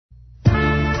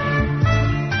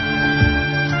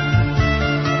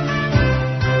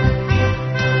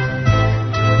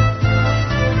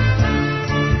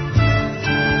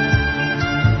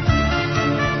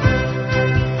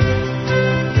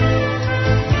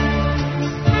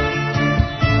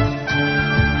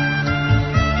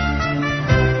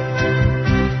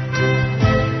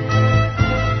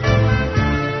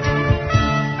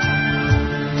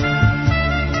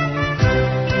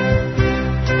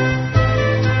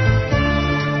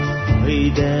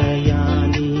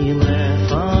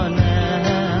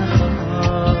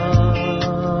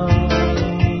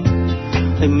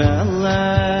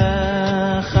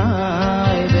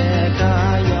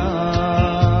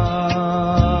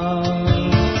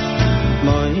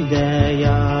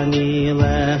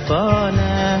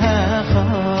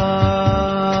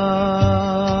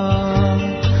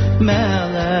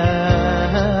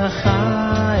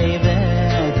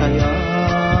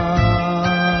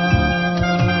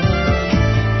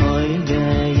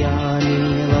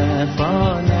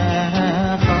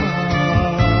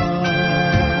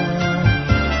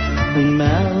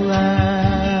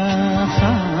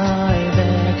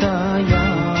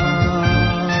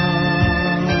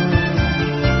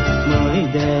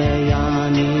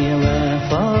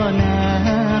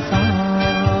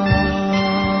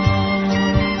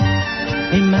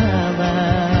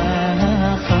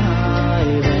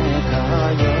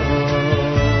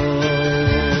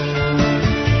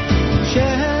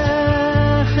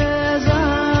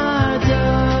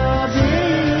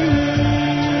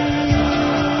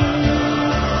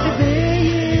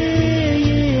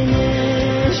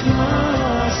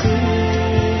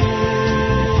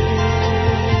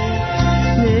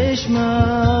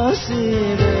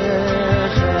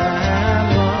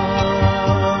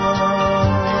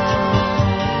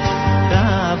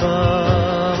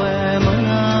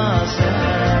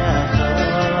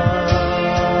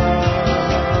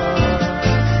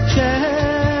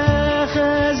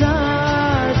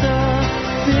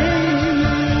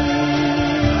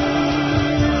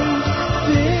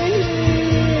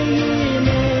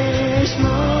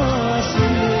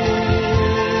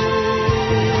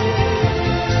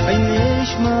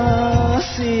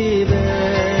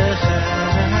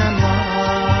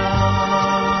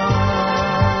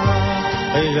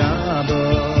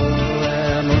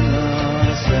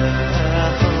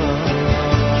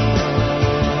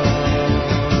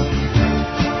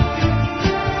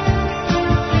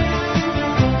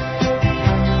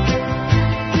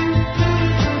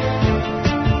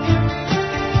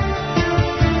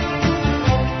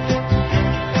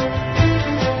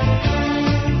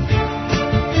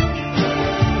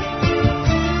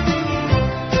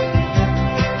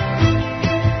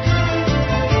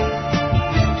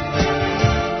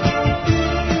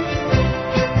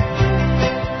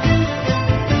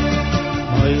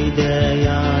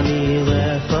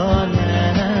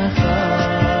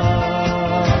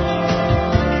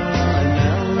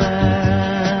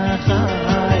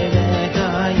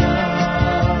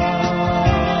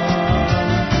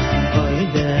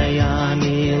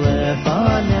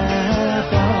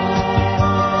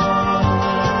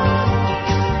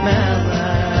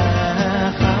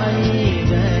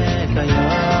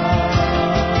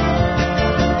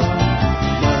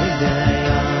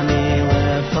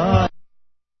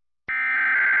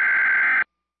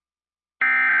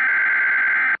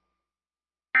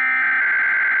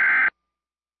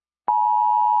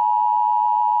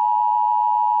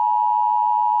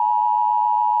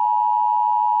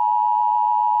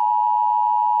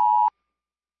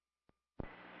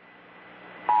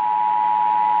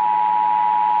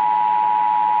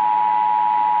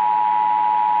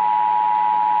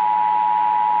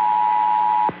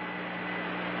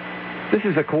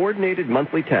This is a coordinated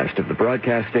monthly test of the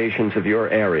broadcast stations of your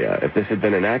area. If this had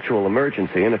been an actual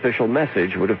emergency, an official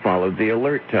message would have followed the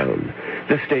alert tone.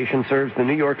 This station serves the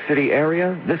New York City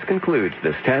area. This concludes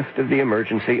this test of the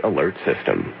emergency alert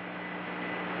system.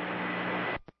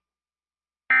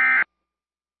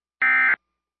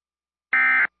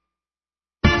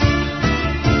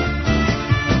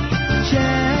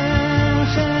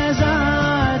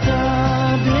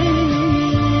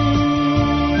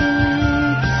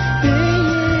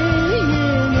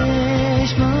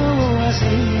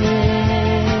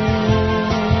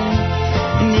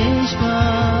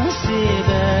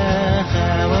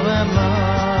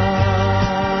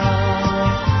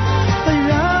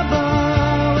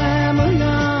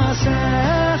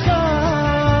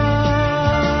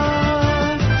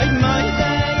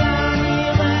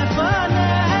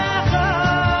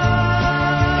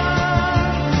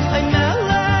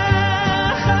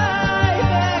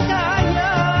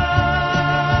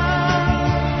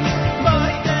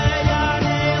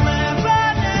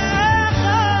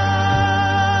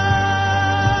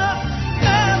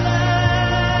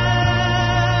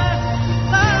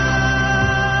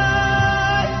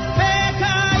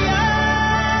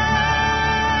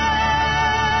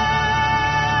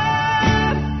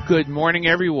 Good morning,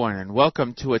 everyone, and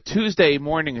welcome to a Tuesday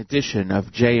morning edition of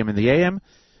JM in the AM.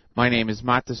 My name is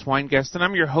Weingast, and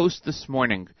I'm your host this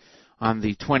morning on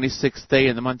the 26th day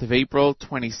in the month of April,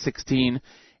 2016,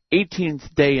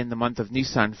 18th day in the month of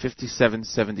Nisan,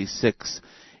 5776.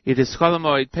 It is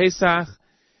Hamoed Pesach,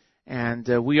 and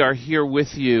we are here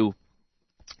with you.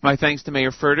 My thanks to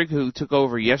Mayor Fertig, who took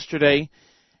over yesterday,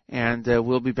 and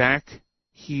we'll be back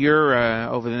here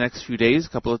over the next few days, a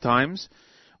couple of times.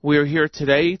 We are here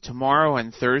today, tomorrow,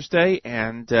 and Thursday,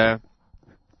 and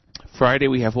Friday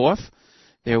we have off.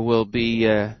 There will be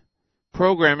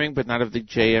programming, but not of the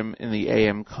JM in the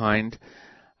AM kind.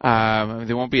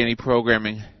 There won't be any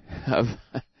programming on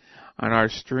our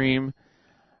stream,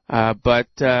 but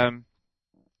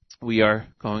we are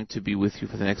going to be with you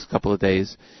for the next couple of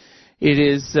days. It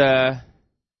is a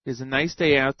nice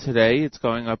day out today. It's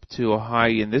going up to a high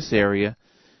in this area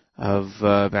of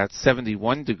about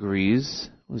 71 degrees.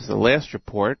 Was the last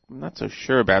report. I'm not so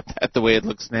sure about that, the way it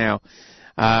looks now.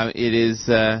 It is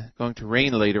going to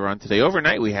rain later on today.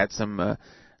 Overnight we had some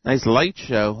nice light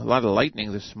show, a lot of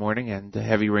lightning this morning, and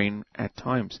heavy rain at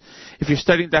times. If you're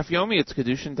studying Daf Yomi, it's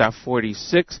Kedushin Daf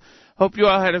 46. Hope you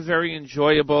all had a very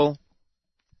enjoyable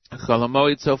Chol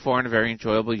Hamoed so far, and a very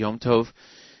enjoyable Yom Tov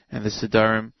and the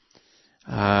Sidarim.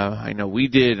 I know we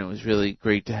did, and it was really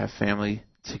great to have family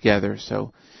together,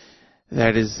 so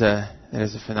that is a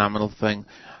phenomenal thing.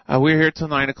 We're here till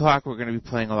 9 o'clock. We're going to be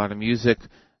playing a lot of music.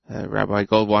 Rabbi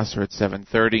Goldwasser at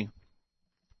 7:30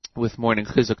 with Morning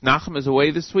Chizuk. Nachum is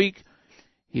away this week.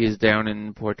 He is down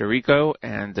in Puerto Rico,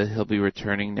 and he'll be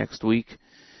returning next week.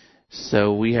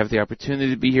 So we have the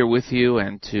opportunity to be here with you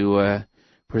and to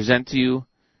present to you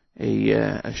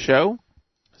a show.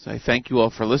 So I thank you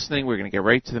all for listening. We're going to get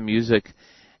right to the music.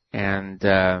 And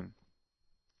that's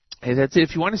it.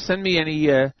 If you want to send me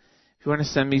if you want to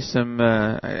send me some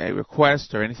a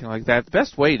request or anything like that, the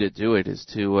best way to do it is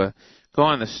to go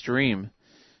on the stream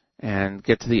and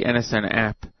get to the NSN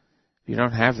app. If you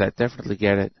don't have that, definitely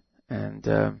get it. And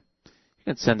you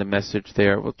can send a message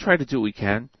there. We'll try to do what we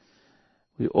can.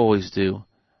 We always do.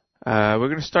 We're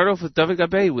going to start off with David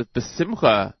Gabay with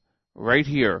Besimcha right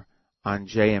here on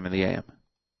JM in the AM.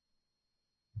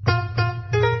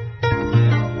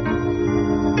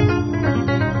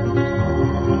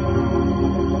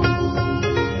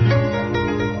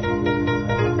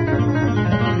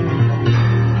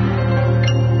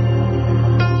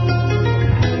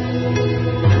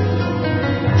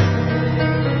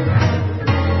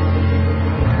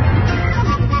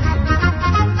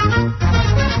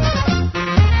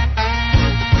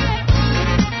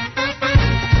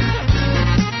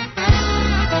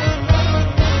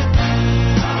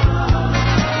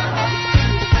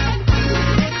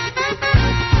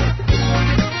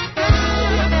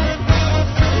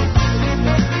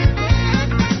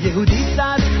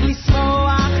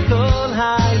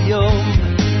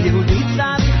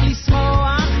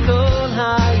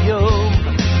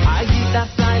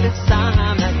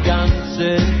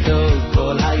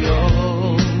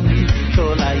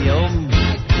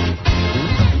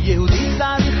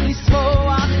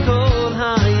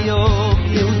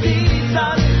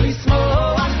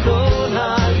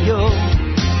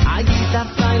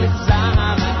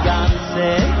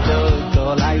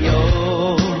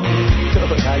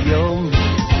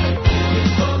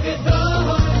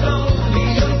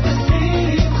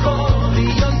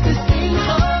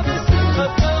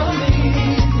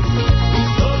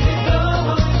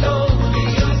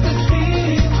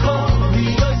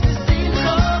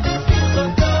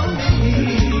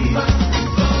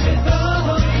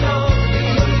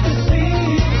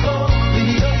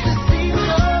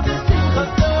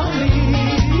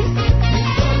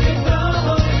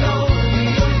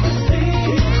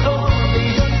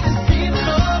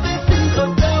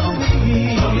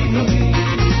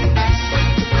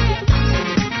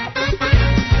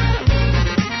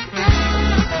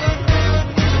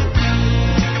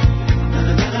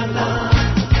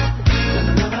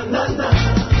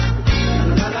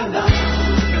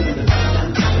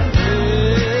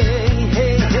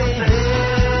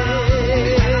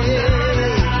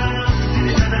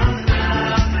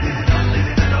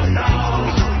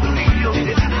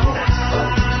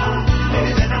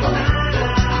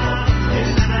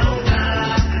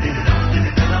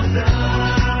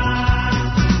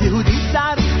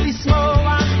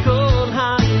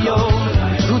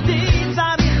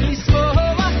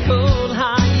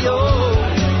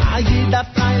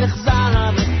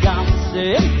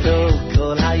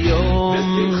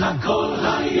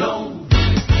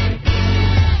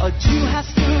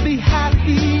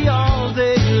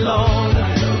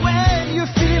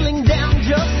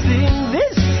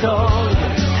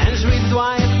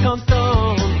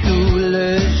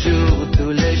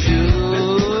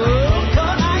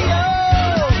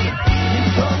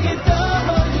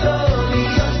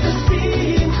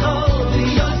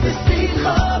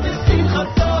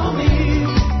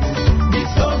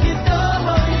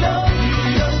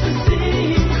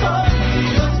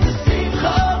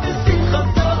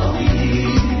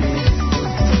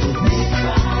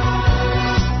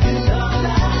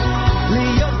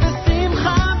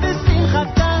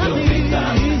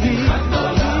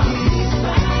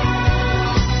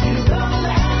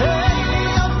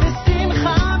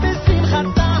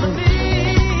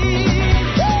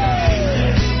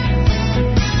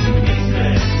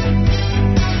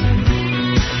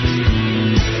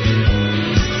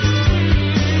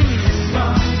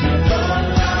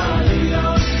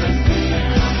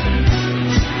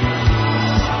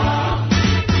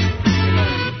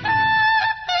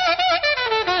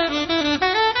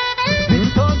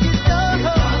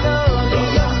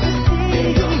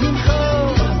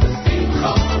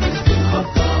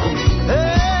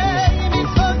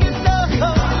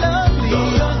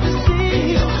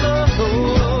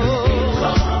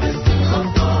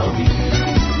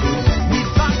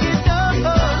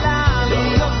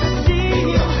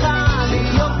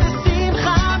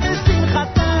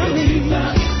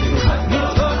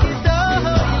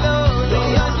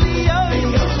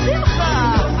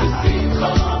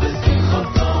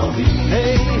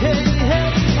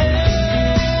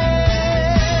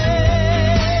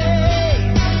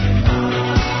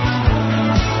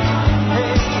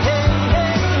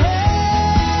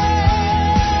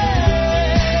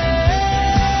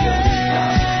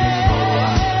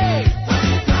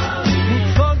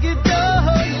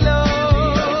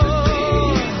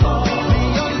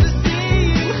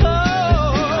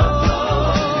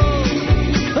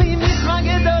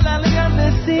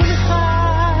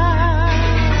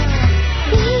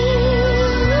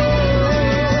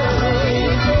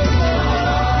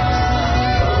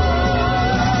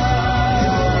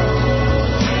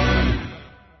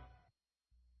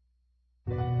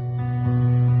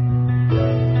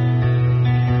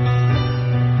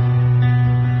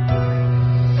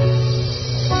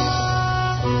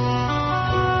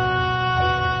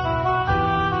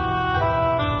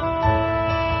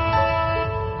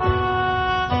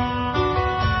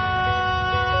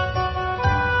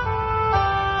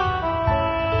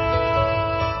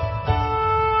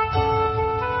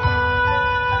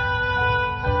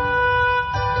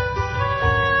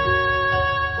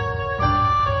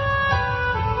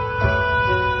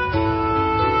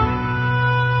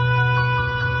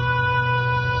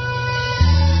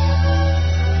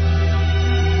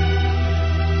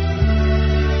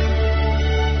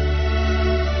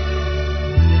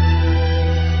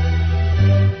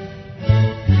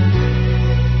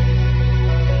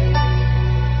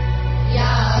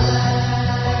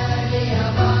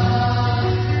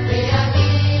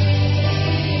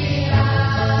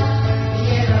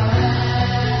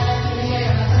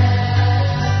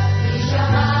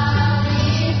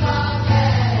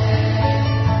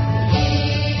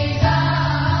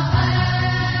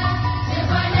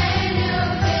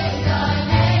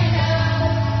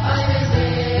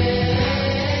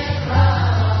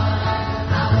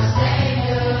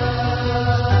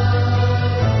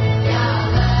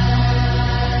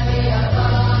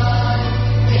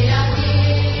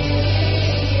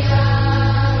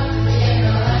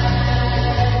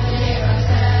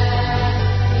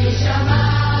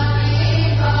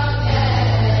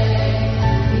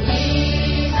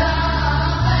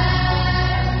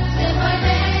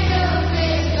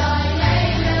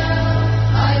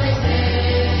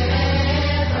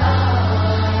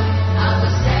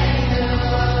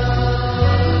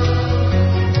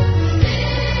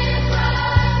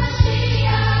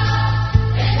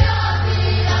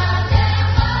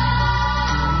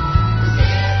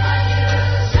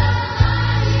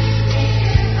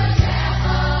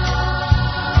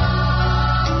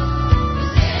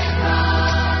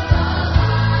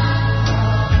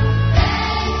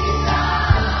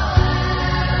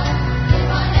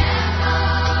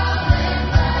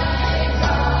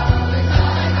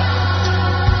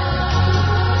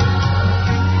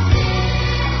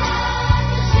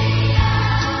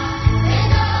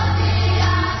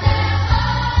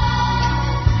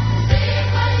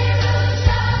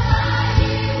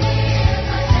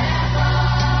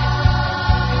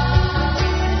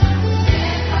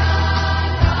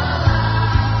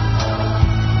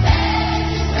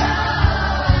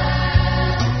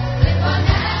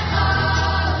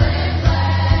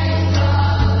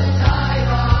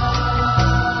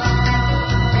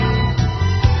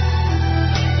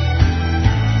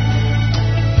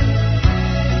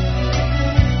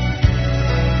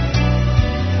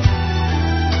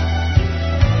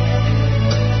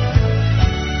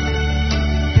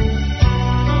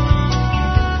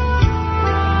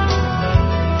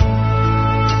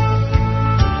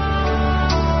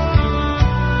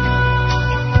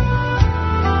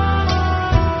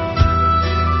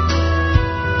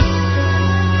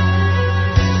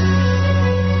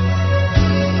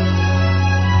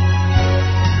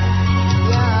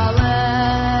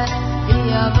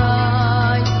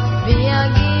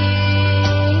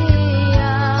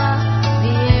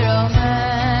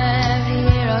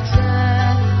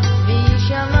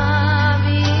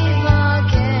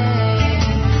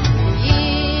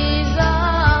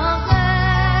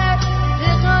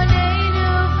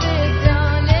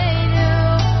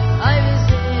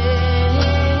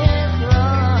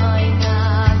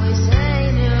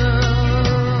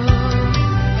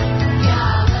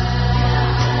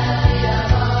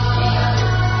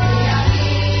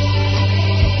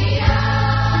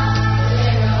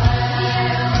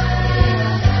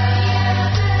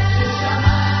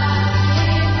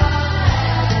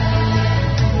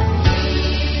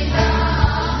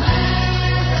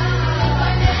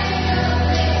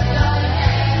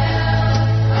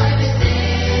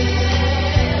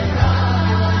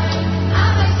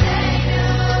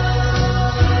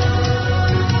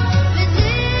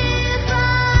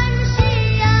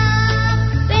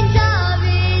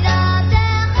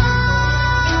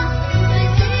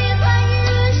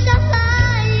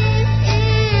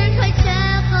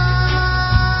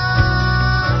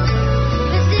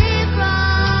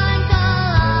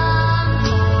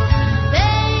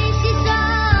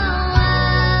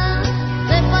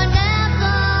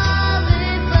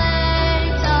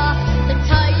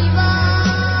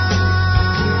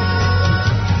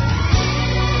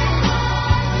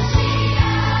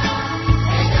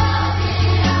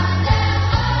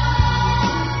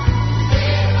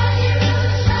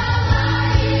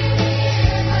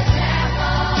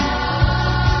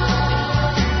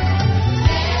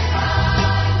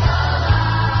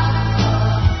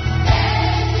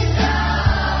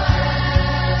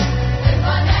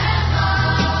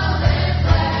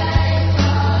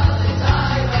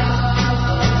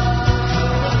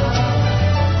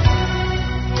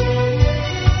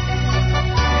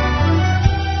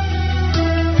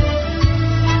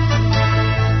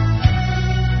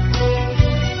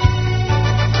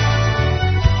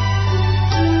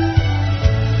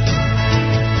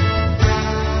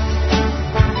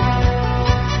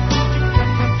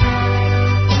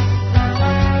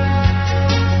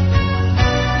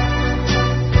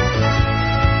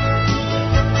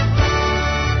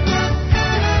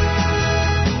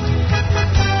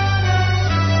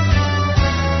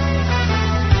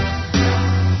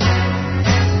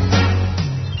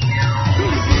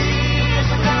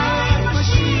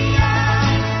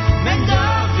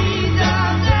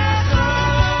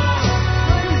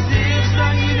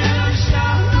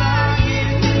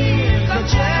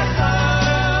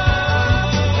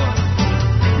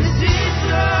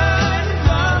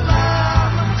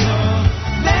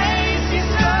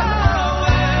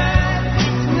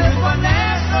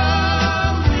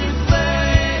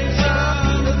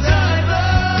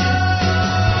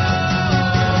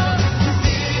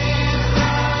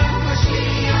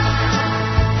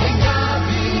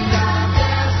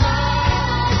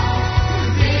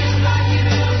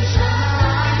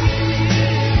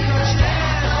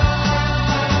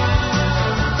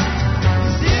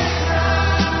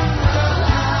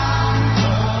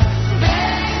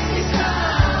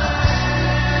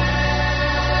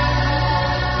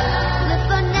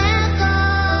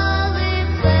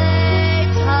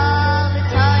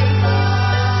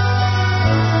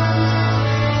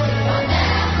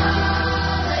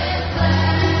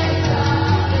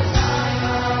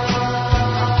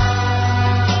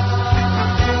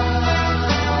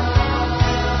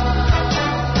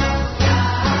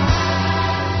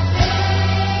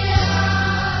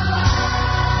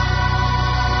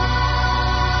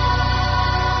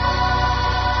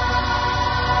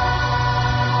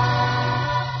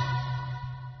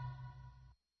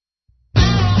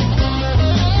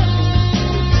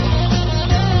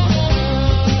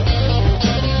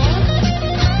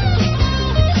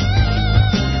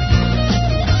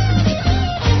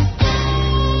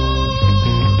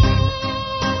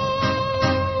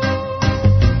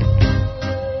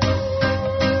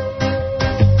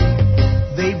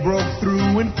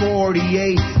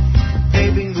 48,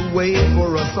 paving the way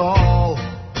for us all.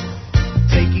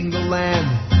 Taking the land,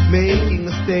 making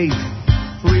a state,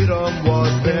 freedom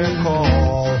was their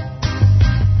call.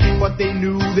 But they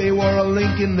knew they were a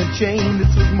link in the chain.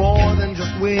 This was more than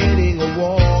just winning a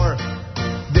war.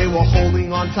 They were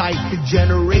holding on tight to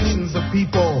generations of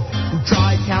people who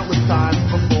tried countless times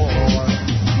before.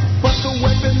 But the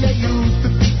weapon they used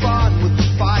to be fought with the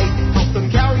fight, helped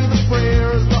them carry the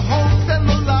prayers, the hopes, and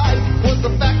the light, was the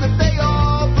fact that they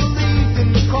all believed in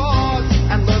the cause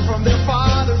and learned from their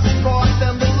fathers who taught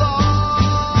them the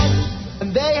law.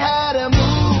 And they had a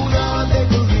moon, they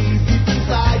believed deep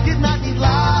inside, did not need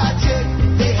logic.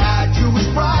 They had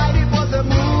Jewish pride, it was a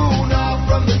moon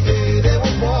from the day they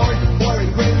were born, or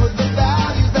ingrained with the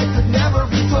values that could never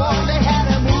be torn. They had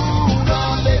a moon,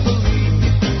 they believed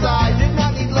deep inside, did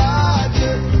not need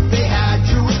logic. They had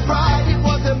Jewish pride, it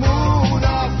was a moon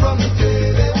from the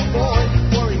day they were born,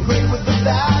 or ingrained with the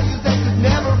values that could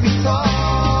never be torn.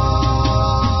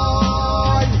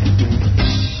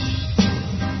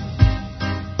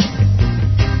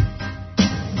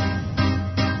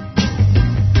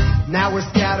 Now we're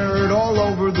scattered all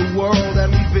over the world,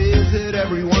 and we visit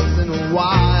every once in a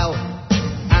while.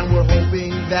 And we're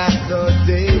hoping that the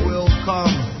day will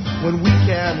come when we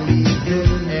can leave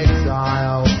in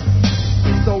exile.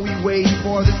 So we wait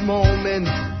for this moment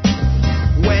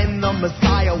when the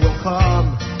Messiah will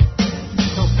come.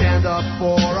 He'll stand up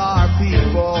for our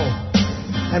people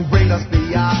and bring us the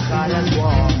Yachad as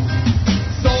one.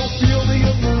 So feel the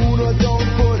Amunah, don't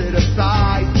put it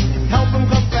aside. Help him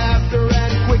come faster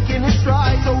and quicken his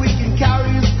stride, so we can carry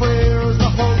his prayers,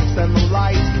 the hopes, and the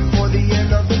light. For the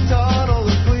end of the tunnel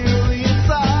is clearly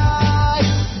inside.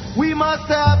 We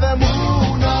must have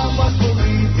Amunah, must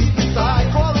believe deep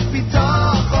inside. Call it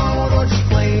bitachon or just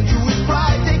plain Jewish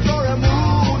pride. Take your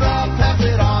Amunah, pass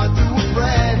it on to a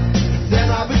friend.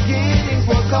 Then our beginnings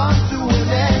will come to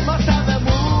an end. Must have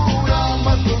Amunah,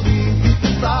 must believe deep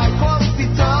inside. Call it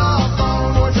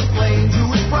bitachon or just plain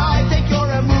Jewish pride. Take your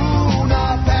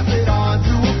Amunah, pass it on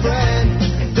to a friend.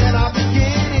 Then our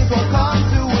beginnings will come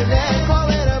to an end. Call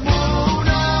it Amunah.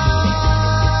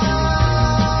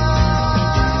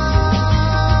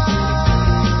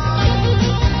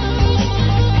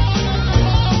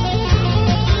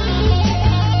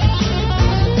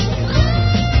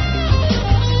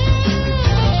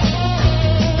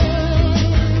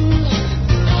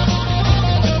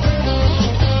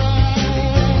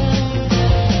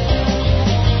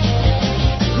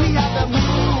 We have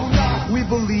Amunah, we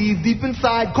believe deep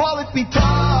inside. Call it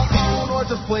bitachon or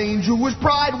just plain Jewish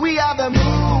pride. We have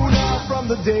Amunah from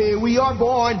the day we are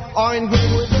born, are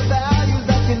ingrained with the values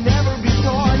that can never be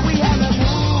torn. We have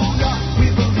Amunah, we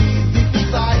believe deep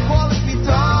inside. Call it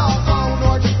bitachon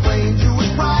or just plain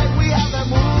Jewish pride. We have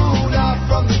Amunah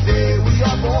from the day we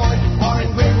are born, are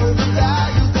ingrained with the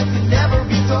values that can never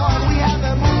be torn. We have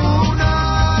Amunah.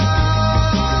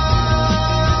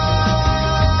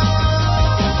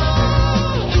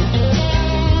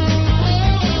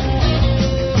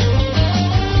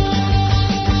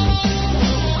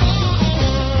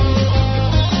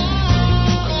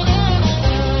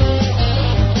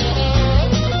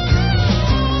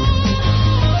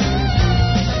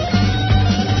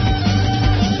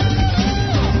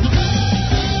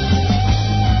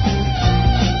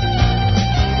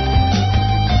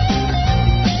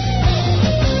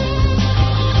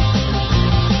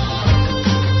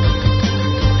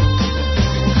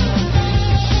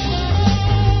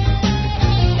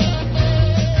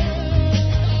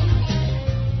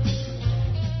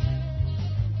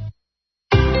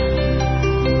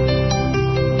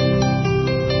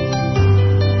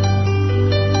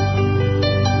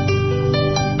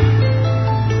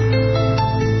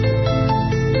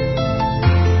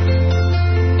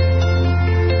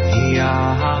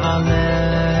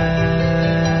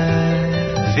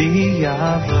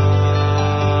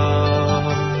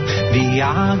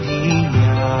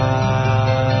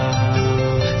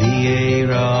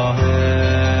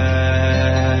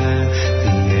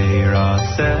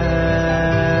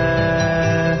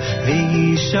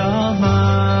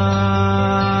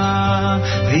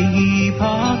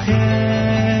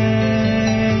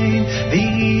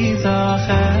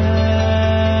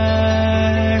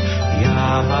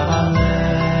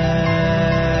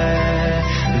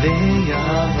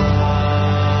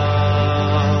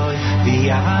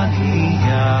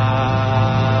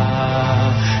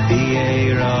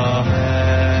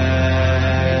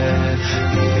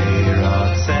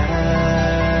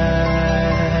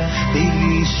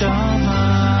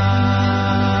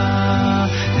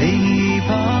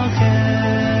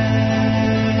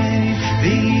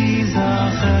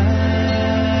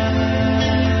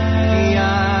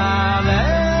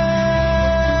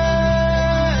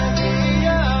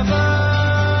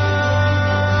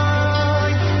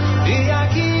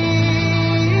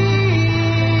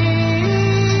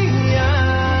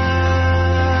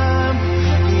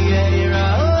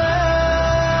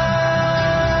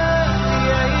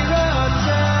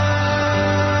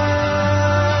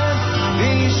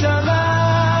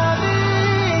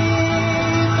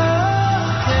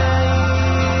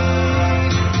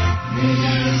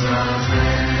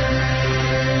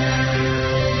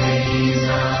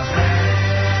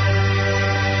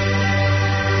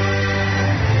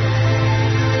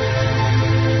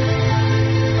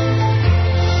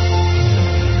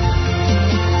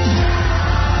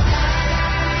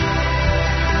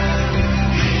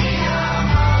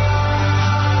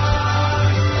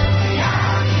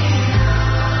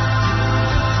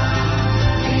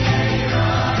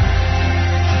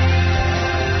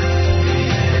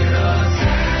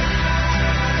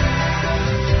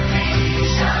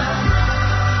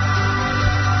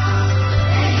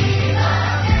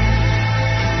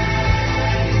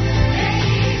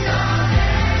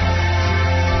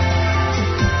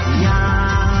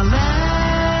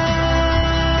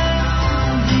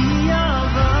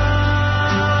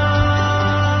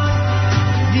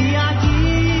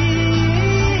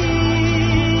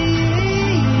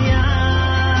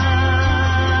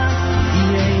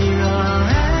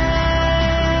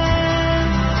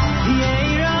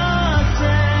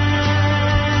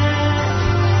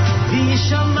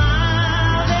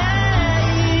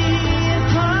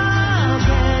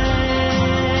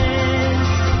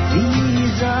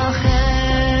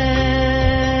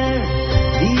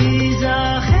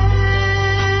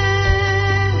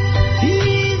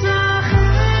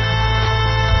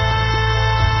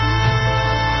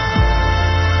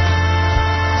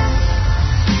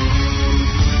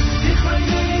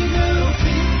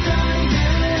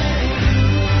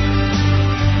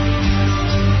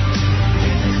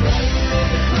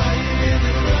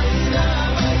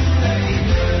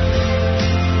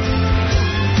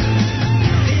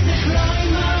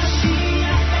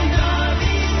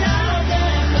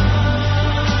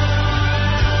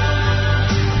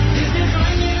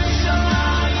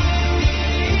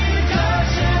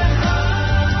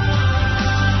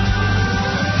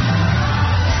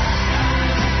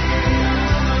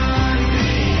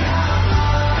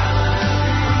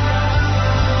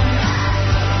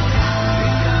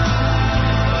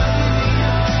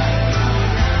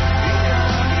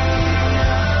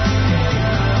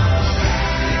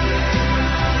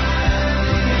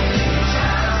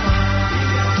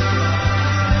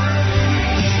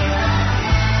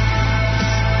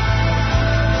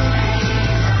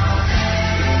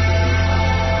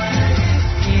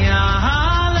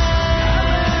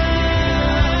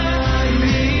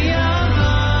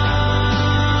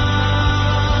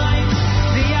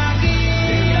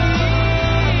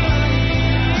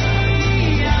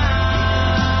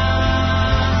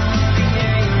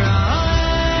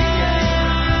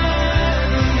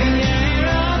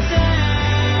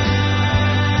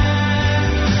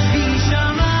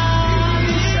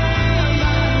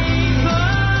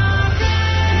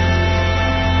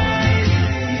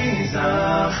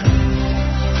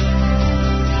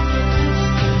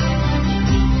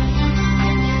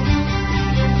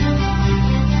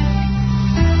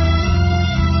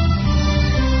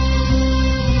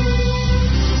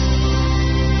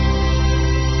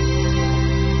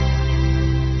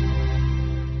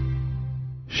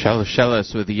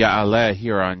 Shelas with Ya'aleh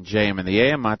here on JM and the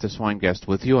AM. Matis Weingast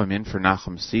with you. I'm in for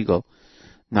Nachum Siegel.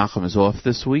 Nachum is off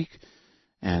this week,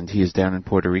 and he is down in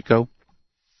Puerto Rico,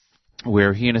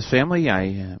 where he and his family, I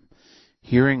am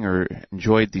hearing, or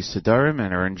enjoyed the Sidarim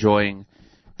and are enjoying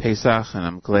Pesach, and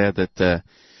I'm glad that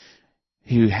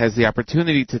he has the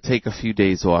opportunity to take a few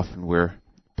days off, and we're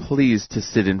pleased to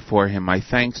sit in for him. My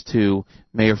thanks to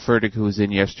Mayor Fertig, who was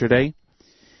in yesterday.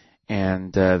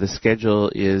 And the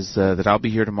schedule is that I'll be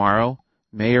here tomorrow.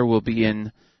 Mayor will be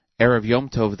in Erev Yom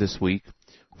Tov this week.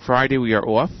 Friday we are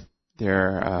off.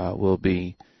 There will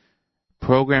be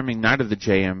programming not of the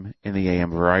JM in the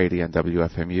AM variety on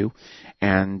WFMU.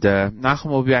 And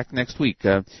Nachum will be back next week.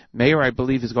 Mayor, I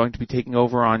believe, is going to be taking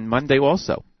over on Monday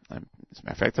also. As a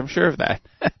matter of fact, I'm sure of that.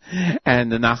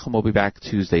 And Nachum will be back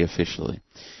Tuesday officially.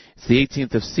 It's the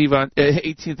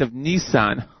 18th of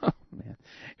Nisan. Oh, man.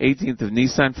 18th of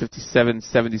Nisan,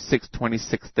 5776,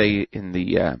 26th day in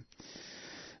the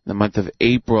month of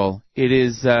April. It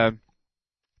is the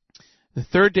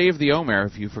third day of the Omer.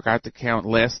 If you forgot to count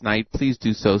last night, please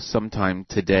do so sometime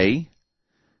today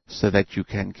so that you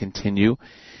can continue.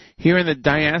 Here in the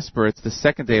diaspora, it's the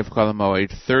second day of Chol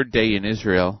Hamoed, third day in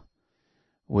Israel,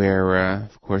 where,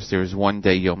 of course, there is one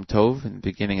day Yom Tov in the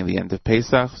beginning and the end of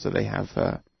Pesach, so they have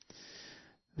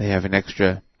an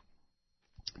extra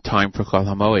time for Chol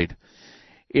Hamoed.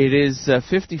 It is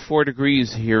 54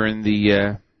 degrees here in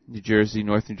the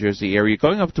North New Jersey area,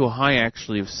 going up to a high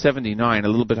actually of 79, a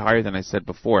little bit higher than I said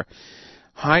before.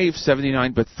 High of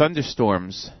 79, but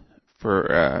thunderstorms for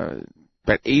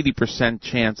about 80%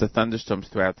 chance of thunderstorms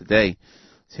throughout the day.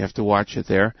 So you have to watch it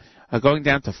there. Going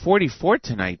down to 44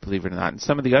 tonight, believe it or not, in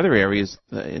some of the other areas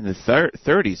in the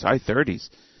 30s, high 30s.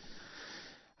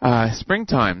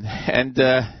 Springtime, and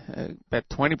about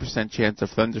 20% chance of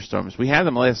thunderstorms. We had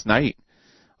them last night,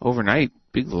 overnight,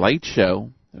 big light show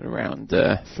at around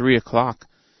 3 o'clock.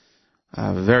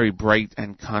 Very bright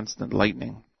and constant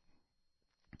lightning.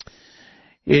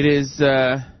 It is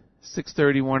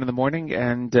 6:31 in the morning,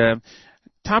 and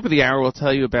top of the hour we'll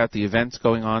tell you about the events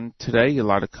going on today. A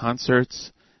lot of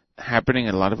concerts happening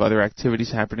and a lot of other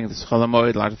activities happening. The Chol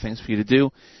Hamoed, a lot of things for you to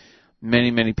do.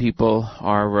 Many people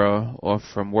are off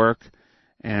from work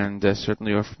and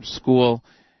certainly off from school.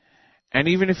 And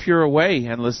even if you're away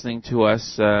and listening to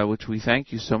us, which we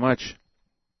thank you so much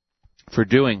for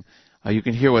doing, you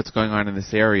can hear what's going on in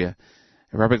this area.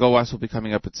 Rabbi Gowas will be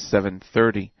coming up at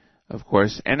 7:30, of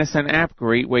course. NSN app,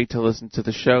 great way to listen to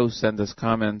the show. Send us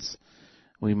comments.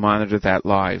 We monitor that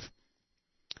live.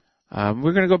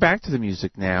 We're going to go back to the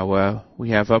music now.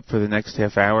 We have up for the next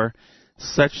half hour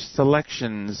such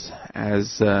selections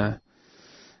as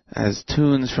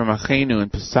tunes from Achenu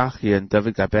and Pesach and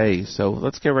David Gabay. So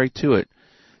let's get right to it.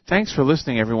 Thanks for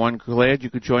listening, everyone. Glad you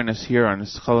could join us here on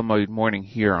this Chol Hamoed morning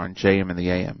here on JM and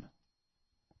the AM.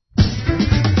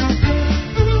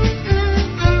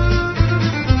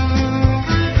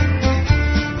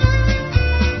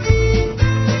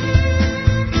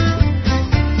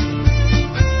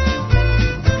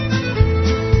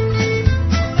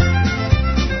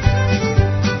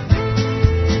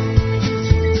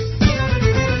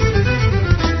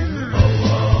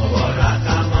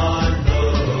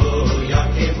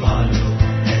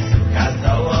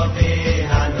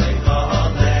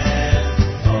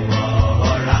 Oh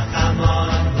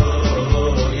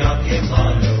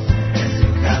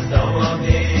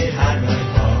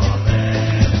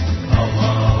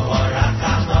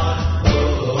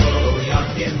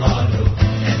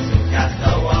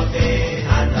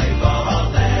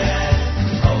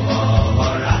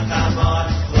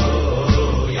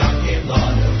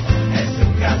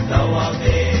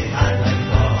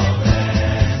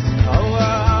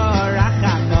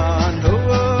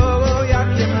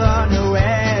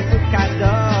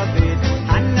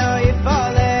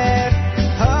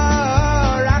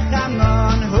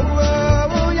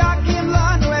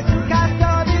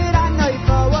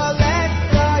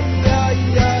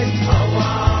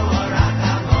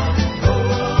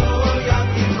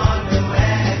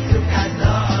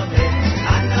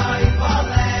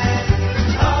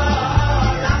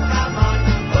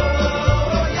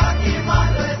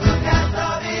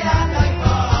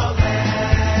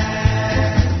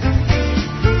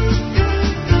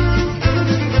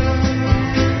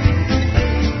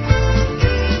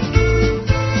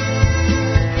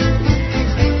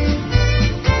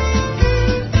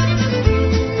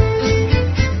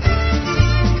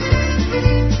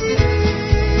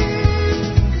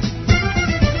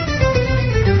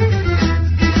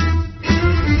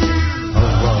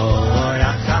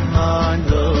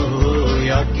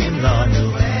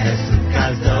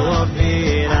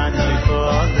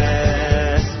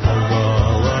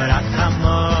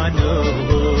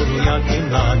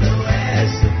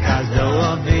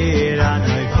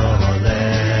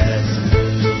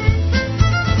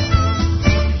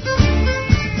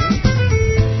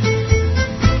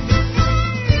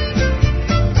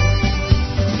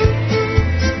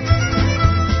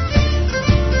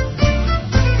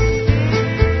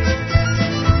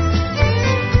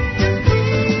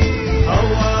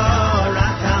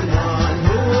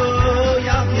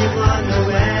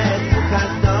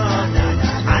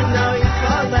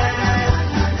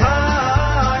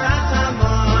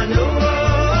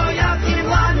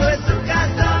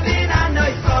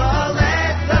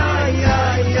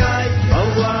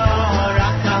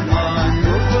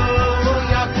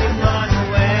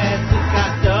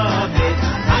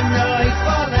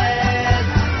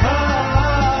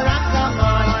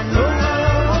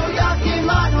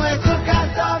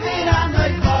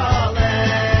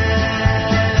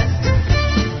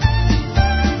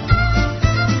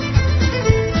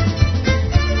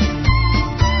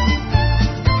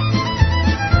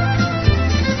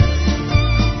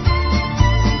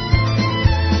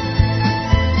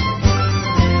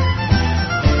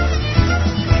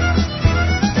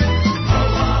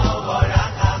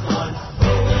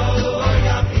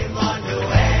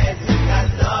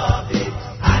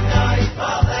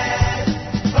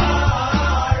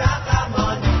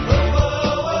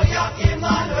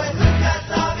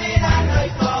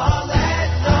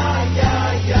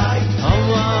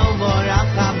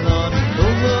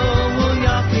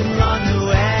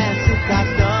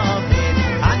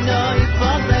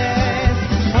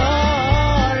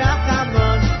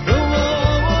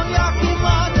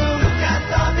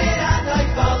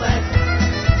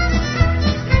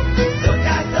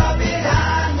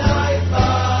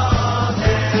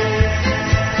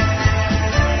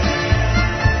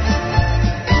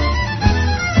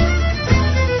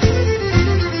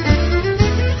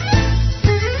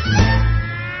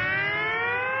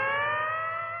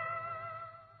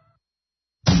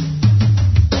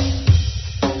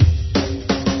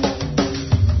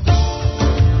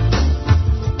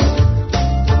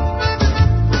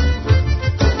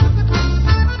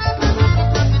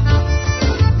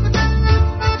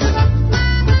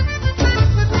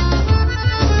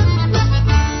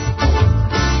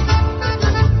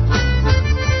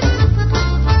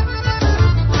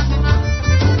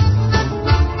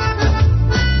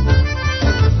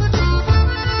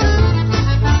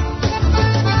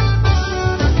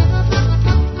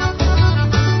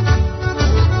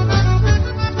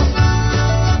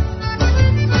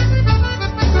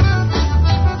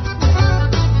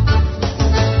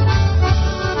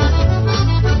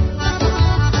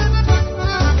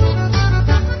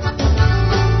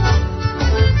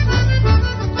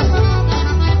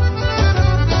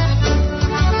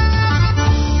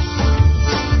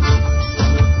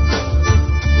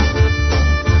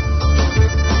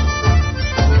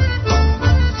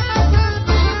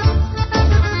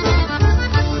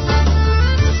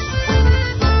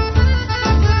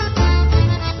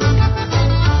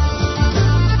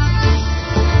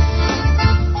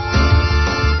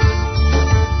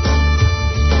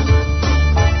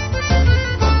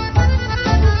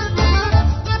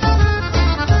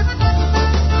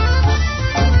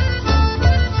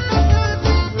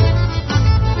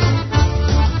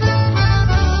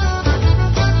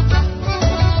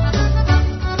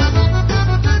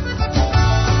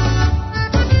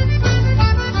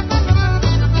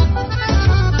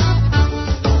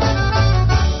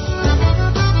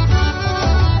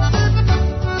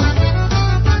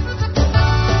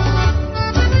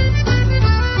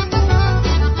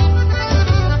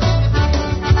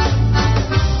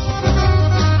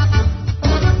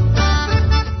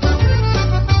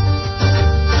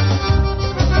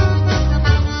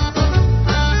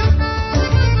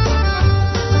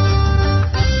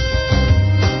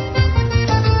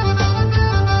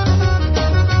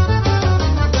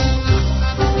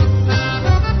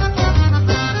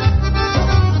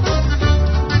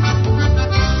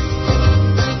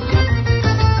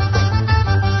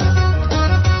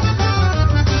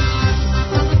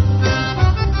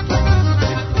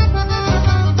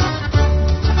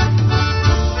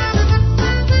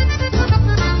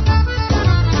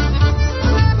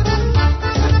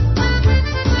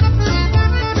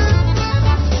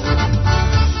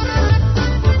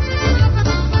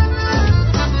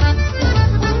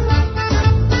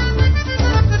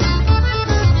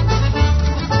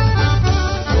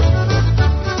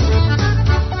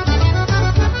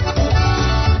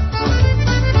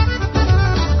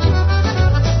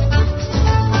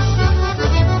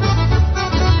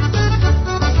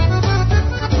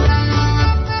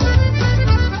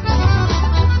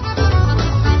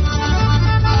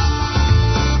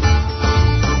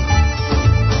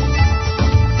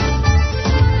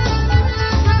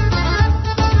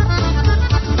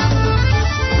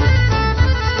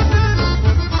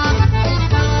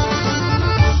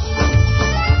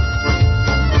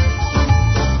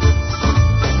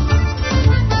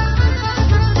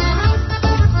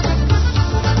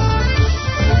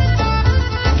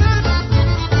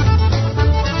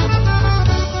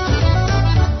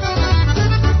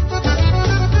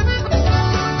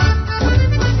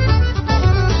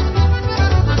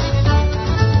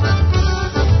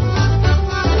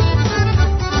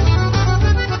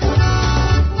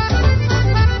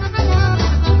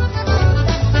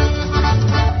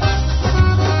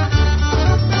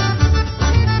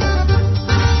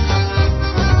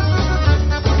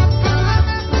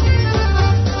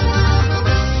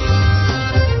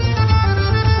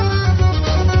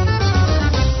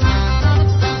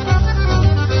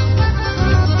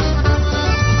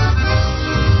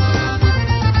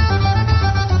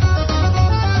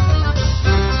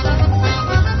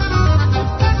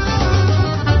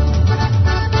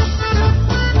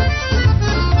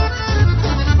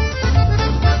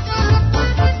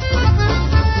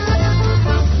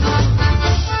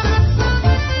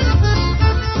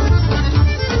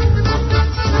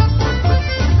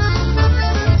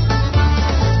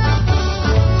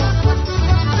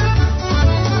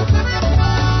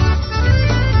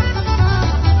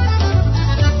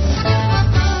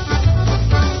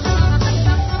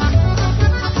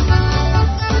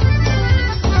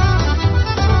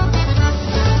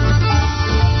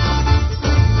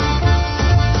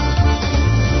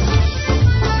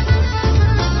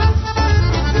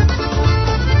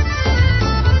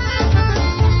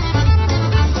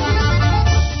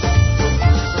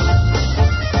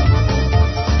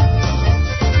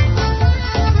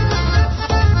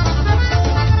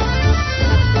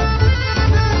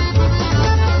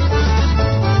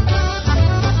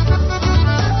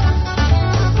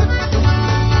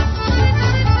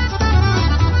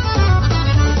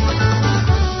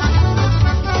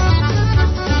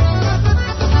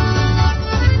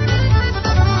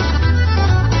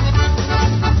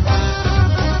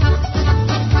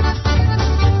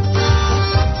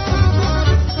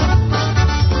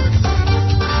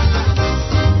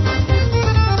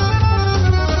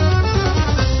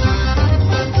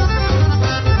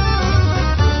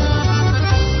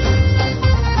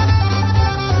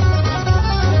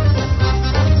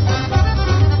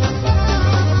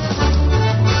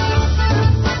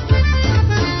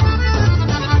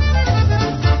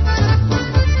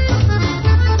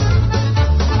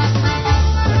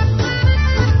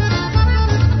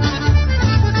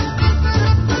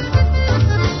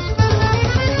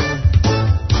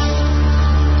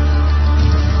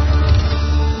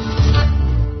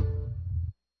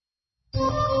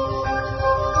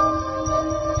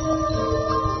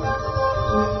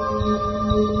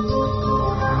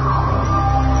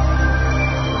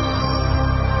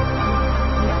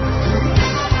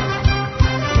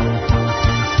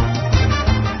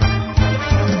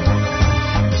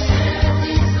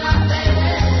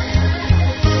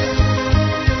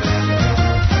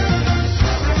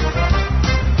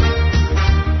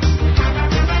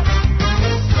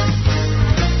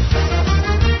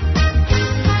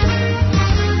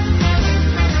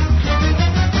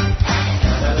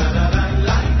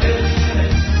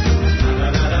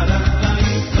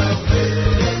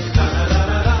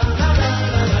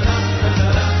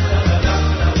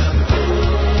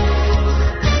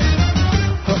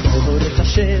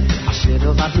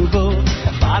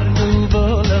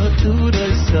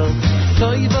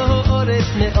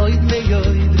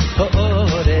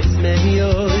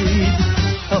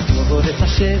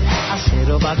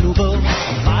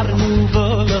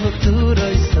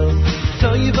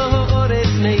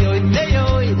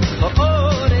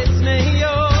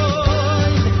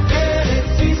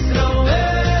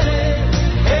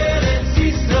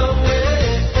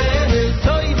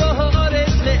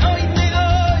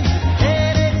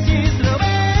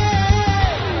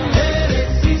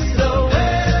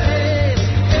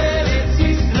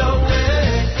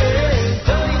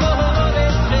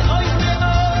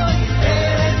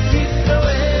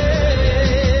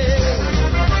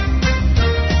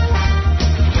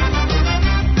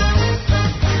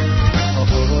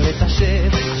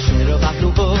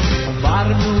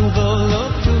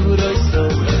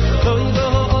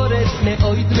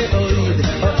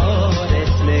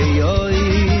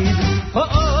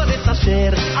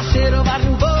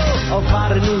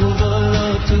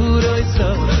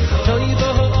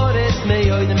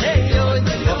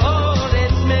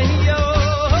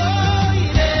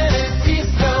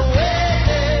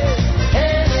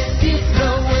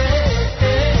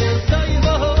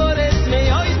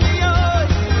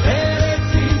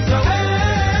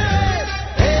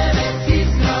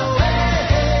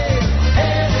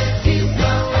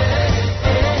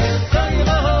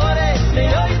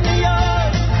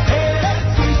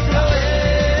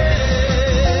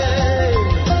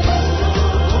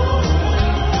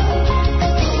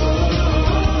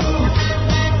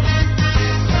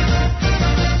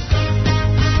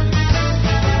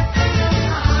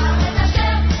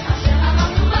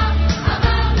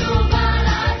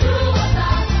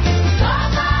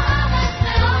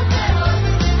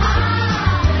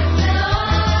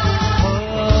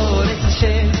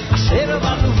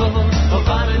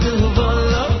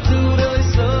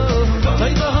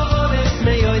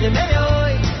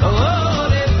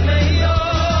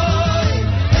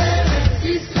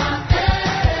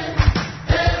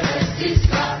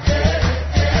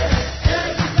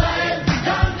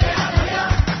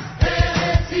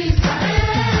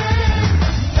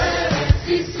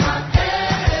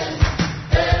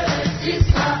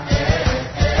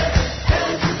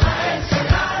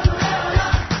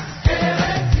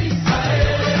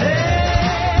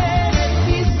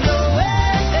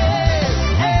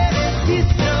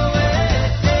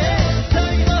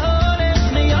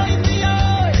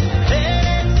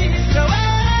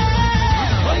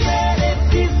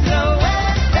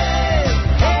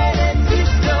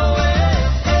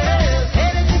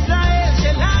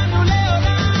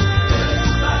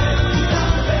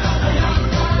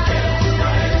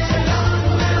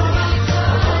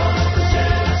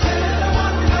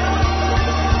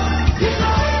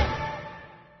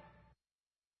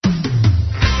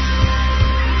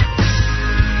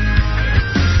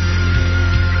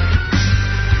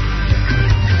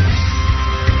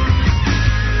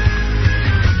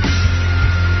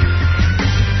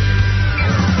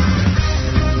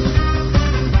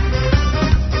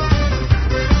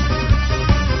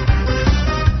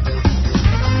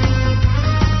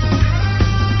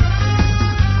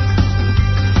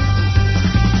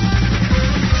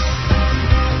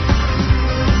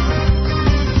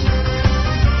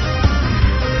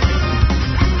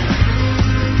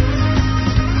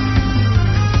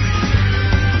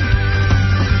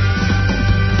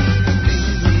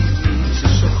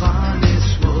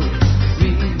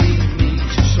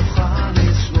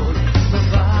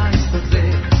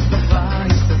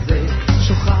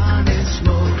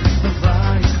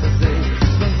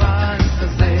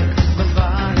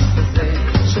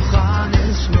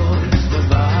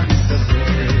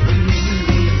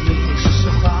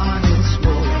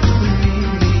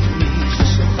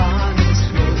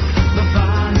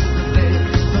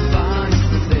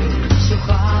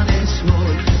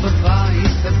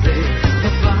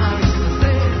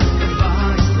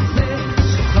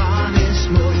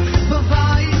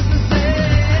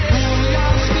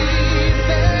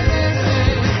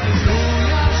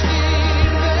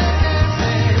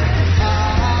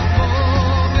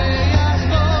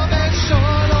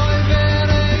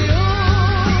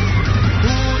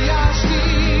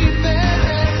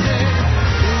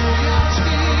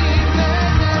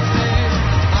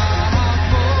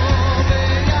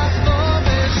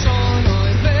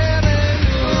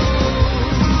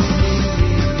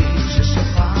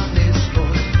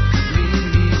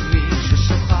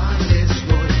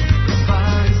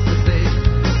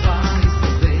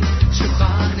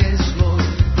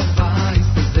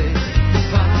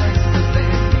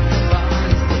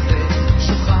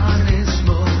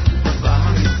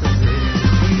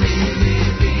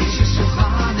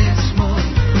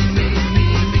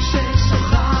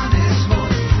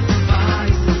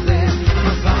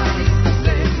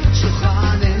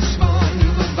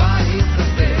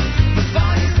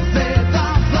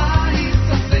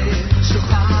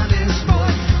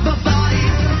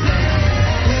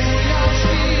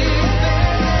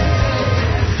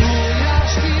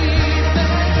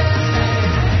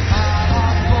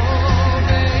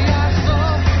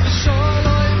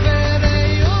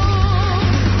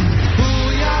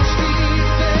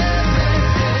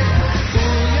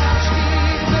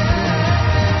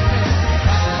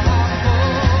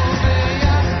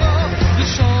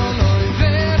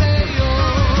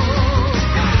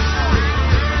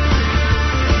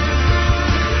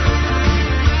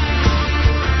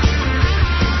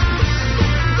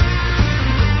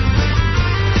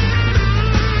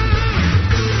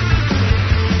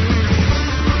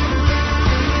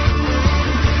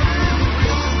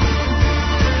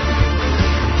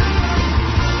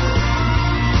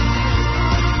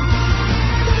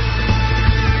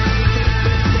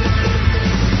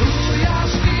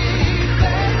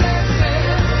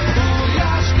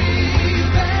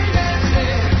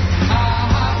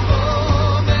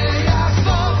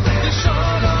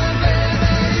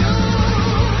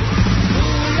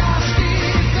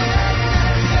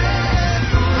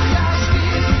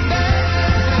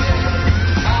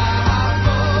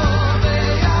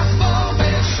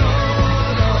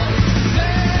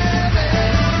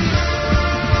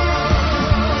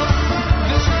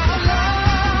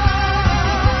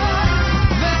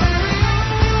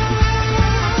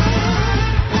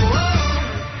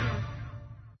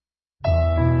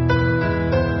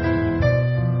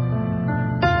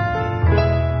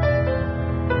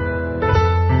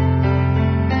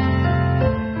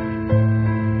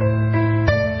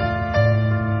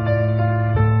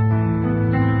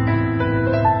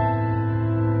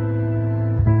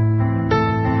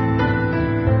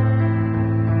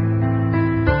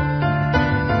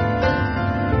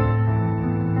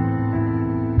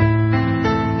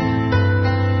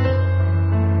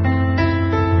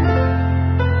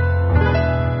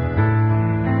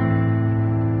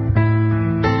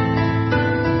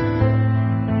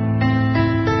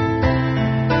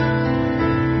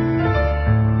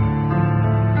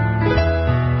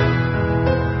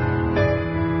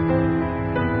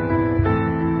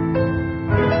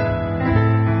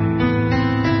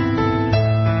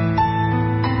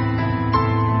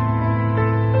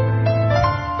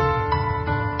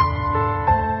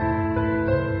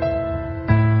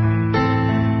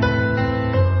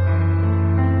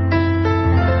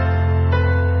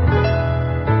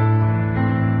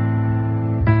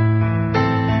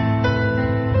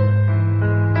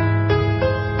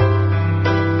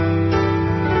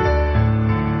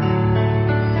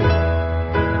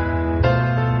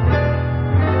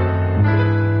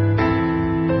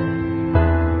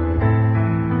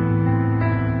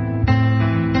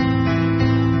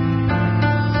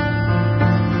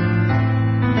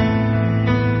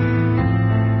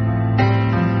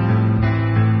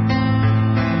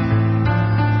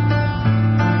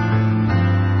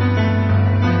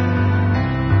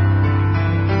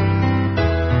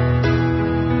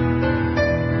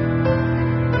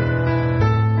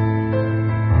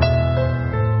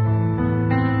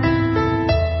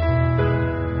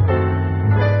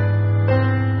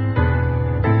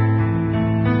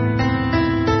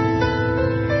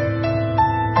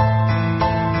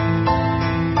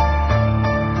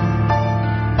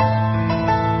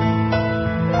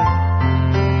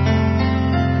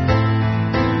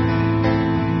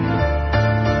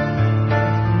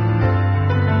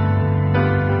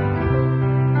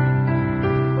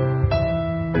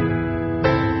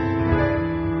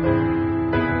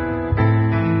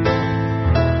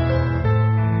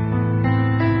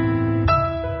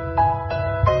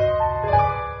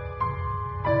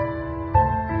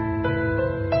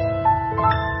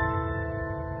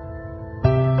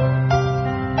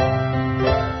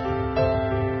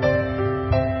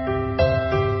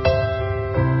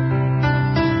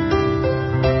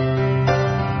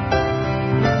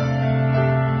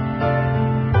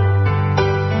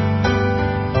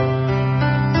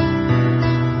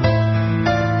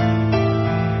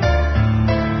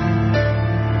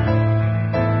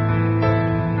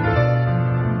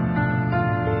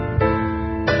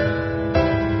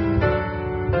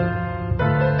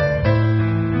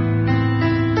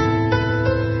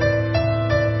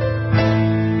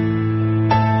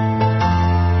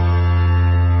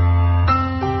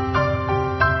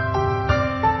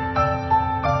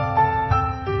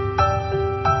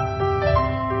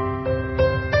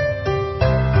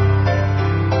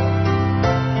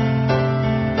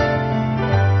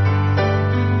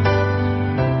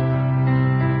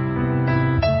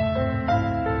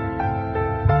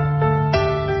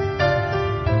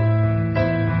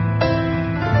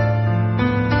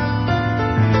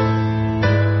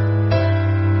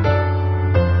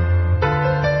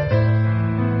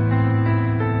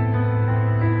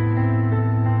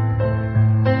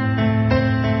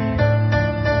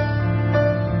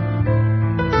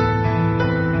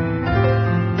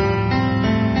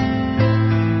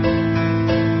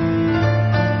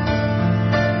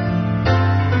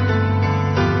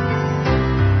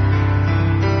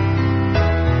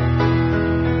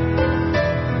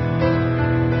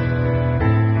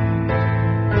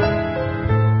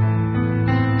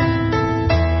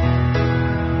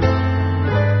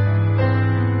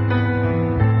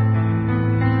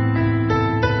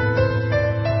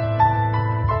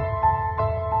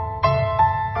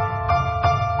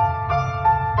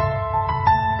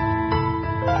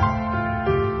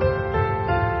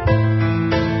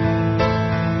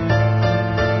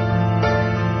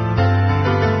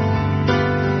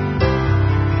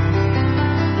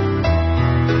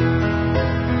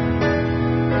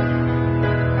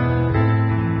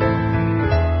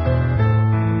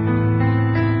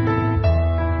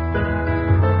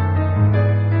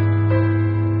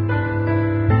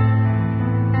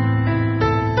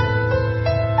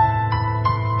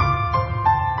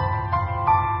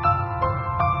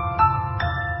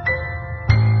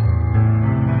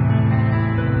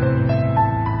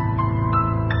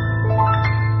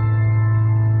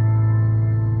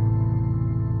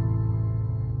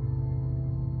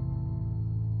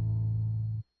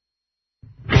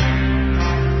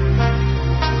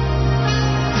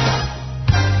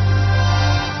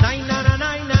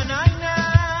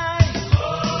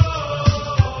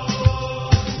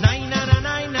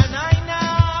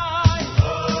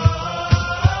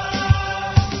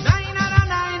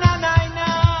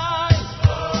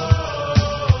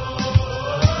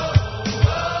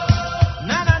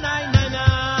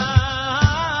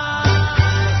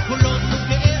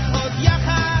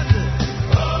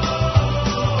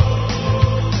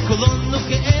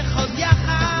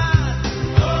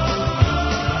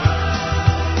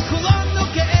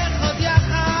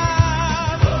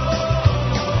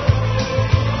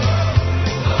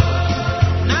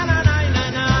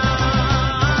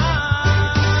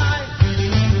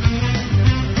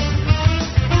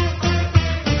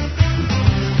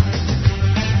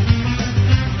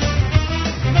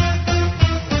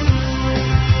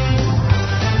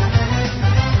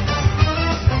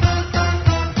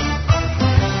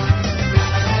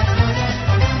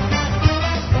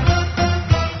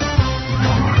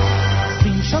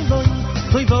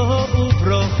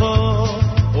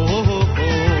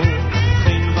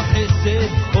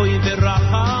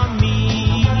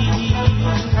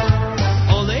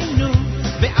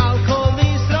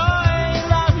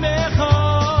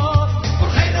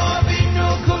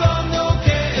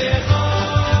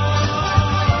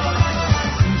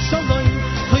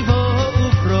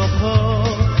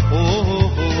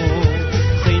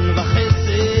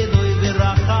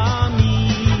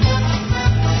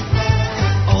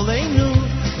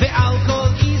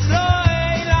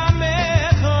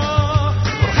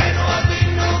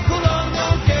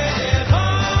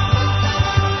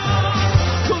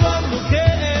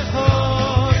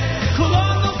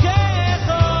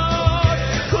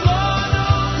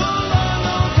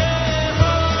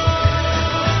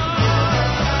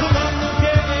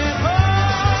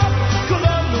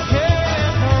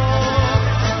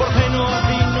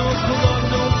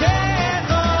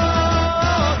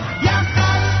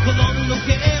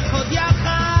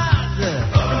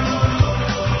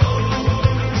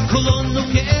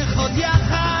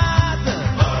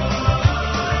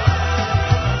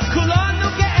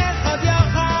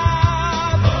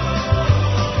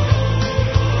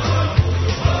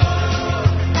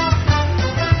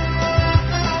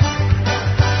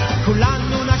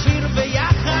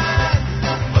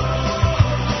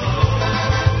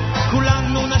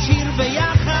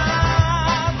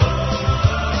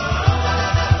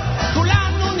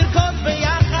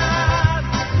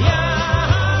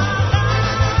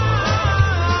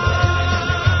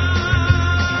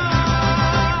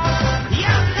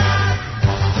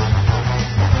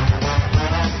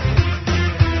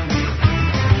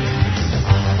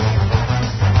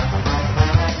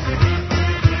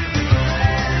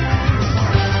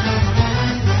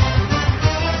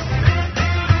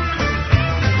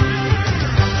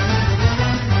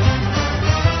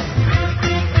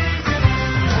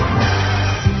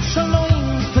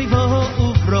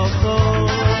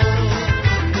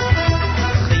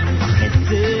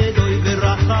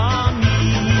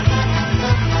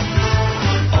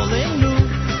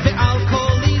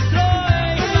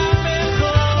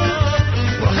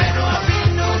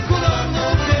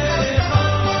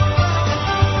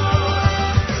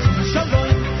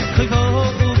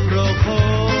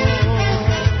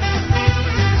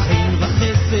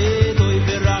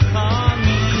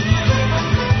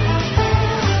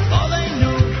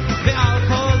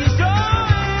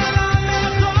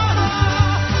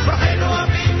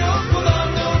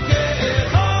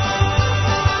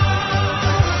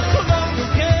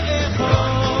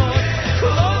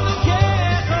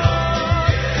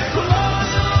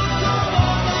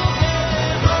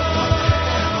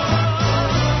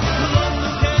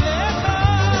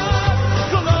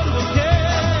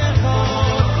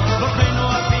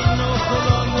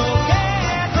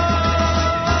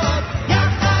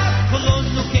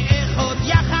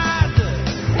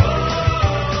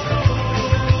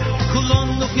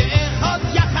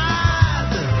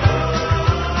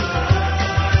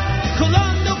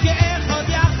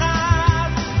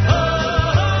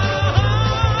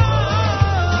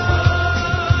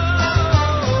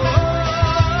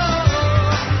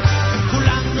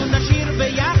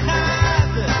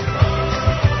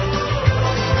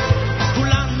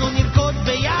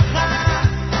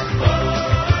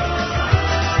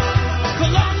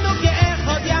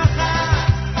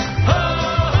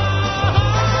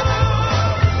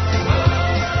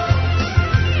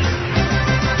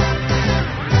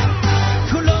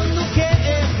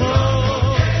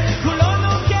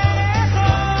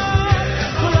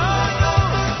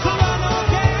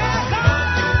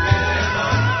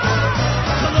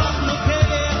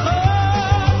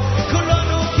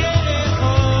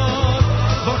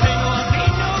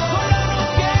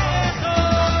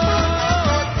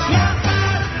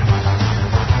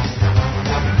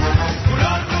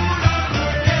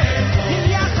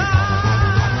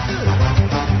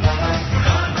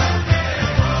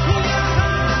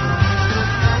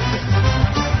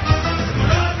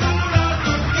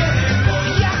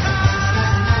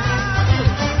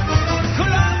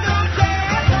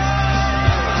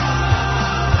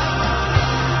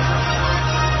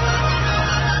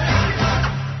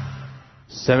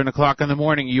 7 o'clock in the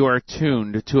morning, you are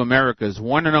tuned to America's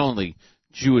one and only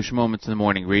Jewish Moments in the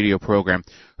Morning radio program.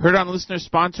 Heard on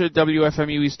listener-sponsored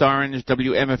WFMU East Orange,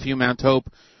 WMFU Mount Hope,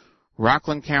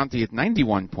 Rockland County at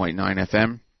 91.9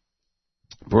 FM.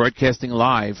 Broadcasting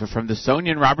live from the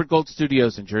Sonia and Robert Gold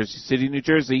Studios in Jersey City, New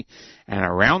Jersey, and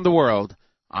around the world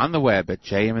on the web at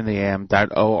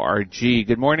jmintheam.org.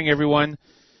 Good morning, everyone.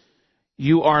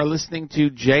 You are listening to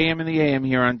JM in the AM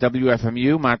here on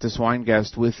WFMU. Matis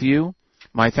Weingast with you.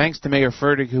 My thanks to Mayor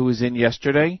Fertig, who was in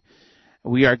yesterday.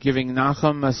 We are giving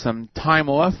Nachum some time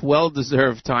off,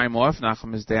 well-deserved time off.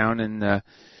 Nachum is down in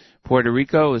Puerto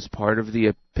Rico as part of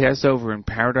the Passover in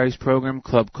Paradise program,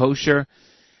 Club Kosher.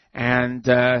 And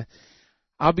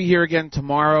I'll be here again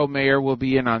tomorrow. Mayor will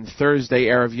be in on Thursday,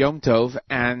 Erev Yom Tov,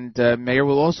 and Mayor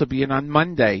will also be in on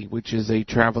Monday, which is a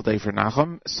travel day for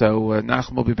Nachum. So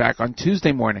Nachum will be back on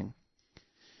Tuesday morning,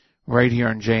 right here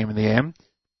on JM in the AM.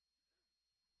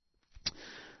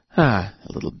 A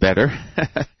little better.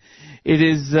 It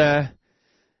is the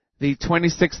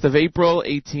 26th of April,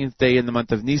 18th day in the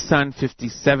month of Nisan,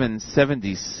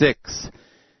 5776.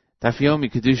 Daf Yomi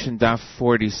Kedushin Daf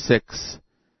 46.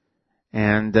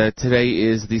 And today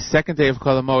is the second day of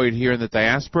Chol Hamoed here in the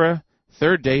diaspora,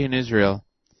 third day in Israel.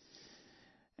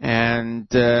 And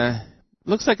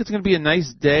looks like it's going to be a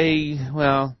nice day.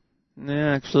 Well,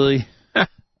 actually,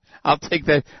 I'll take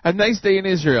that. A nice day in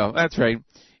Israel. That's right.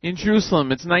 In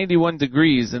Jerusalem, it's 91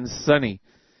 degrees and sunny.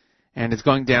 And it's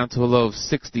going down to a low of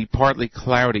 60, partly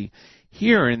cloudy.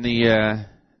 Here in the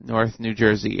North New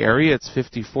Jersey area. It's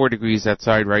 54 degrees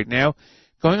outside right now,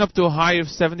 going up to a high of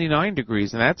 79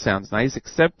 degrees, and that sounds nice,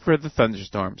 except for the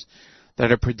thunderstorms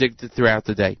that are predicted throughout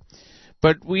the day.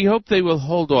 But we hope they will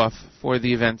hold off for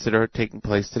the events that are taking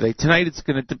place today. Tonight it's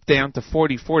going to dip down to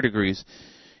 44 degrees,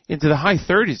 into the high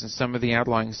 30s in some of the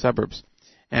outlying suburbs.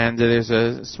 And there's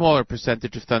a smaller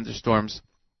percentage of thunderstorms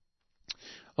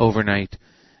overnight.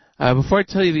 Before I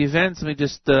tell you the events, let me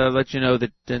just let you know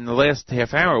that in the last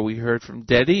half hour we heard from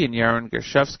Dedi and Yaron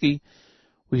Gershovsky.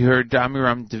 We heard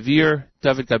Amiram Devir,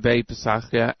 David Gabay,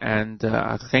 Pesach, and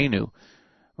Achenu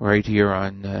right here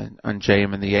on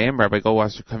JM and the AM. Rabbi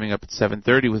Goldwasser coming up at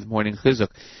 7:30 with Morning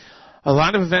Chizuk. A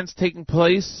lot of events taking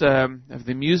place of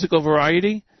the musical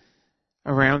variety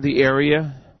around the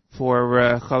area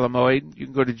for Chol Hamoed. You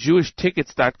can go to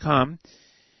jewishtickets.com,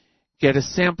 get a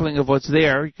sampling of what's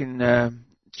there. You can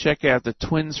check out the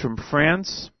twins from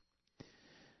France.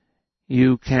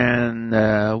 You can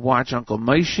watch Uncle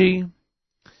Moshe.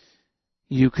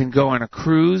 You can go on a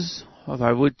cruise, although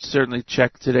I would certainly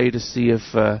check today to see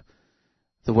if the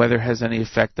weather has any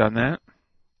effect on that.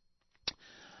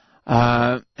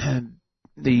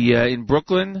 In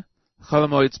Brooklyn, Chol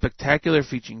Hamoed Spectacular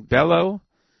featuring Bello.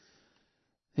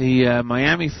 The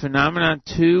Miami Phenomenon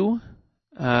 2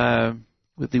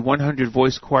 with the 100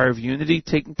 Voice Choir of Unity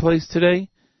taking place today.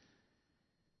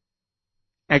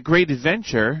 At Great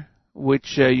Adventure,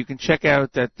 which you can check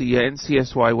out at the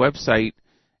NCSY website,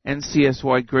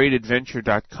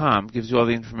 ncsygreatadventure.com, gives you all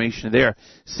the information there.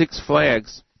 Six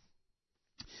Flags.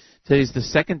 Today's the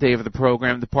second day of the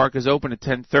program. The park is open at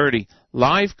 10:30.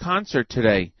 Live concert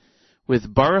today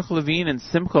with Baruch Levine and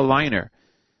Simcha Leiner.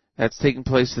 That's taking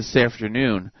place this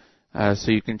afternoon.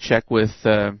 So you can check with,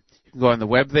 you can go on the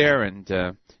web there and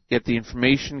get the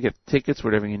information, get the tickets,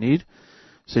 whatever you need.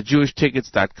 So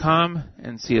jewishtickets.com,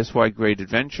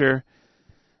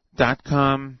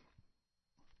 ncsygreatadventure.com.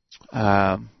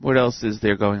 What else is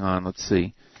there going on? Let's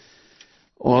see.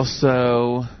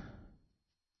 Also,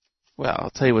 well, I'll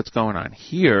tell you what's going on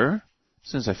here as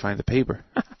soon as I find the paper.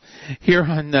 Here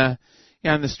on the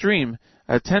stream,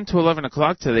 10 to 11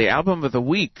 o'clock today, album of the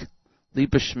week,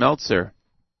 Lipa Schmelzer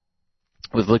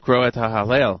with Likro et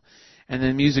HaHalel, and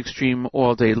then music stream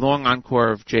all day long,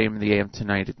 encore of JM and the AM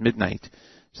tonight at midnight.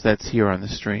 So that's here on the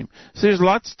stream. So there's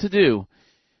lots to do.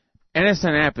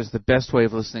 NSN app is the best way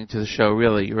of listening to the show,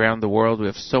 really. Around the world, we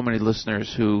have so many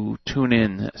listeners who tune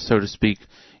in, so to speak,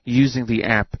 using the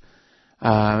app.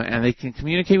 And they can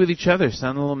communicate with each other,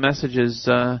 send little messages,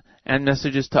 and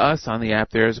messages to us on the app.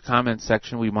 There's a comment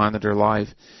section we monitor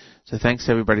live. So thanks,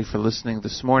 everybody, for listening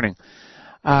this morning.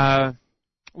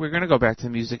 We're going to go back to the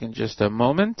music in just a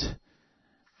moment.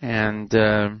 And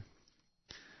I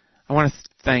want to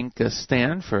thank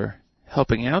Stan for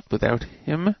helping out. Without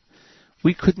him,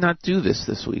 we could not do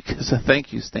this week. So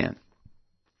thank you, Stan.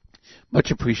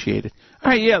 Much appreciated. All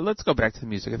right, yeah, let's go back to the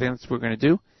music. I think that's what we're going to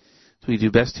do. That's what we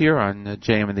do best here on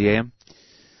JM and the AM.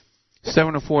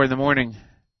 7:04 in the morning.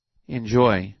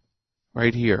 Enjoy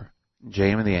right here,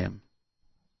 JM and the AM.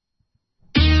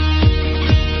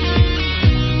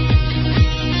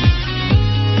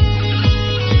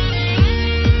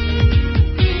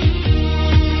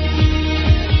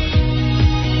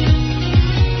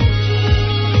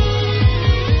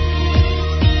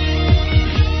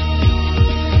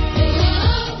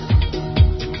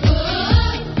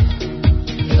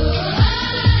 Oh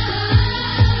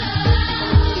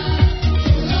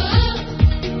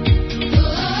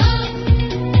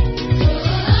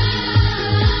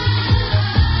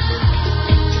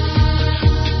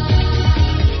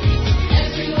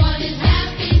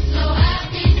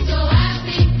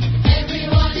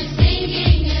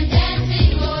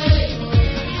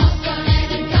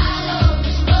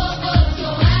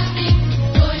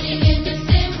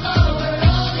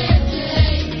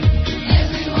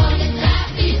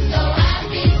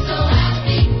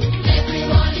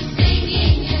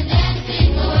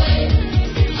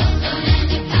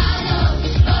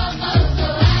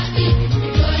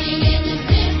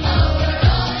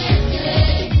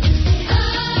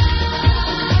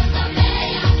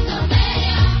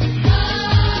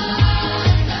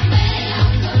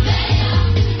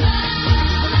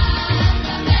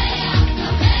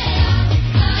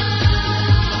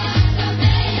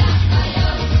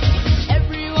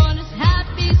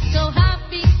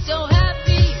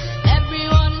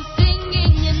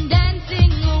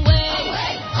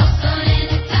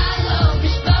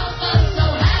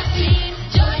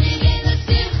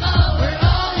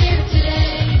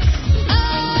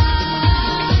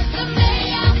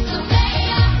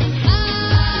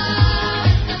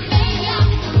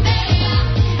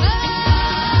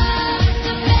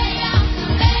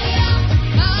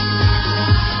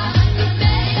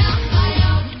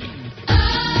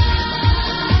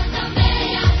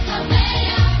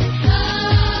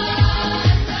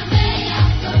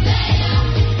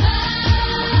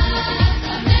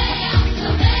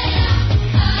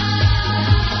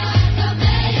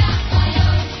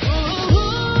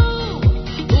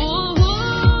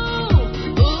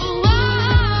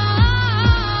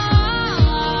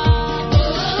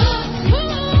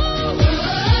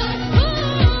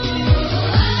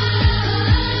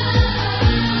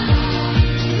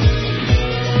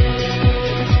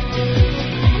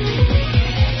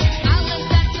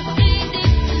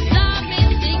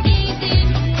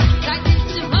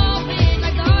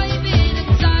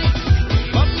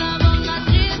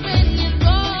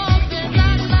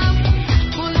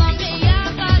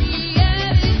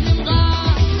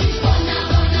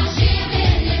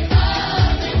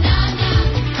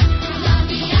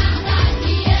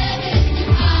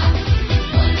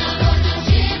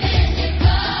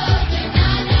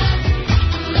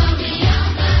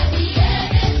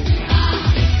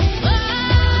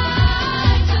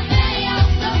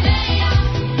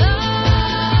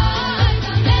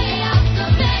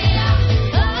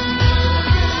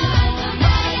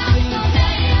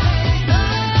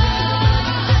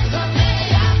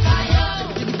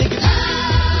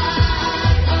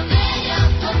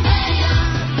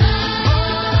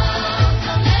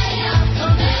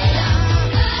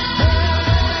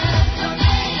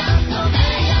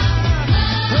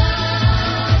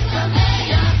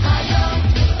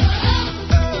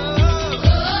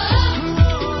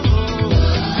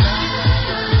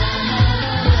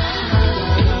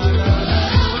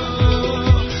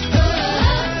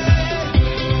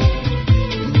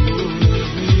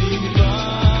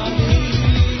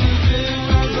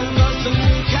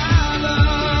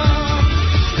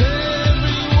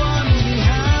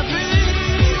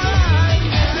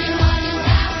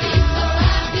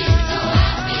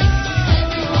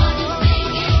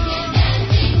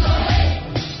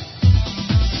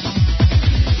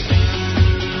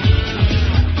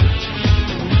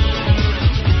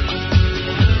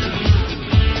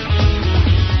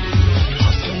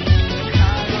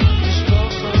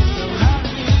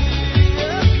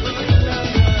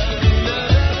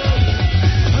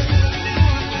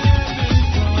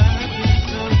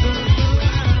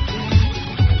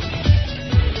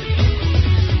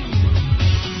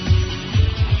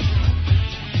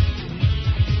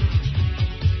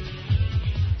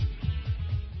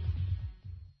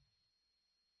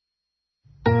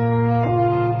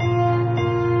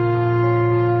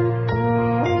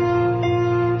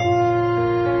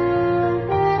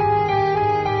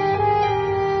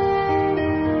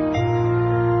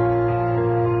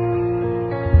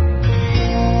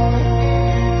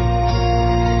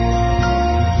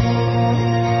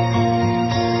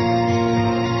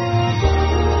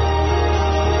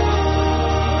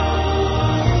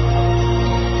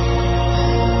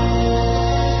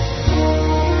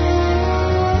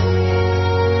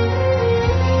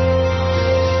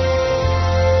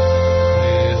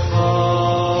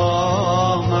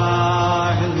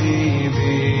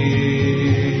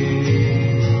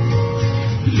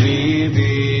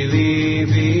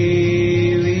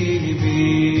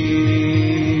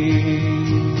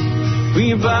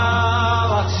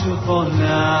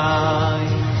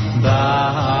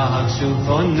בקשו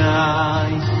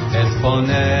פוני, את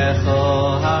פונך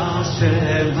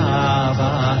השם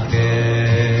אבקש.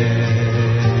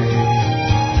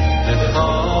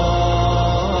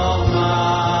 בכל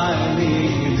מי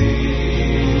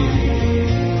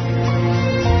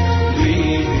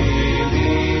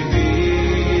ליבי,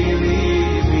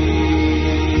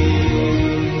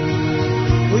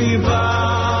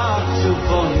 ובקשו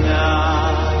פוני,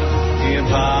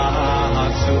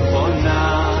 בקשו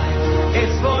פוני,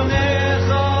 את פונך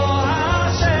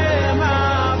השם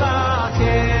אבקש.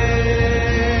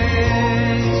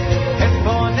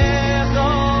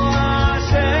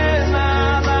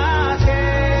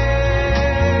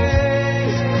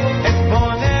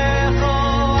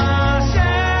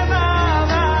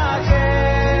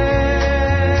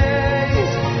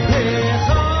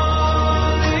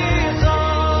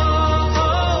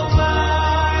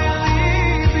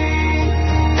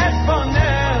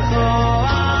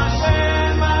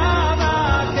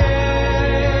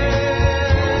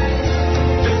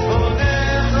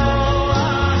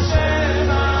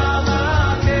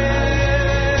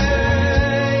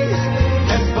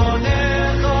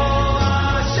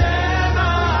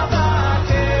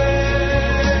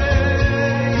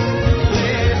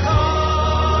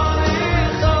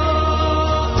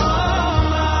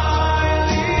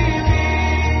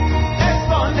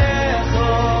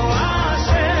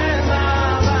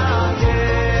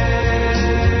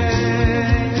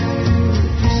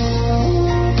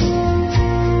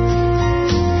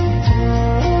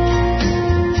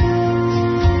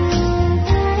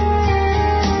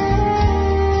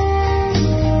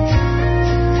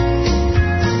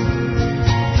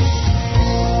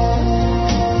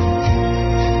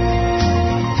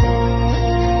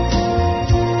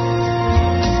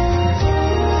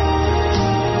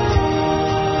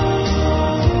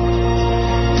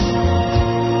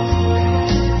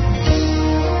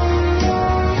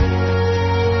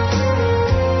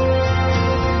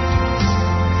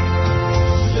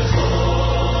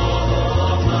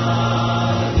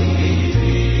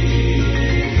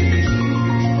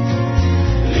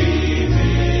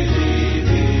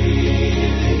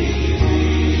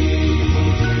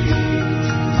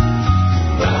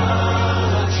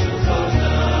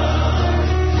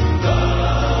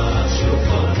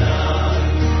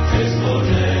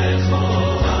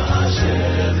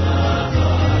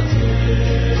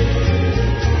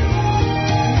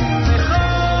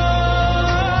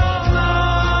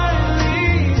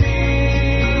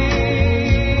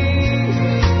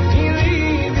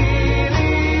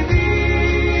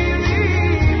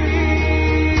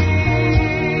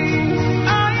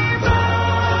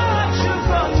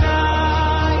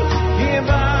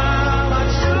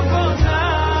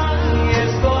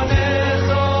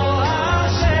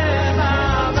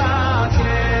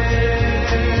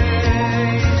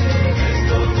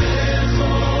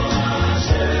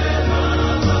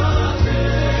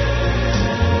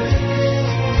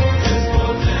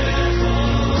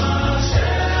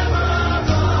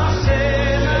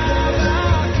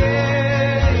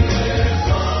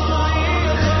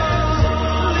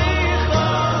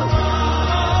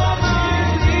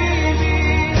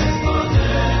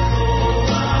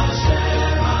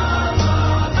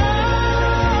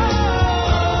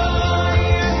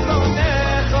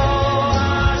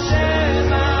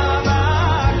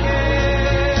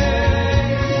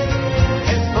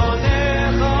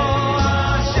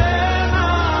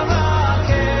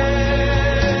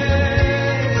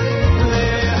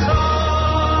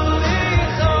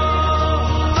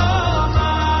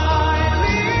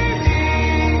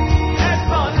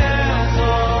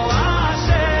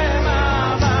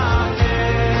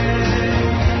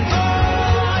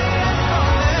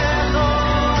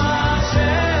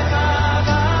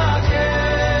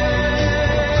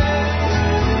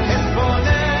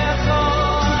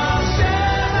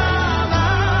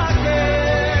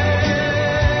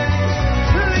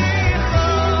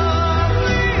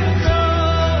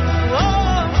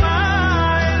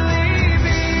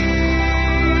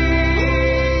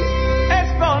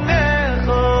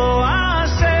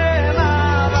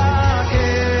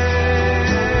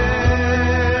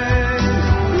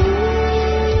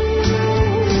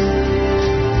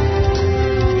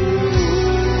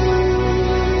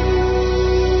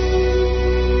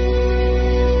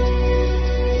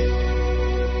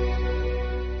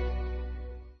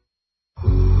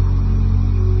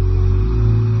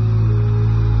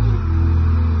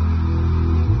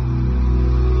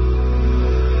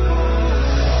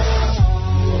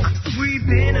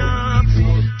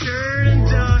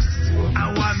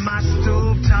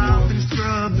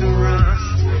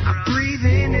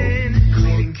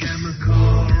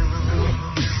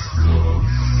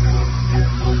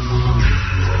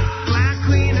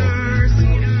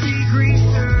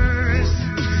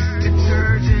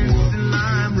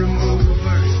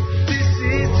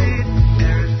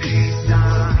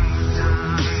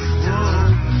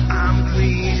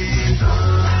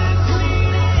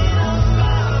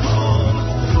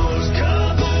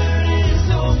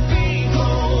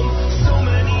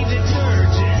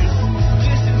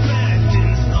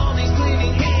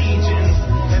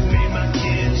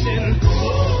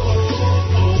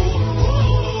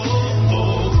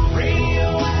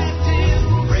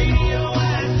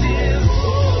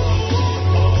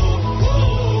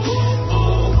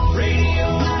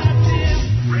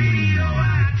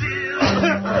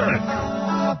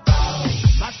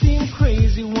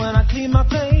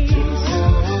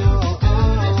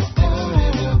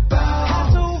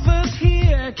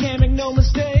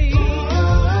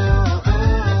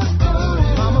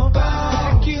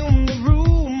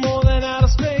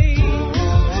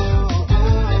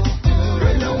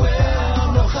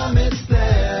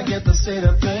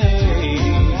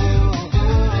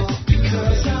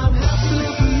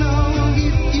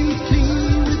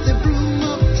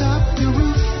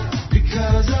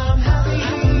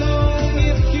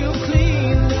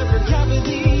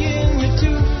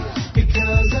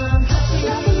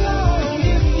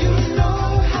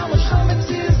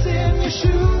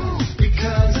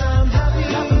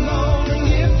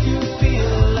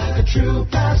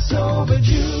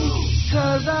 overdue.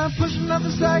 Cause I'm pushing up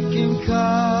the second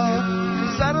cup.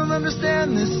 Cause I don't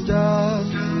understand this stuff.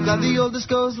 Glad the oldest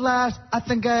goes last. I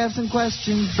think I have some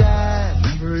questions, Dad.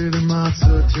 Never eat a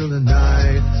matzah till the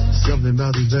night. Something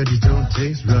about these veggies don't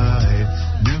taste right.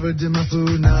 Never did my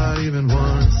food, not even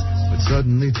once. But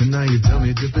suddenly tonight you tell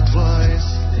me dip it twice.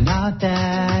 Not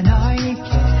that I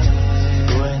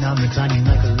care when I'm reclining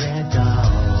like a red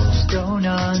doll. Just don't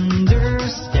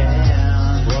understand.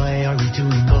 Why are we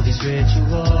doing all these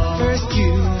rituals? First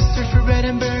you search for bread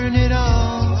and burn it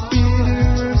all. Bitter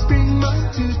herbs bring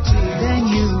multitude. Then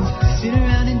you sit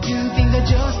around and do things I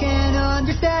just can't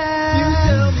understand. You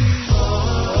tell me, hold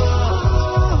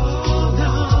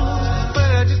on, but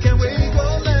I just can't wait to go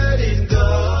let it go.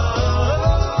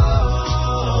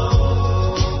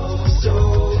 So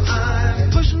I'm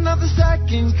pushing up the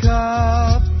second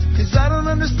cup. Cause I don't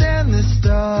understand this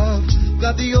stuff.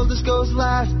 Glad the oldest goes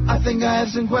last. I think I have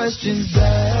some questions,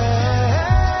 Dad.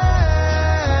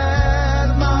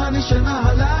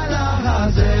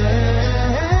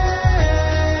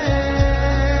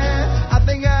 I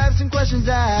think I have some questions,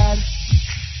 Dad.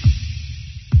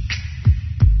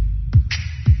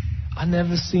 I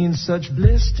never seen such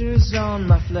blisters on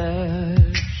my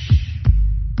flesh.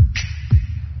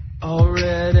 All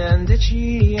red and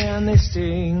itchy, and they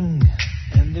sting,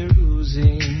 and they're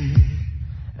oozing.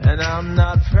 And I'm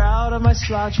not proud of my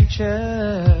slouchy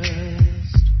chest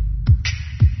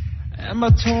and my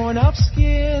torn up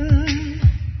skin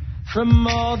from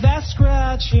all that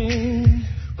scratching.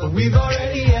 But we've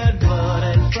already had blood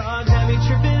and frogs had me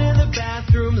tripping in the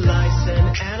bathroom. Lice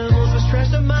and animals was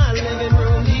trashed in my living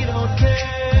room. He don't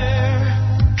care.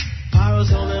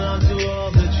 Pyro's holding on to all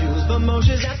the Jews, but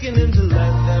Moshe's asking him to let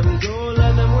them go.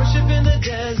 Let them worship in the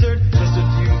desert. Just a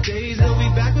few days, they'll be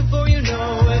back before you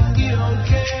know it. He don't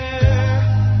care.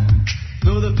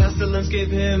 Though the pestilence gave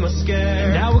him a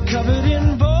scare. Now we're covered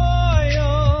in boils.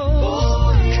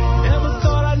 Never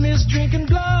thought I'd miss drinking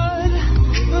blood,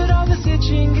 but all this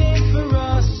itching ain't for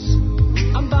us.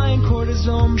 I'm buying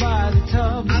cortisone by the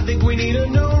tub. I think we need a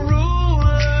new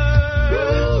ruler.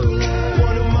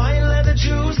 One who might let the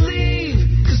Jews leave,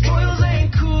 cause boils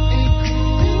ain't cool.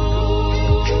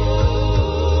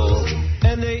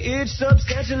 And they itch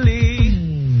substantially.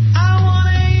 I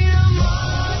wanna eat a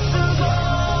monster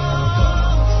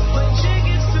ball, but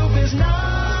chicken soup is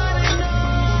not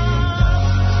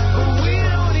enough. But we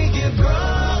don't eat get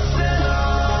broth at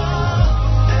all,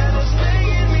 and it's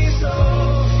making me so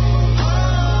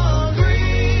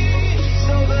hungry,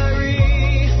 so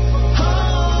very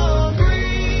hungry.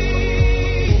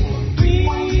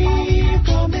 We've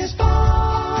come this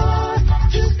far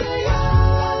to stay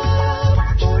up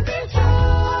for pizza.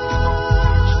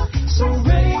 So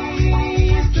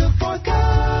raise the fourth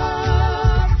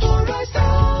cup for I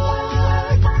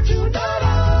start tonight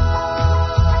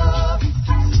off.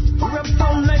 We're up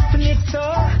all night for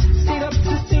Nixon, stayed up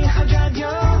to sing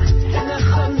Haggadah, and the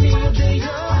honey of the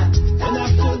year, and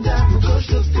after that we'll go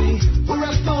shopping. We're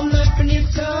up all night for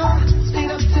Nixon,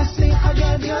 stayed up to sing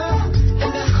Haggadah,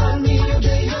 and the honey of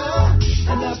the year,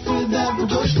 and after that we'll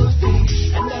go shopping,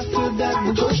 and after that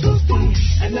we'll go shopping,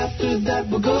 and after that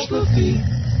we'll go shopping.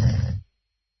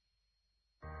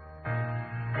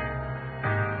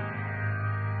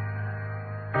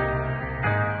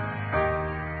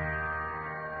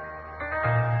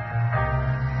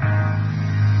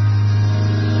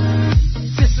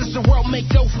 This is the world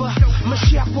makeover.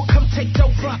 Mashiach will come take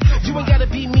over. You ain't gotta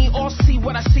be me or see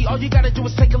what I see. All you gotta do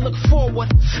is take a look forward.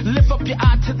 Lift up your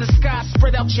eye to the sky.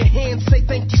 Spread out your hands. Say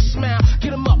thank you, smile.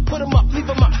 Get 'em up, put 'em up, leave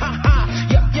 'em up. Ha ha.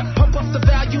 Yep, yep. Pump up the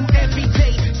volume every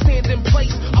day. Stand in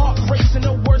place. Heart racing,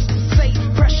 no words to say.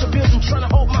 Pressure building, trying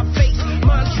to hold my face.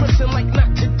 Mind twisting like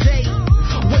not today.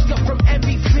 Wake up from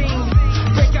everything.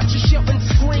 Break out your shell and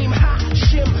scream. Ha,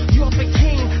 Shem, you're the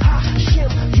king. Ha,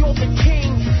 Shem, you're the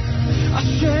king.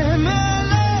 Hashem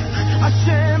Eleh,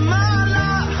 Hashem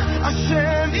Allah,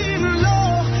 Hashem Imlo,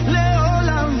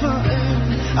 Leolam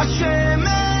Va'ed. Hashem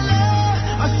Eleh,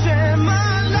 Hashem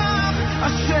Allah,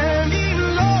 Hashem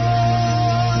Imlo.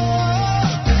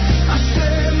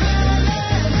 Hashem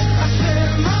Eleh,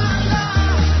 Hashem Allah,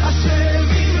 Hashem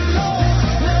Imlo,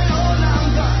 Leolam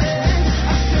Va'ed.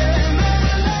 Hashem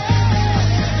Eleh,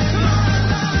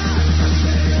 Allah,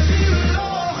 Hashem Imlo,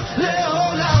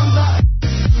 Leolam Va'ed.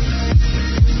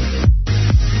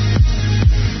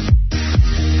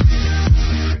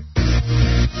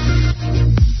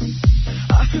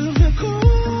 I feel the cool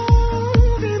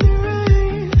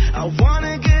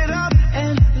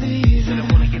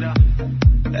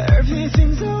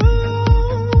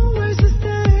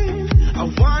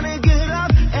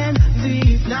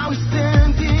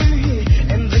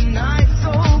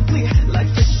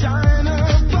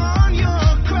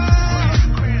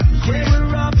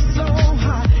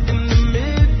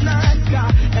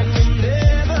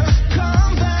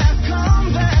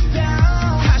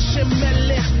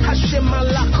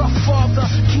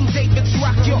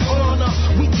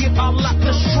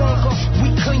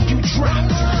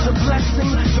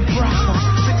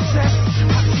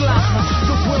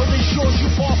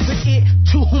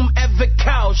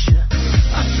you.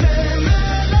 Hashem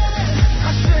Melech,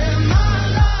 Hashem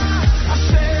Malach,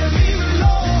 Hashem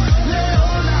Imlo,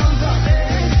 Leolam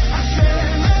Va'ed.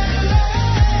 Hashem Melech,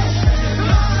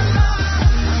 Malach,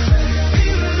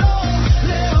 Imlo,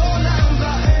 Leolam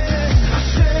Va'ed.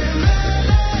 Hashem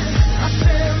Melech,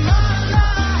 Hashem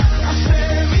Malach,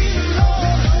 Hashem Imlo,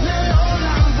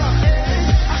 Leolam Va'ed.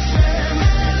 Hashem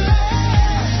Melech,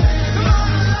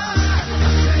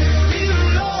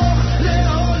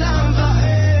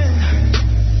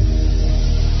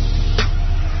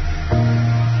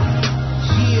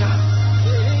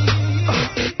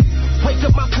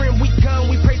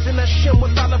 Hashem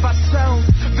with all of ourselves.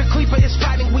 The Klippa is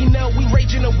fighting, we know. We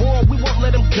rage in a war, we won't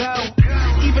let him go.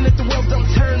 Even if the world don't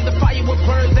turn, the fire will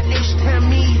burn. The H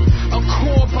Tamid, a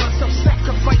korban,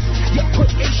 self-sacrifice. Yeah,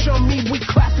 put H on me, we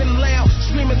clapping loud,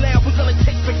 screaming loud. We're gonna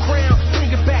take the crown,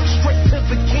 bring it back straight to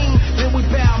the king. Then we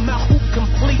bow, Malchut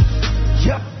complete.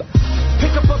 Yup.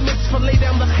 Pick up a mitzvah, lay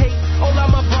down the hate.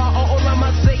 Olam haba, or olam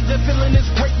hazeh. The feeling is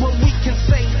great when we can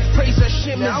say, praise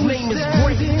Hashem, His name is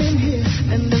great.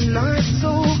 And the night's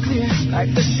so clear,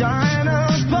 like the shine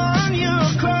upon your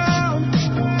crown.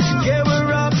 Yeah,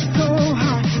 we're up so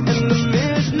high in the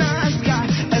midnight sky,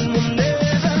 and we'll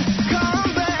never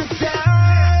come back down.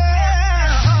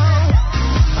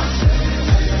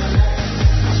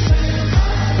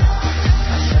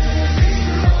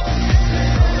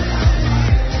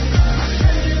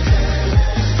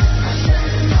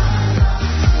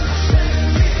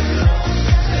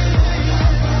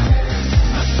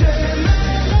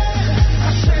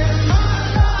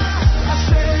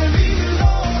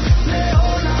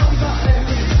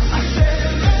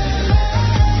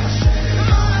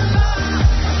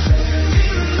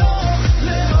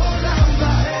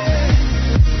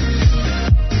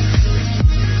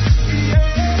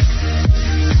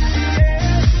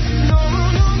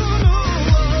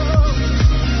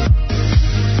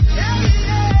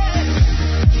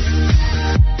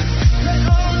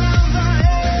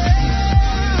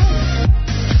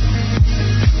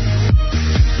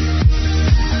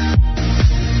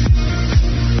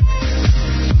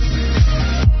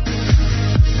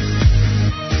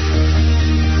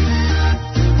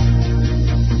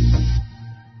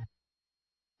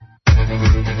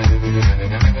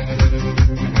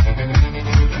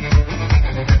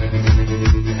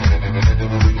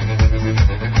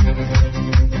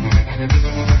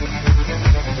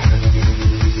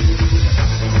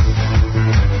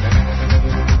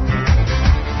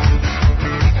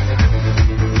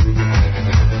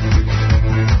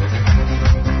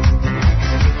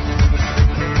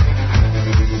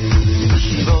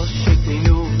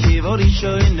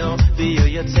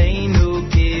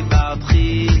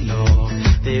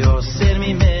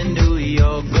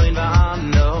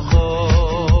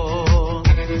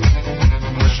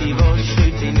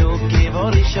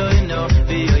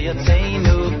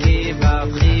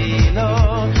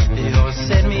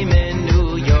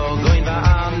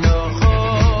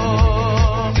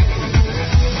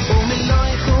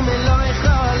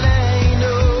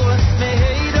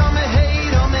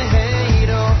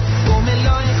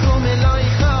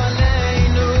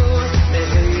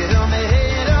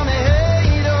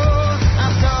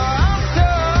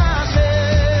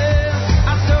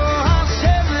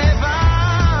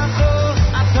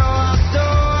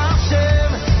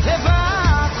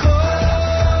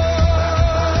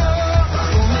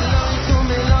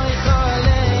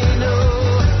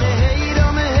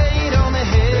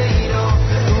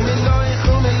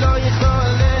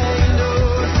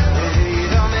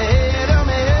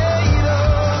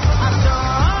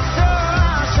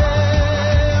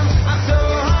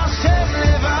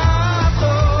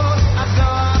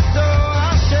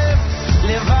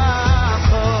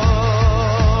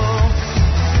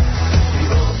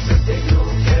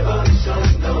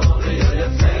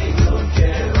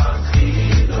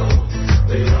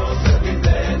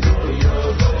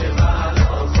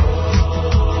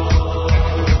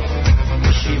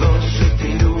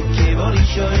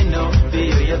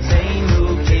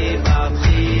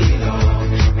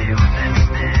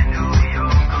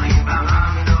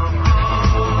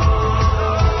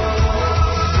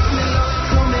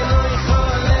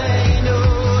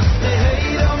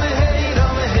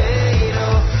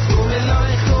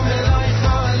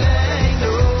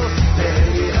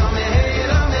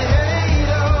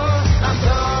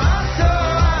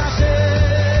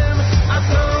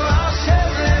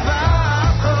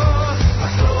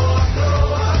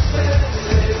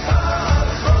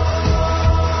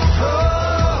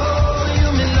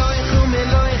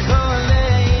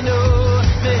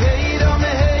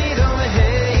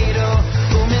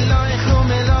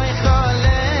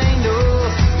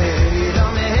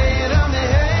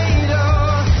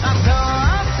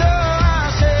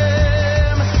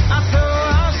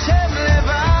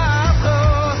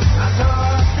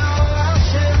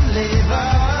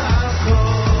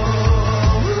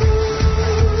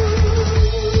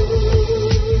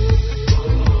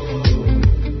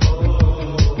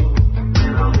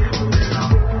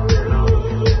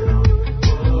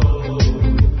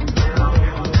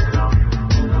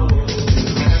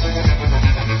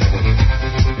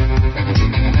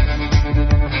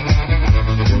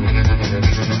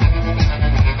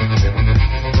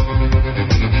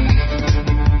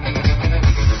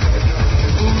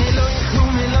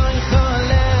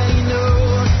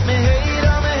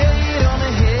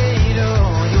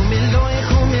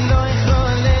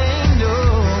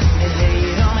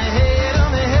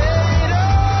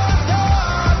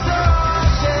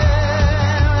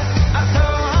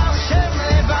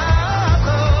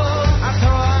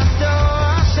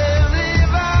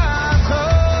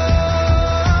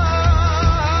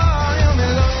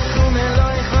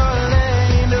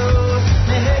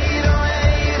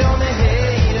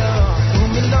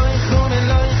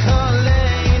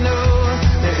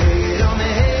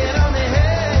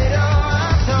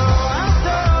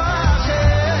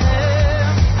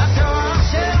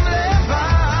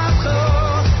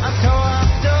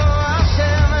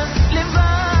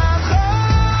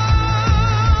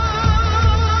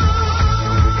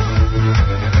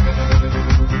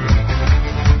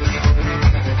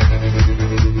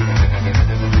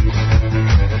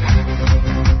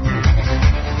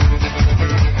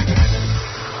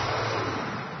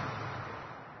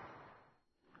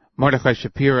 Mordechai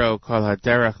Shapiro, Kol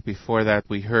HaDerech. Before that,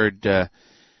 we heard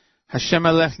Hashem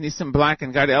Alech, Nisim Black,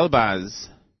 and Gad Elbaz.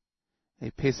 A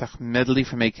Pesach medley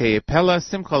from A.K.A. Pella,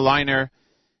 Simcha Leiner,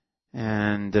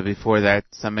 and before that,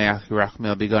 Sameach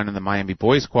Yerachmiel Begun in the Miami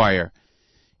Boys Choir.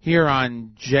 Here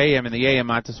on JM and the AM,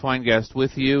 Matis Weingast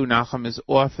with you. Nachum is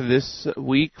off this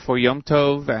week for Yom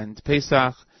Tov and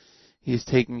Pesach. He's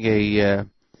taking a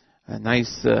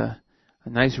nice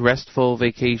restful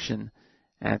vacation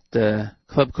at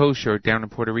Club Kosher down in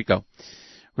Puerto Rico.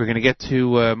 We're going to get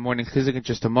to Morning Chizuk in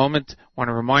just a moment. I want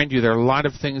to remind you there are a lot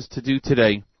of things to do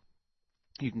today.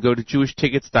 You can go to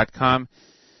jewishtickets.com,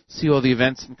 see all the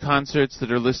events and concerts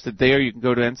that are listed there. You can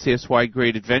go to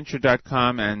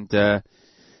ncsygreatadventure.com and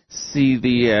see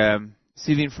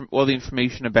all the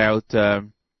information about the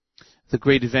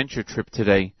Great Adventure trip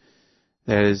today.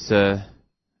 That is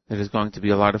going to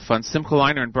be a lot of fun. Simcha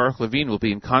Leiner and Baruch Levine will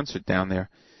be in concert down there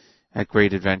at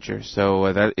Great Adventure,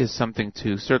 so that is something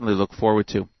to certainly look forward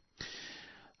to.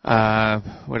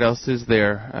 What else is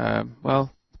there? Well,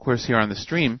 of course, here on the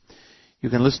stream, you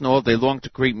can listen all day long to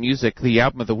great music. The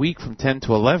album of the week from 10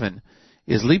 to 11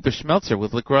 is Lipa Schmelzer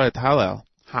with Likro et Hahalel.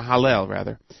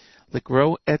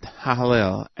 Likro et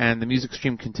Hahalel, and the music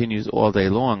stream continues all day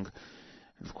long.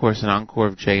 Of course, an encore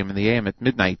of JM and the AM at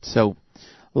midnight. So,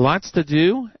 lots to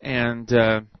do, and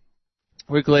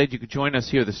we're glad you could join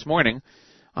us here this morning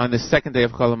on the second day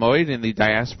of Chol Hamoed in the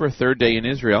diaspora, third day in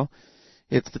Israel.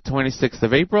 It's the 26th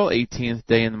of April, 18th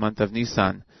day in the month of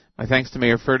Nisan. My thanks to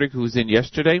Mayor Fertig, who was in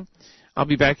yesterday. I'll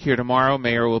be back here tomorrow.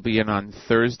 Mayor will be in on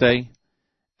Thursday.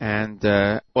 And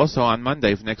also on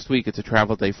Monday of next week, it's a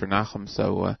travel day for Nachum.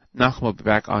 So Nachum will be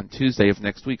back on Tuesday of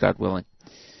next week, God willing.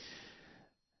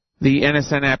 The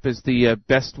NSN app is the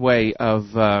best way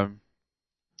to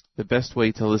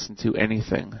listen to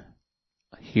anything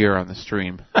here on the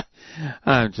stream.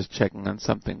 I'm just checking on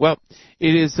something. Well,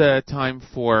 it is time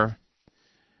for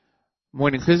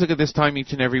Morning Chizuk. At this time,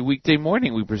 each and every weekday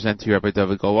morning, we present to you Rabbi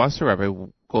David Goldwasser. Rabbi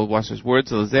Goldwasser's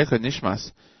words, Lezecha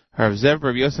Nishmas, Harav Zev,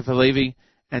 Rabbi Yosef Halevi,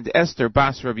 and Esther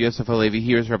Bas, Rabbi Yosef Halevi.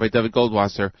 Here's Rabbi David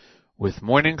Goldwasser with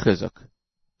Morning Chizuk.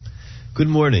 Good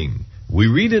morning. We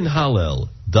read in Hallel,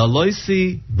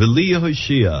 Daloisi v'li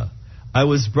Yehoshia, I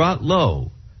was brought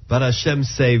low, but Hashem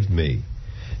saved me.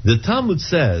 The Talmud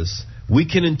says, we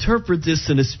can interpret this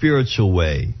in a spiritual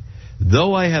way.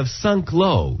 Though I have sunk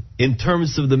low in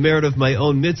terms of the merit of my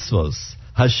own mitzvos,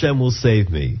 Hashem will save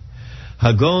me.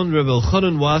 Hagon Reb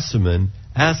Elchanan Wasserman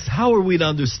asks, how are we to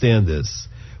understand this?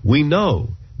 We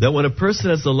know that when a person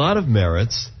has a lot of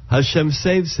merits, Hashem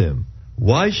saves him.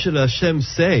 Why should Hashem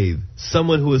save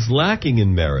someone who is lacking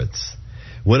in merits?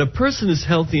 When a person is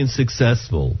healthy and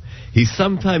successful, he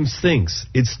sometimes thinks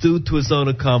it's due to his own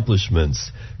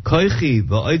accomplishments.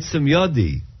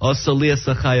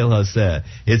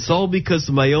 It's all because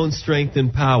of my own strength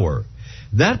and power.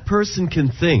 That person can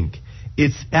think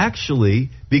it's actually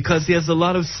because he has a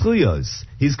lot of zchuyos.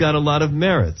 He's got a lot of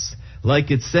merits.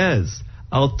 Like it says,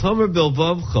 Al Tomer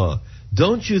Belvavcha,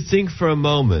 don't you think for a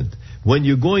moment, when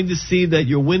you're going to see that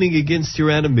you're winning against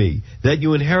your enemy, that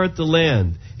you inherit the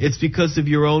land, it's because of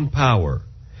your own power.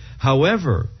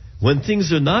 However, when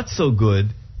things are not so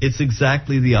good, it's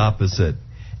exactly the opposite.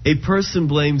 A person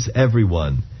blames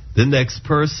everyone, the next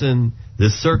person, the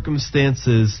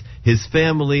circumstances, his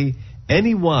family,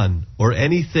 anyone or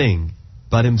anything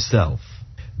but himself.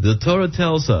 The Torah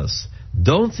tells us,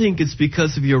 don't think it's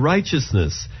because of your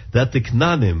righteousness that the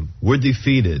Knanim were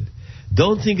defeated.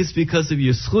 Don't think it's because of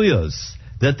your zchuyos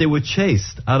that they were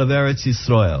chased out of Eretz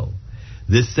Yisrael.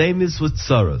 The same is with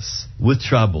tzaros, with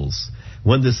troubles.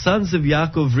 When the sons of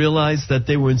Yaakov realized that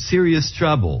they were in serious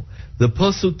trouble, the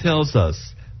Pasuk tells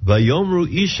us, Vayomru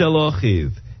ish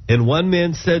Elochiv, and one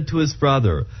man said to his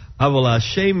brother, Aval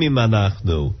Hashemim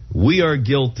anachnu, we are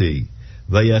guilty.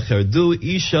 Vayecherdu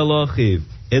ish Elochiv,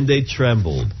 and they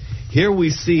trembled. Here we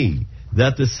see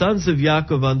that the sons of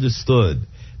Yaakov understood.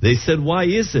 They said, why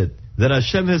is it that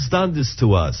Hashem has done this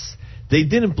to us? They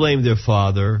didn't blame their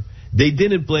father. They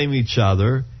didn't blame each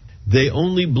other. They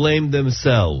only blamed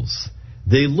themselves.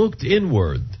 They looked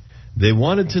inward. They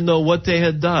wanted to know what they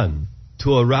had done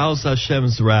to arouse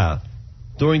Hashem's wrath.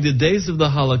 During the days of the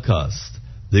Holocaust,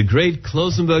 the great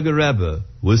Klosenberger Rebbe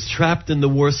was trapped in the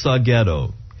Warsaw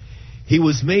Ghetto. He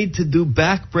was made to do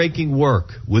back-breaking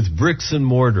work with bricks and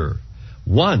mortar.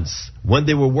 Once, when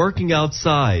they were working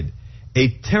outside, a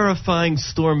terrifying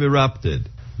storm erupted.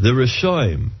 The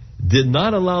Rishoim did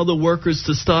not allow the workers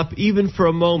to stop even for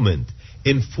a moment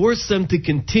and forced them to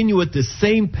continue at the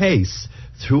same pace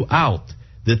throughout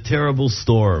the terrible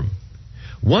storm.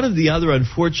 One of the other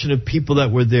unfortunate people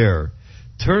that were there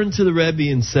turned to the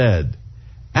Rebbe and said,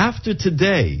 after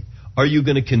today, Are you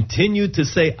going to continue to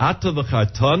say, Ata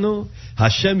v'chartanu,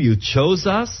 Hashem, you chose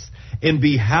us, and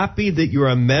be happy that you're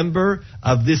a member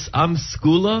of this Am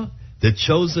Skula, the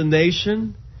chosen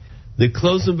nation? The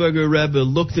Klosenberger Rebbe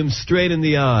looked him straight in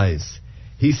the eyes.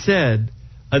 He said,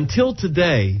 until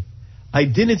today, I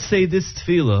didn't say this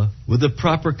tefillah with the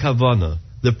proper kavanah,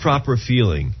 the proper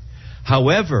feeling.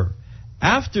 However,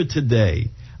 after today,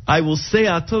 I will say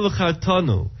Ata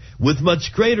v'chartanu with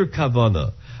much greater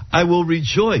kavanah. I will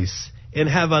rejoice and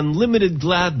have unlimited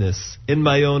gladness in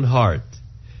my own heart.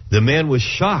 The man was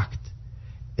shocked.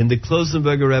 And the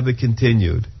Klosenberger Rebbe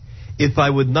continued, if I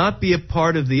would not be a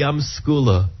part of the Am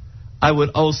Skula, I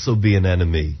would also be an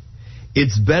enemy.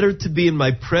 It's better to be in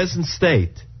my present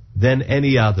state than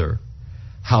any other.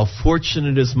 How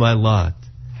fortunate is my lot.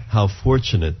 How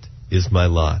fortunate is my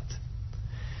lot.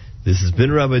 This has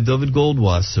been Rabbi David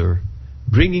Goldwasser,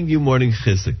 bringing you Morning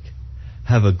Chizuk.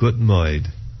 Have a good Hamoed.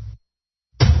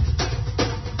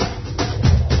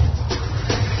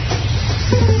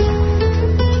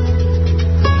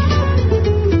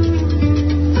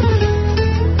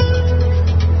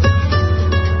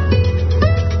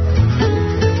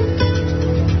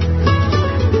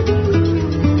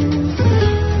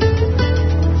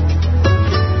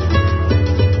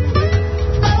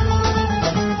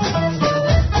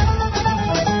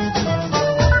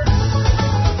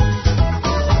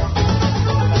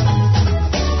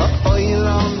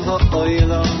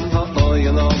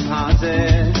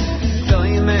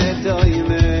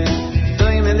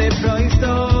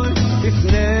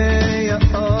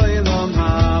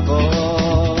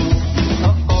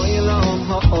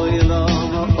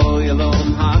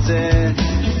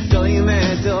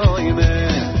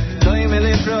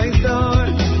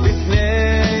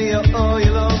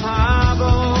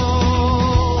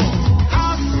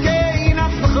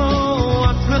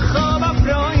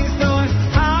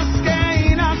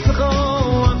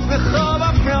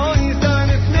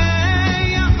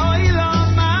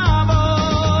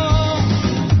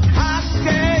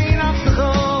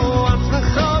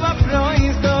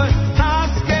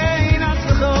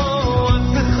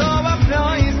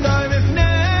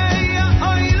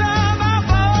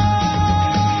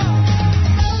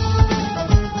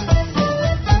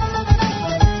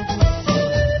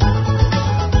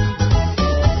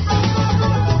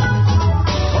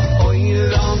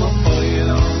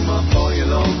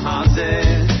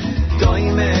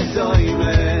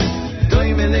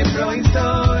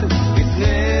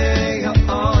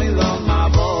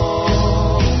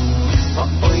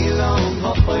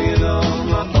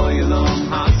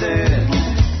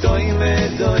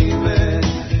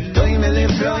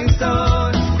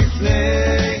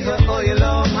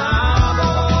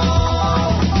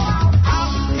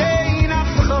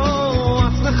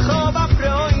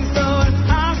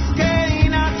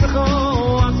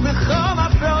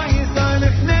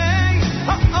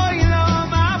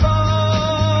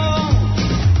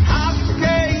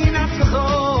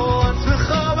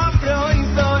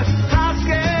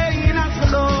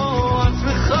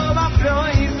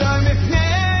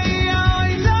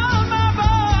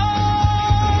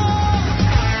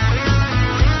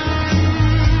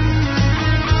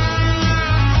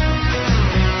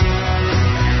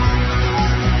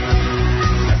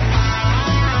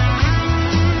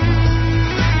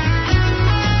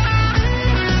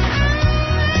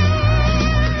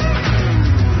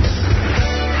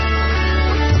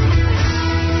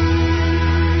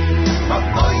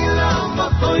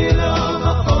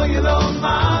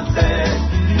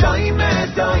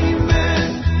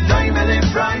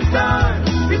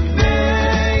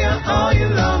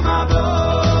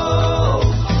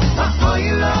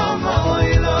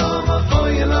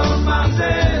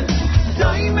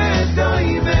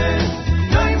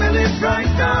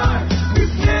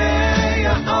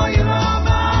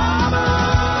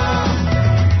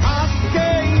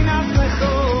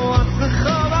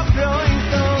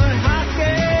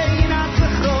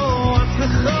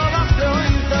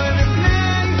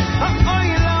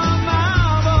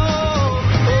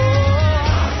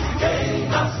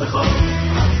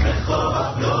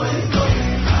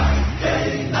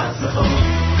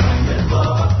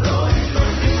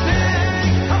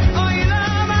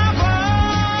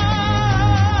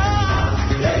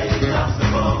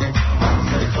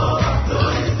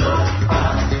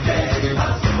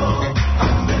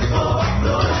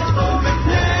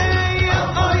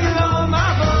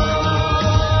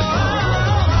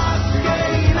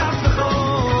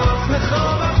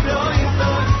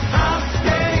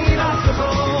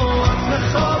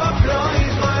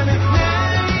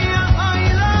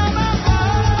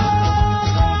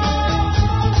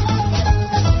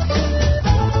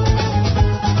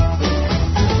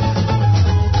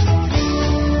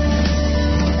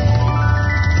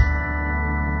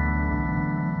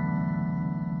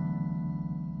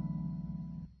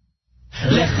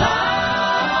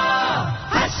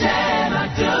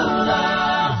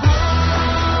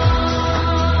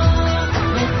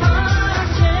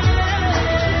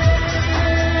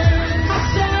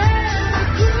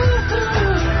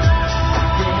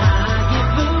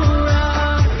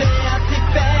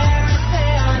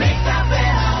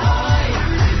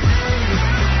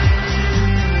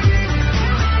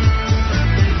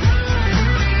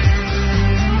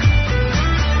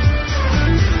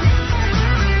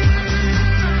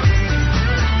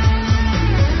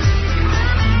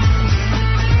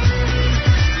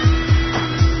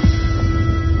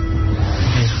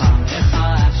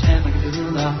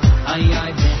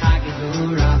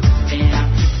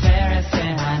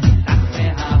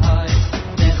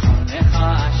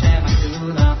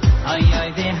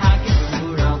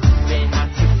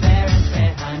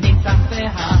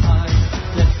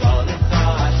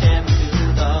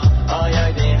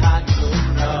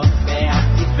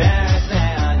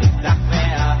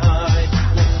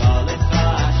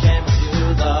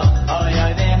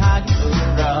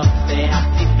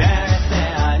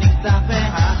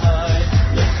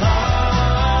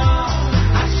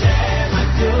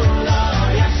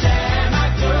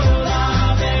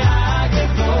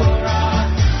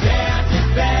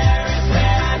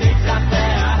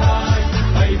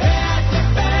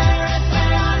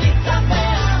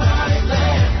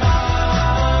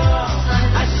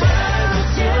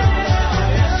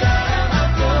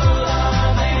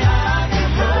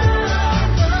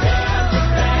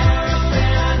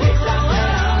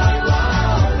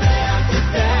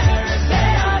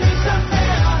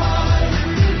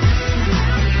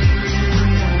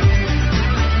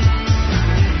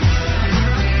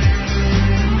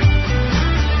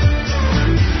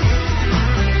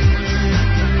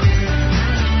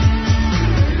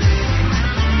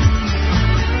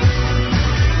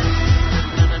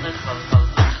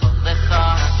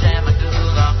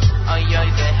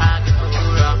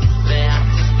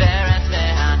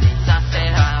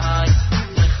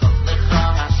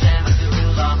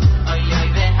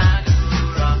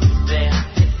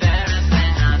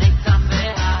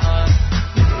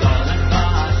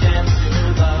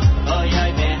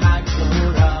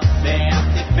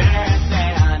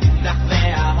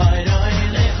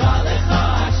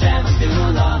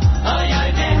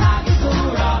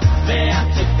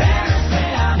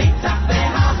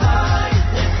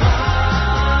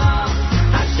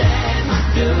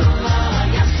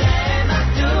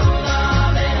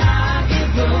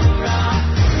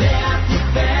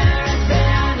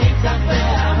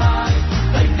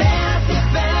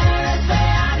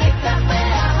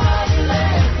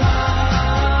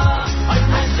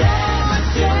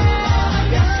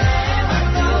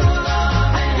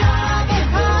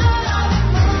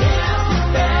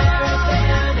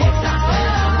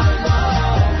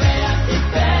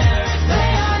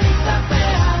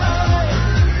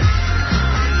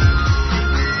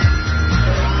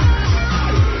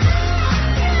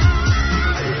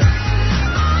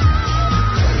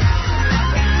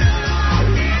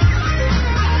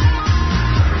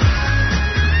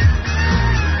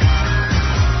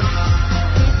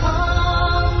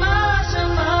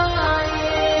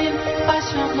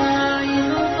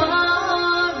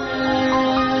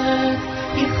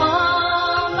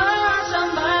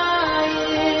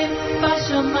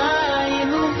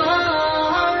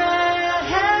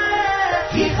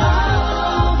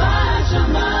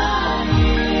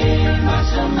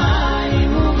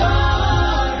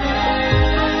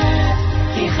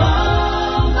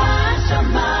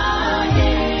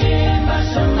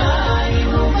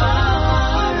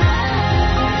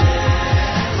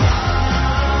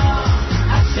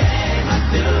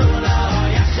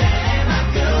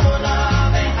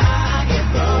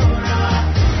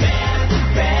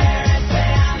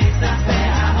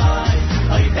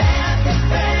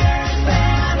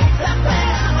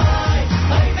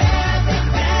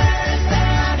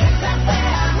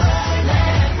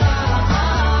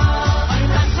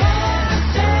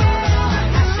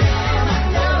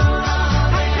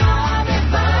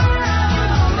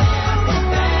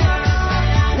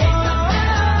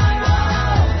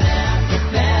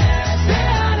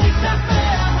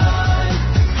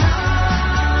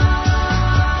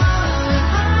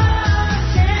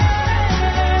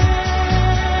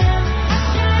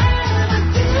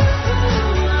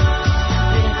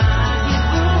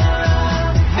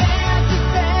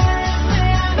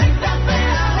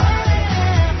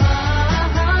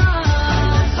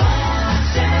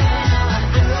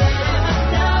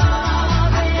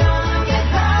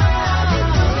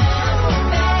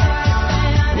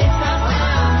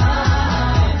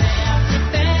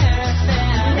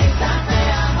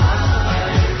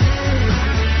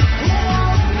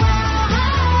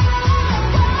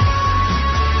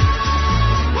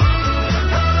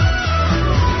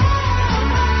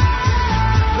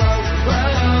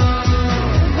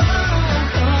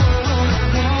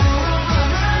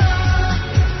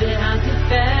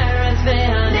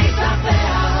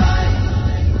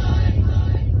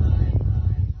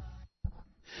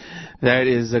 That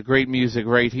is great music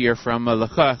right here from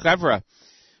Lecha Chevra.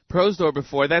 Prosdor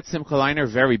before that, Simcha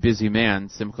Leiner, very busy man,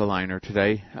 Simcha Leiner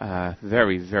today.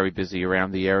 Very, very busy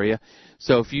around the area.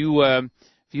 So if you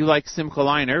like Simcha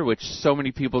Leiner, which so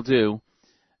many people do,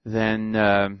 then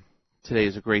today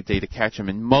is a great day to catch him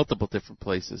in multiple different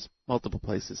places.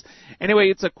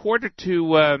 Anyway, it's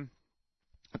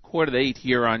 7:45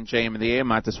 here on JM and the AM.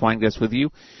 Matis Weingast with you.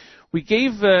 We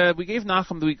gave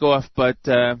Nachum the week off, but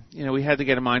we had to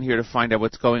get him on here to find out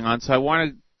what's going on. So I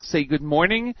want to say good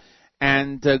morning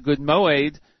and good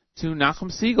Moed to Nachum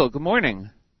Siegel. Good morning.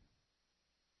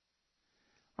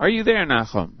 Are you there,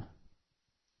 Nachum?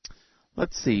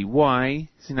 Let's see. Why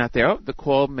is he not there? Oh, the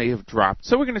call may have dropped.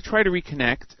 So we're going to try to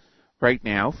reconnect right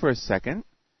now for a second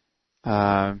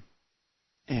and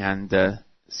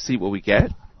see what we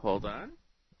get. Hold on.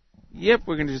 Yep,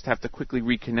 we're going to just have to quickly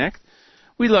reconnect.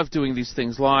 We love doing these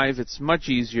things live. It's much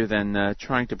easier than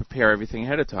trying to prepare everything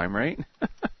ahead of time, right?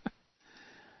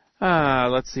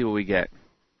 Let's see what we get.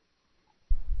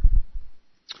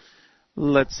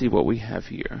 Let's see what we have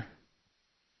here.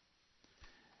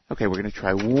 Okay, we're going to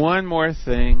try one more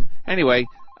thing. Anyway,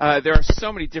 there are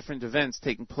so many different events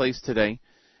taking place today.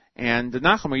 And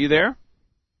Nachum, are you there?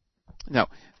 No,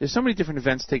 there's so many different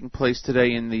events taking place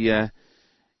today in the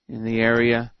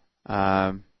area.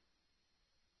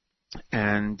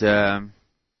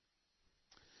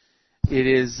 It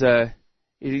is,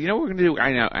 you know what we're going to do?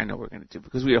 I know what we're going to do,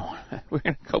 because we're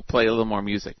going to go play a little more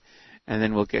music, and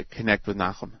then we'll connect with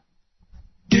Nachum.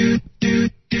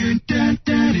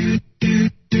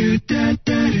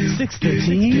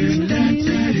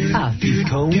 6:13,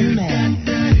 Afikoman.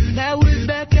 Now we're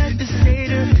back at the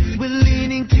Seder. We're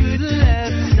leaning to the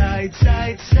left side.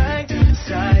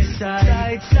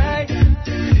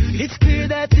 It's clear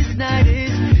that this night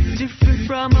is different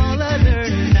from all other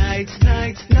nights.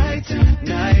 Cut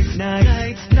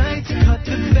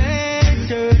the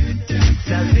banter.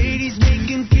 Now ladies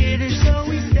making kidder, so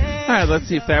we stand. All right, let's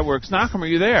see if that works. Nachum, are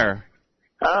you there?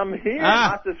 I'm here.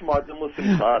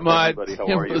 Everybody, how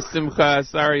are you? Simcha.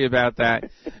 Sorry about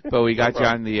that, but we got you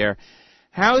on the air.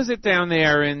 How is it down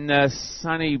there in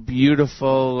sunny,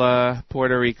 beautiful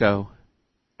Puerto Rico?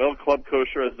 Well, Club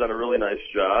Kosher has done a really nice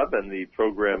job, and the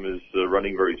program is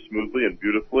running very smoothly and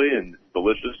beautifully, and it's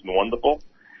delicious and wonderful.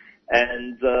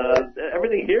 And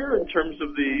everything here in terms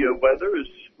of the weather is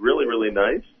really, really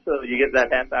nice. You get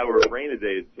that half hour of rain a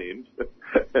day, it seems,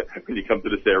 when you come to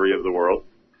this area of the world.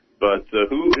 But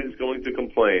who is going to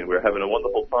complain? We're having a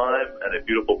wonderful time and a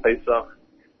beautiful Pesach.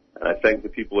 And I thank the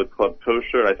people at Club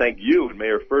Kosher. And I thank you and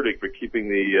Mayor Furtick for keeping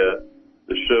the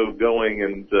show going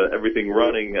and everything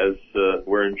running as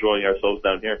we're enjoying ourselves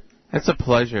down here. That's a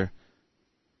pleasure.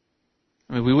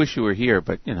 I mean, we wish you were here,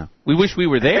 but, we wish we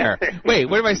were there. Wait,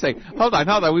 what am I saying? Hold on.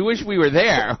 We wish we were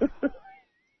there.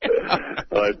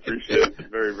 Well, I appreciate it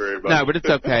very, very much. No, but it's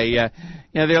okay.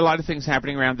 There are a lot of things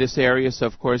happening around this area, so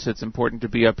of course it's important to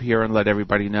be up here and let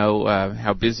everybody know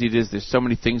how busy it is. There's so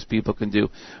many things people can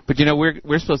do. But,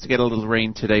 we're supposed to get a little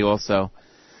rain today also.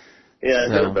 Yeah, I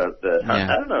heard about that.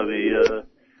 Yeah. I don't know. The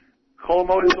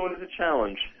Hamoed is always a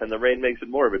challenge, and the rain makes it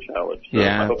more of a challenge. So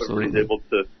yeah, I hope absolutely. everybody's able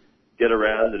to get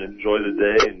around and enjoy the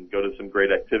day and go to some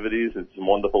great activities and some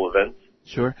wonderful events.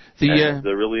 Sure. And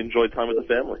really enjoy time with the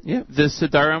family. Yeah. The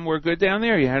Sidarim were good down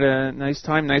there? You had a nice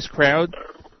time, nice crowd?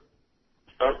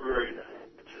 Not very nice.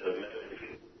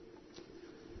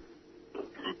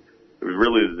 It was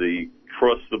really the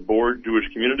across-the-board Jewish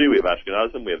community. We have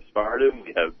Ashkenazim, we have Sephardim,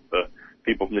 we have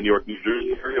people from the New York, New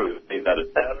Jersey area, we have things out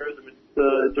of towners.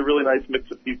 It's a really nice mix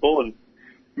of people, and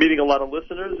meeting a lot of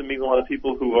listeners and meeting a lot of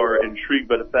people who are intrigued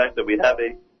by the fact that we have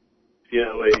a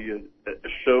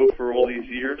show for all these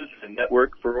years, a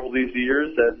network for all these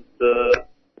years, and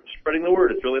spreading the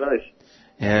word. It's really nice.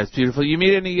 Yeah, it's beautiful. You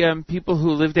meet any people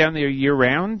who live down there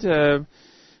year-round, from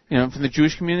the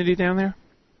Jewish community down there?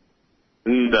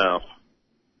 No.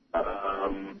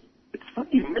 It's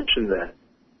funny you mentioned that.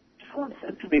 Someone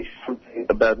said to me something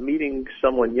about meeting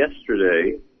someone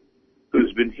yesterday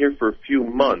who's been here for a few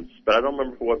months, but I don't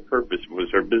remember for what purpose. It was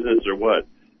her business or what.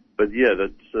 But yeah,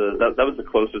 that was the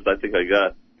closest I think I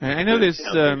got. I know there's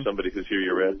somebody who's here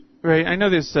year-round. Right. I know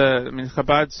there's.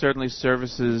 Chabad certainly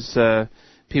services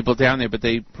people down there, but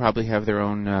they probably have their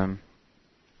own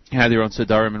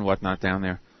Sidarim and whatnot down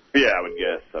there. Yeah, I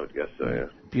would guess so. Yeah.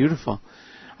 Beautiful.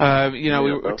 We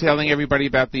were telling everybody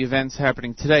about the events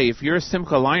happening today. If you're a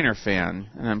Simcha Leiner fan,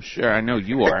 and I know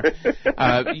you are,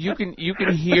 you can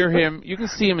hear him, you can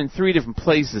see him in 3 different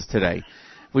places today.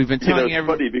 We've been talking. It's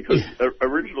funny because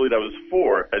originally that was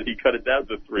 4, and he cut it down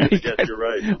to 3. Yes, you're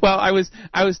right. Well, I was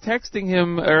texting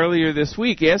him earlier this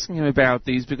week, asking him about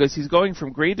these because he's going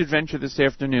from Great Adventure this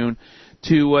afternoon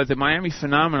to the Miami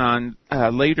Phenomenon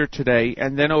later today,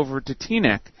 and then over to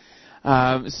Teaneck.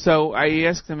 So I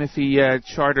asked him if he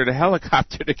chartered a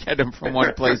helicopter to get him from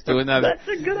one place to another.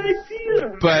 That's a good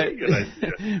idea. Very good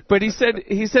idea. But he said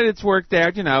it's worked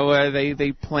out.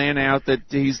 They plan out that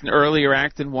he's an earlier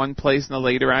act in one place and a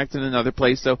later act in another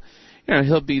place. So,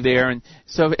 he'll be there. And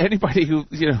so everybody who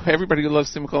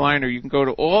loves Simcha Leiner, you can go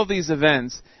to all these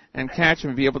events and catch him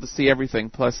and be able to see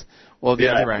everything, plus all the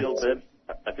other acts.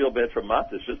 I feel bad for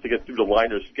Matis just to get through the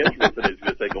Liner's schedule today. It's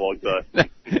going to take a long time.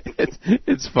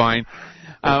 It's fine.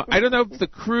 I don't know if the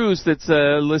cruise that's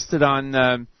listed on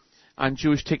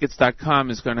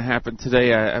JewishTickets.com is going to happen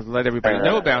today. I've let everybody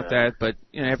know about that, but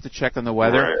you have to check on the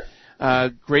weather.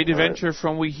 Great Adventure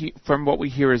from what we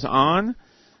hear is on.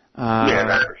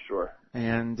 That's for sure.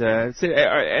 And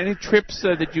any trips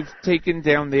that you've taken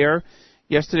down there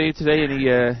yesterday, today? Any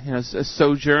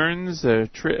sojourns?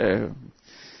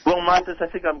 Well, Matis, I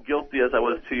think I'm guilty as I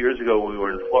was 2 years ago when we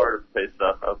were in Florida for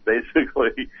Pesach, of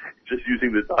basically just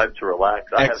using the time to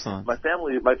relax. Excellent. My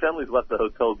family's left the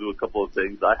hotel to do a couple of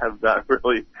things. I have not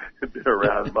really been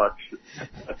around much.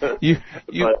 But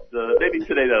maybe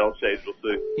today that'll change. We'll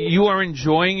see. You are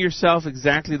enjoying yourself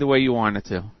exactly the way you wanted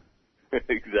to.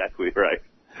 Exactly right.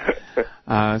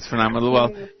 It's phenomenal.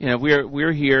 Well,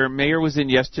 we're here. Mayor was in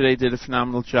yesterday, did a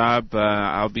phenomenal job.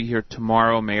 I'll be here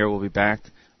tomorrow. Mayor will be back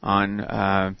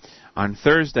on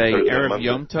Thursday, Erev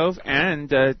Yom Tov,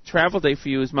 and travel day for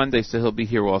you is Monday, so he'll be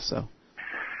here also.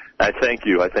 I thank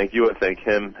you. I thank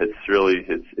him. It's really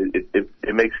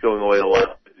it makes going away a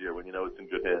lot easier when you know it's in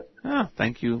good hands. Oh,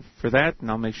 thank you for that,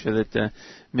 and I'll make sure that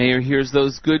Mayor hears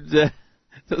those good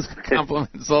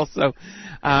compliments also.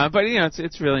 But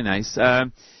it's really nice. I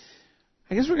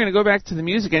guess we're going to go back to the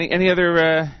music. Any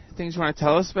other things you want to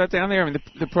tell us about down there? I mean,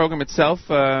 the program itself.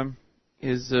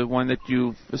 Is one that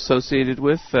you've associated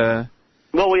with?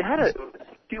 Well, we had a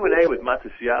Q&A with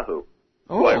Matisyahu,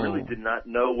 who I really did not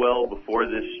know well before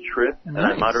this trip, and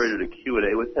I moderated a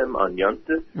Q&A with him on Yom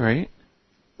Tov. Right.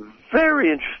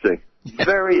 Very interesting.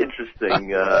 Very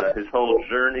interesting. His whole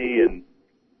journey and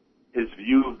his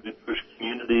view of the Jewish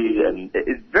community, and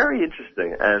it's very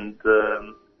interesting. And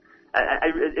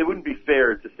it wouldn't be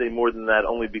fair to say more than that,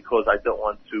 only because I don't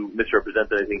want to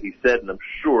misrepresent anything he said, and I'm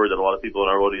sure that a lot of people in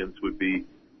our audience would be,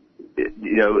 it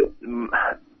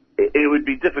would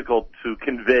be difficult to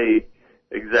convey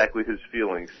exactly his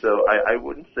feelings. So I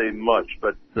wouldn't say much,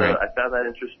 but I found that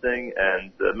interesting,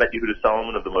 and met Yehuda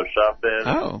Solomon of the Moshav Band.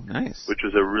 Oh, nice. Which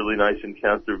was a really nice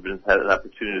encounter. Had an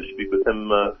opportunity to speak with him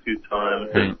a few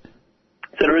times. Right.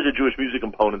 So there is a Jewish music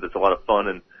component that's a lot of fun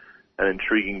and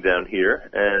intriguing down here.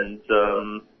 And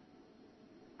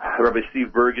Rabbi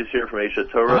Steve Berg is here from Aisha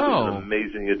Torah. Oh. It's an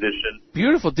amazing addition.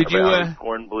 Beautiful. Did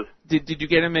you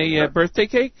get him a birthday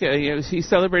cake? He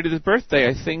celebrated his birthday,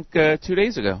 I think, 2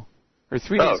 days ago. Or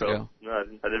 3 days ago. No, I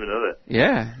didn't even know that.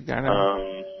 Yeah, got him.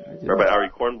 Rabbi Ari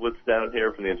Kornblitz down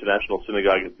here from the International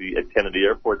Synagogue at Kennedy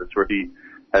Airport. That's where he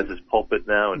has his pulpit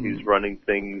now, and he's running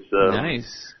things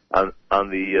nice. on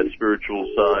the spiritual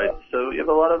side. So you have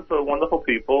a lot of wonderful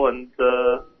people, and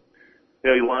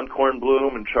Ilan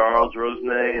Kornblum and Charles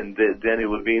Rosenay and Danny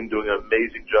Levine doing an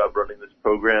amazing job running this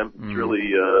program. It's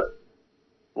really a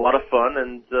lot of fun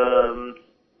and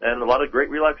a lot of great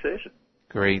relaxation.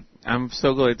 Great. I'm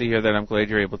so glad to hear that. I'm glad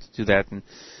you're able to do that, and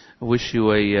I wish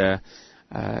you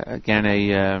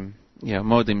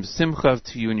Modim Simcha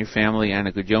to you and your family, and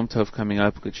a good Yom Tov coming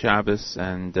up, good Shabbos,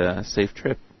 and a safe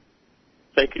trip.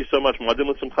 Thank you so much.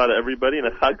 Modim Simcha to everybody, and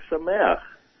a Chag Sameach.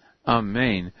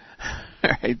 Amen.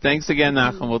 All right. Thanks again,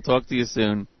 Nachum. We'll talk to you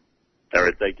soon. All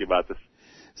right. Thank you, Matis.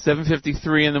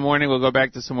 7:53 in the morning. We'll go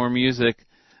back to some more music.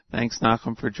 Thanks,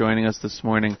 Nachum, for joining us this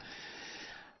morning.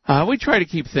 We try to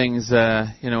keep things,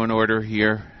 in order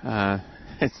here.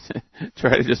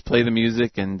 Try to just play the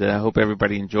music and hope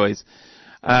everybody enjoys.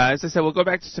 As I said, we'll go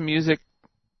back to some music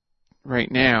right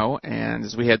now, and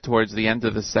as we head towards the end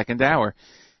of the second hour.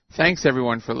 Thanks,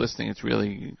 everyone, for listening. It's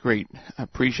really great. I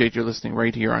appreciate your listening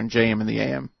right here on JM and the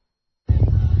AM.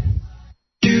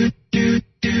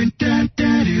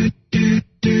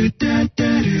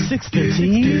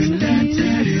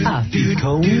 6:15.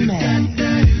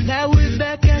 Afikoman. Now we're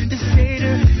back at the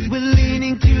Seder. We're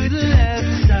leaning to the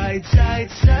left side,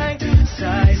 side, side,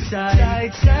 side,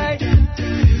 side, side.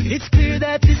 It's clear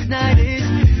that this night is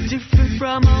different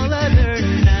from all other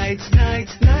nights,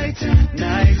 nights, nights,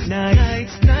 nights,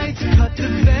 nights, nights. Cut the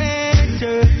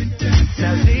banter.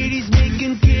 Now ladies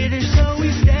making kiddish, so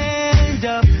we stand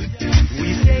up.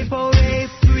 We stand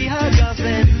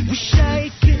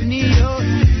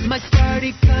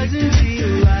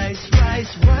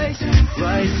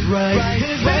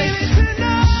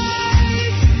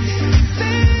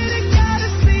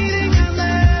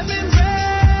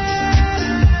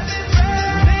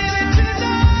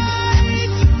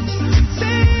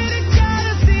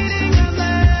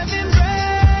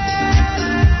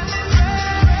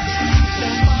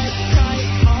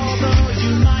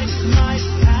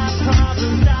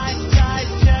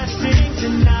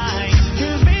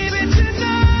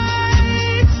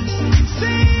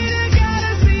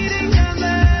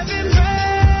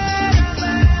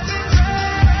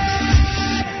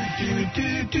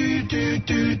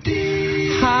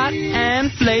Hot and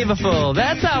flavorful,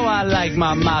 that's how I like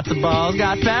my matzo balls.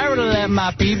 Got Pharaoh to let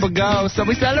my people go, so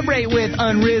we celebrate with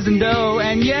unrisen dough.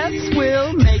 And yes,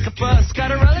 we'll make a fuss.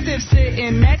 Got a relative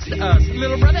sitting next to us,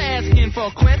 little brother asking for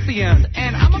questions,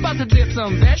 and I'm about to dip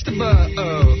some vegetables.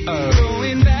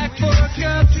 Going back for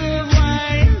cups of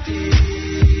wine,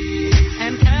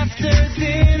 and after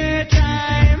dinner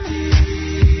time,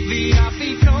 the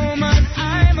afikoman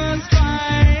I must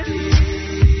find.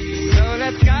 So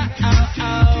let's go.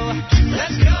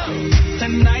 Let's go.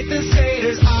 Tonight the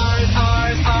Seder's ours.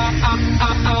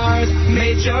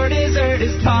 Major dessert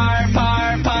is par.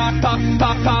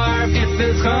 If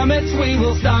there's chametz, we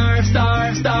will starve.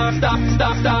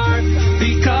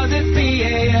 Because it's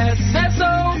P-A-S-S-O-V-E-R.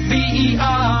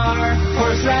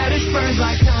 Horseradish burns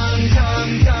like tongue.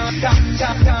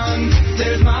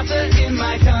 There's matzah in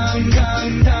my tongue.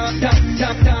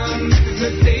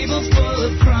 The table's full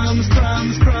of crumbs.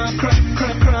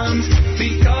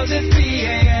 Because it's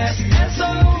P-A-S-S-O-V-E-R.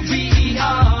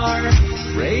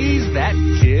 Raise that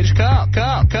kid's cup.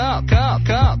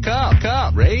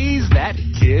 Raise that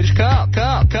kid's cup.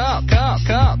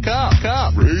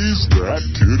 Raise that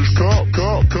kid's cup.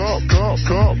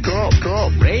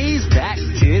 Raise that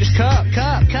kid's cup.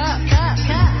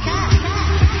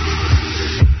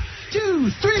 2,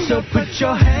 3. So put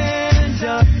your hands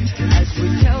up as we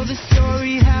tell the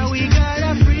story how we got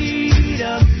our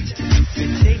freedom. To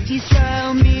take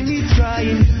Israel, me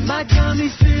trying. My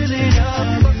tummy's filling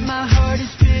up, but my heart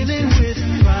is filling with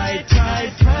pride.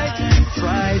 'Cause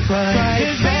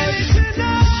baby,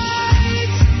 tonight,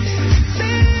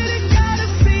 Santa got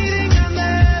us seating on the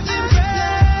heaven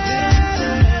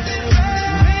bread.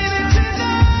 Baby,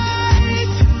 tonight,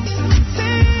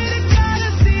 Santa got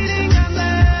us seating on the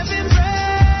heaven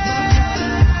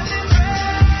bread.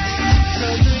 So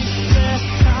bring the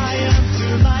triumph to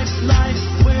life.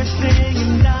 We're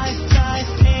singing life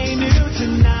ain't new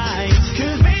tonight.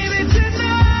 'Cause baby,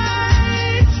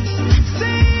 tonight,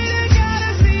 Santa got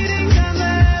us eating on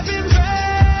the heaven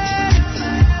bread.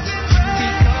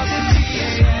 Because it's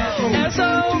P-A-S-S-O-V-E-R.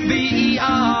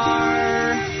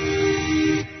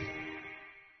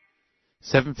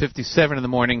 7:57 in the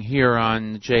morning here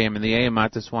on JM and the AM.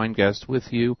 Matis Weingast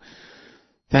with you.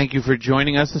 Thank you for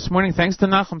joining us this morning. Thanks to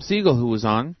Nachum Siegel, who was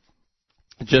on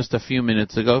just a few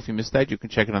minutes ago. If you missed that, you can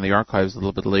check it on the archives a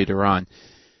little bit later on.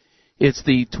 It's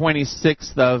the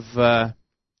 26th of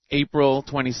April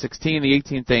 2016, the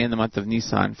 18th day in the month of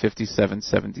Nisan,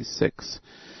 5776.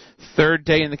 Third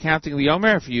day in the counting of the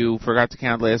Omer. If you forgot to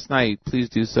count last night, please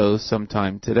do so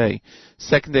sometime today.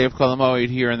 Second day of Chol Hamoed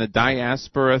here in the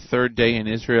diaspora. Third day in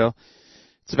Israel.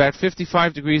 It's about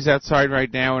 55 degrees outside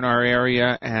right now in our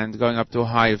area and going up to a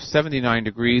high of 79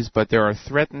 degrees, but there are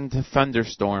threatened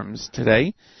thunderstorms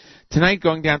today. Tonight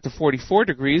going down to 44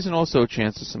 degrees and also a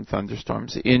chance of some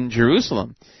thunderstorms. In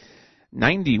Jerusalem,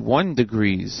 91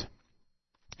 degrees.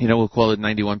 We'll call it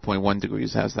 91.1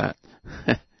 degrees. How's that?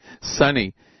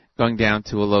 Sunny, going down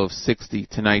to a low of 60.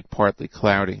 Tonight, partly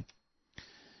cloudy.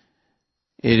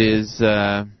 It is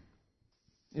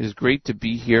great to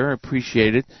be here. I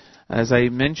appreciate it. As I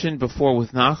mentioned before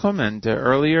with Nachum and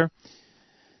earlier,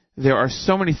 there are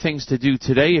so many things to do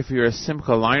today. If you're a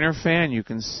Simcha Leiner fan, you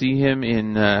can see him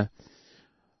in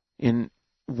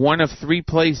one of 3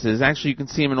 places. Actually, you can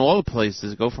see him in all the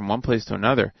places. Go from one place to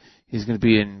another. He's going to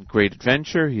be in Great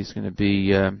Adventure. He's going to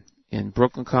be in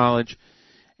Brooklyn College,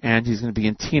 and he's going to be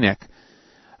in Teaneck.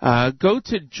 Go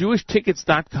to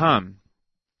JewishTickets.com.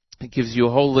 It gives you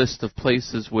a whole list of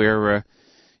places where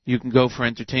you can go for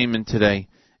entertainment today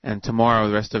and tomorrow,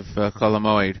 the rest of Chol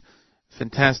Hamoed.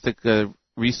 Fantastic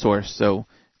resource, so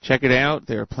check it out.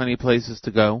 There are plenty of places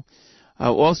to go.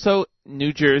 Also,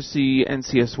 New Jersey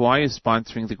NCSY is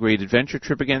sponsoring the Great Adventure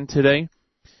trip again today.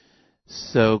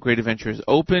 So Great Adventure is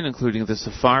open, including the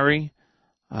safari.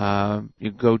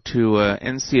 You go to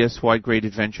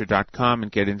ncsygreatadventure.com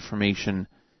and get information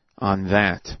on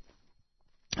that.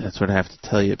 That's what I have to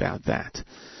tell you about that.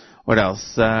 What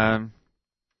else?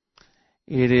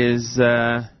 It is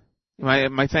my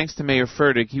thanks to Mayor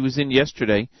Fertig. He was in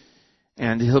yesterday,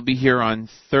 and he'll be here on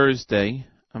Thursday.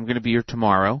 I'm going to be here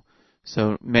tomorrow.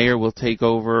 So Mayor will take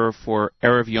over for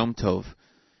Erev Yom Tov.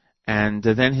 And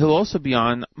then he'll also be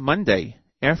on Monday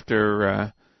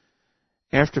after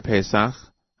Pesach.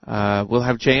 We'll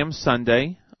have JM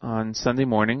Sunday on Sunday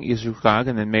morning, Yisru Chag,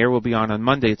 and then Mayor will be on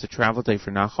Monday. It's a travel day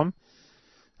for Nachum.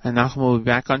 And Nachum will be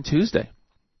back on Tuesday.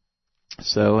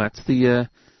 So that's the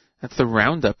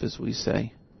roundup, as we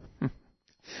say.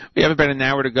 We have about an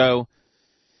hour to go.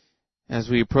 As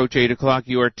we approach 8 o'clock,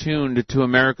 you are tuned to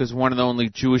America's one and only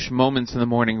Jewish Moments in the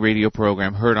Morning radio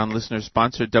program, heard on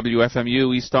listener-sponsored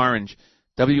WFMU East Orange,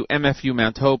 WMFU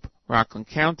Mount Hope, Rockland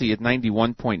County at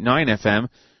 91.9 FM,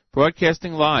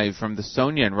 broadcasting live from the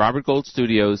Sonia and Robert Gold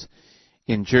Studios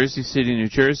in Jersey City, New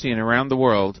Jersey, and around the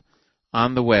world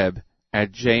on the web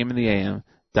at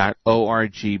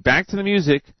jmintheam.org. Back to the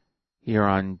music here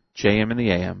on JM in the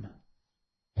AM.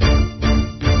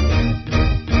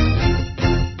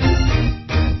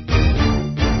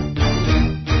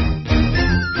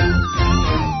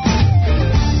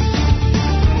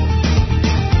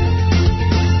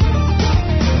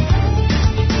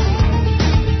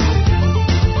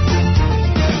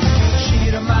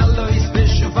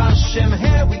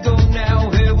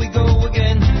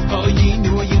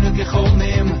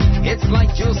 It's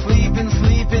like you're sleeping,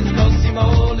 sleeping.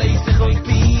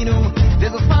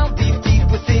 There's a fountain.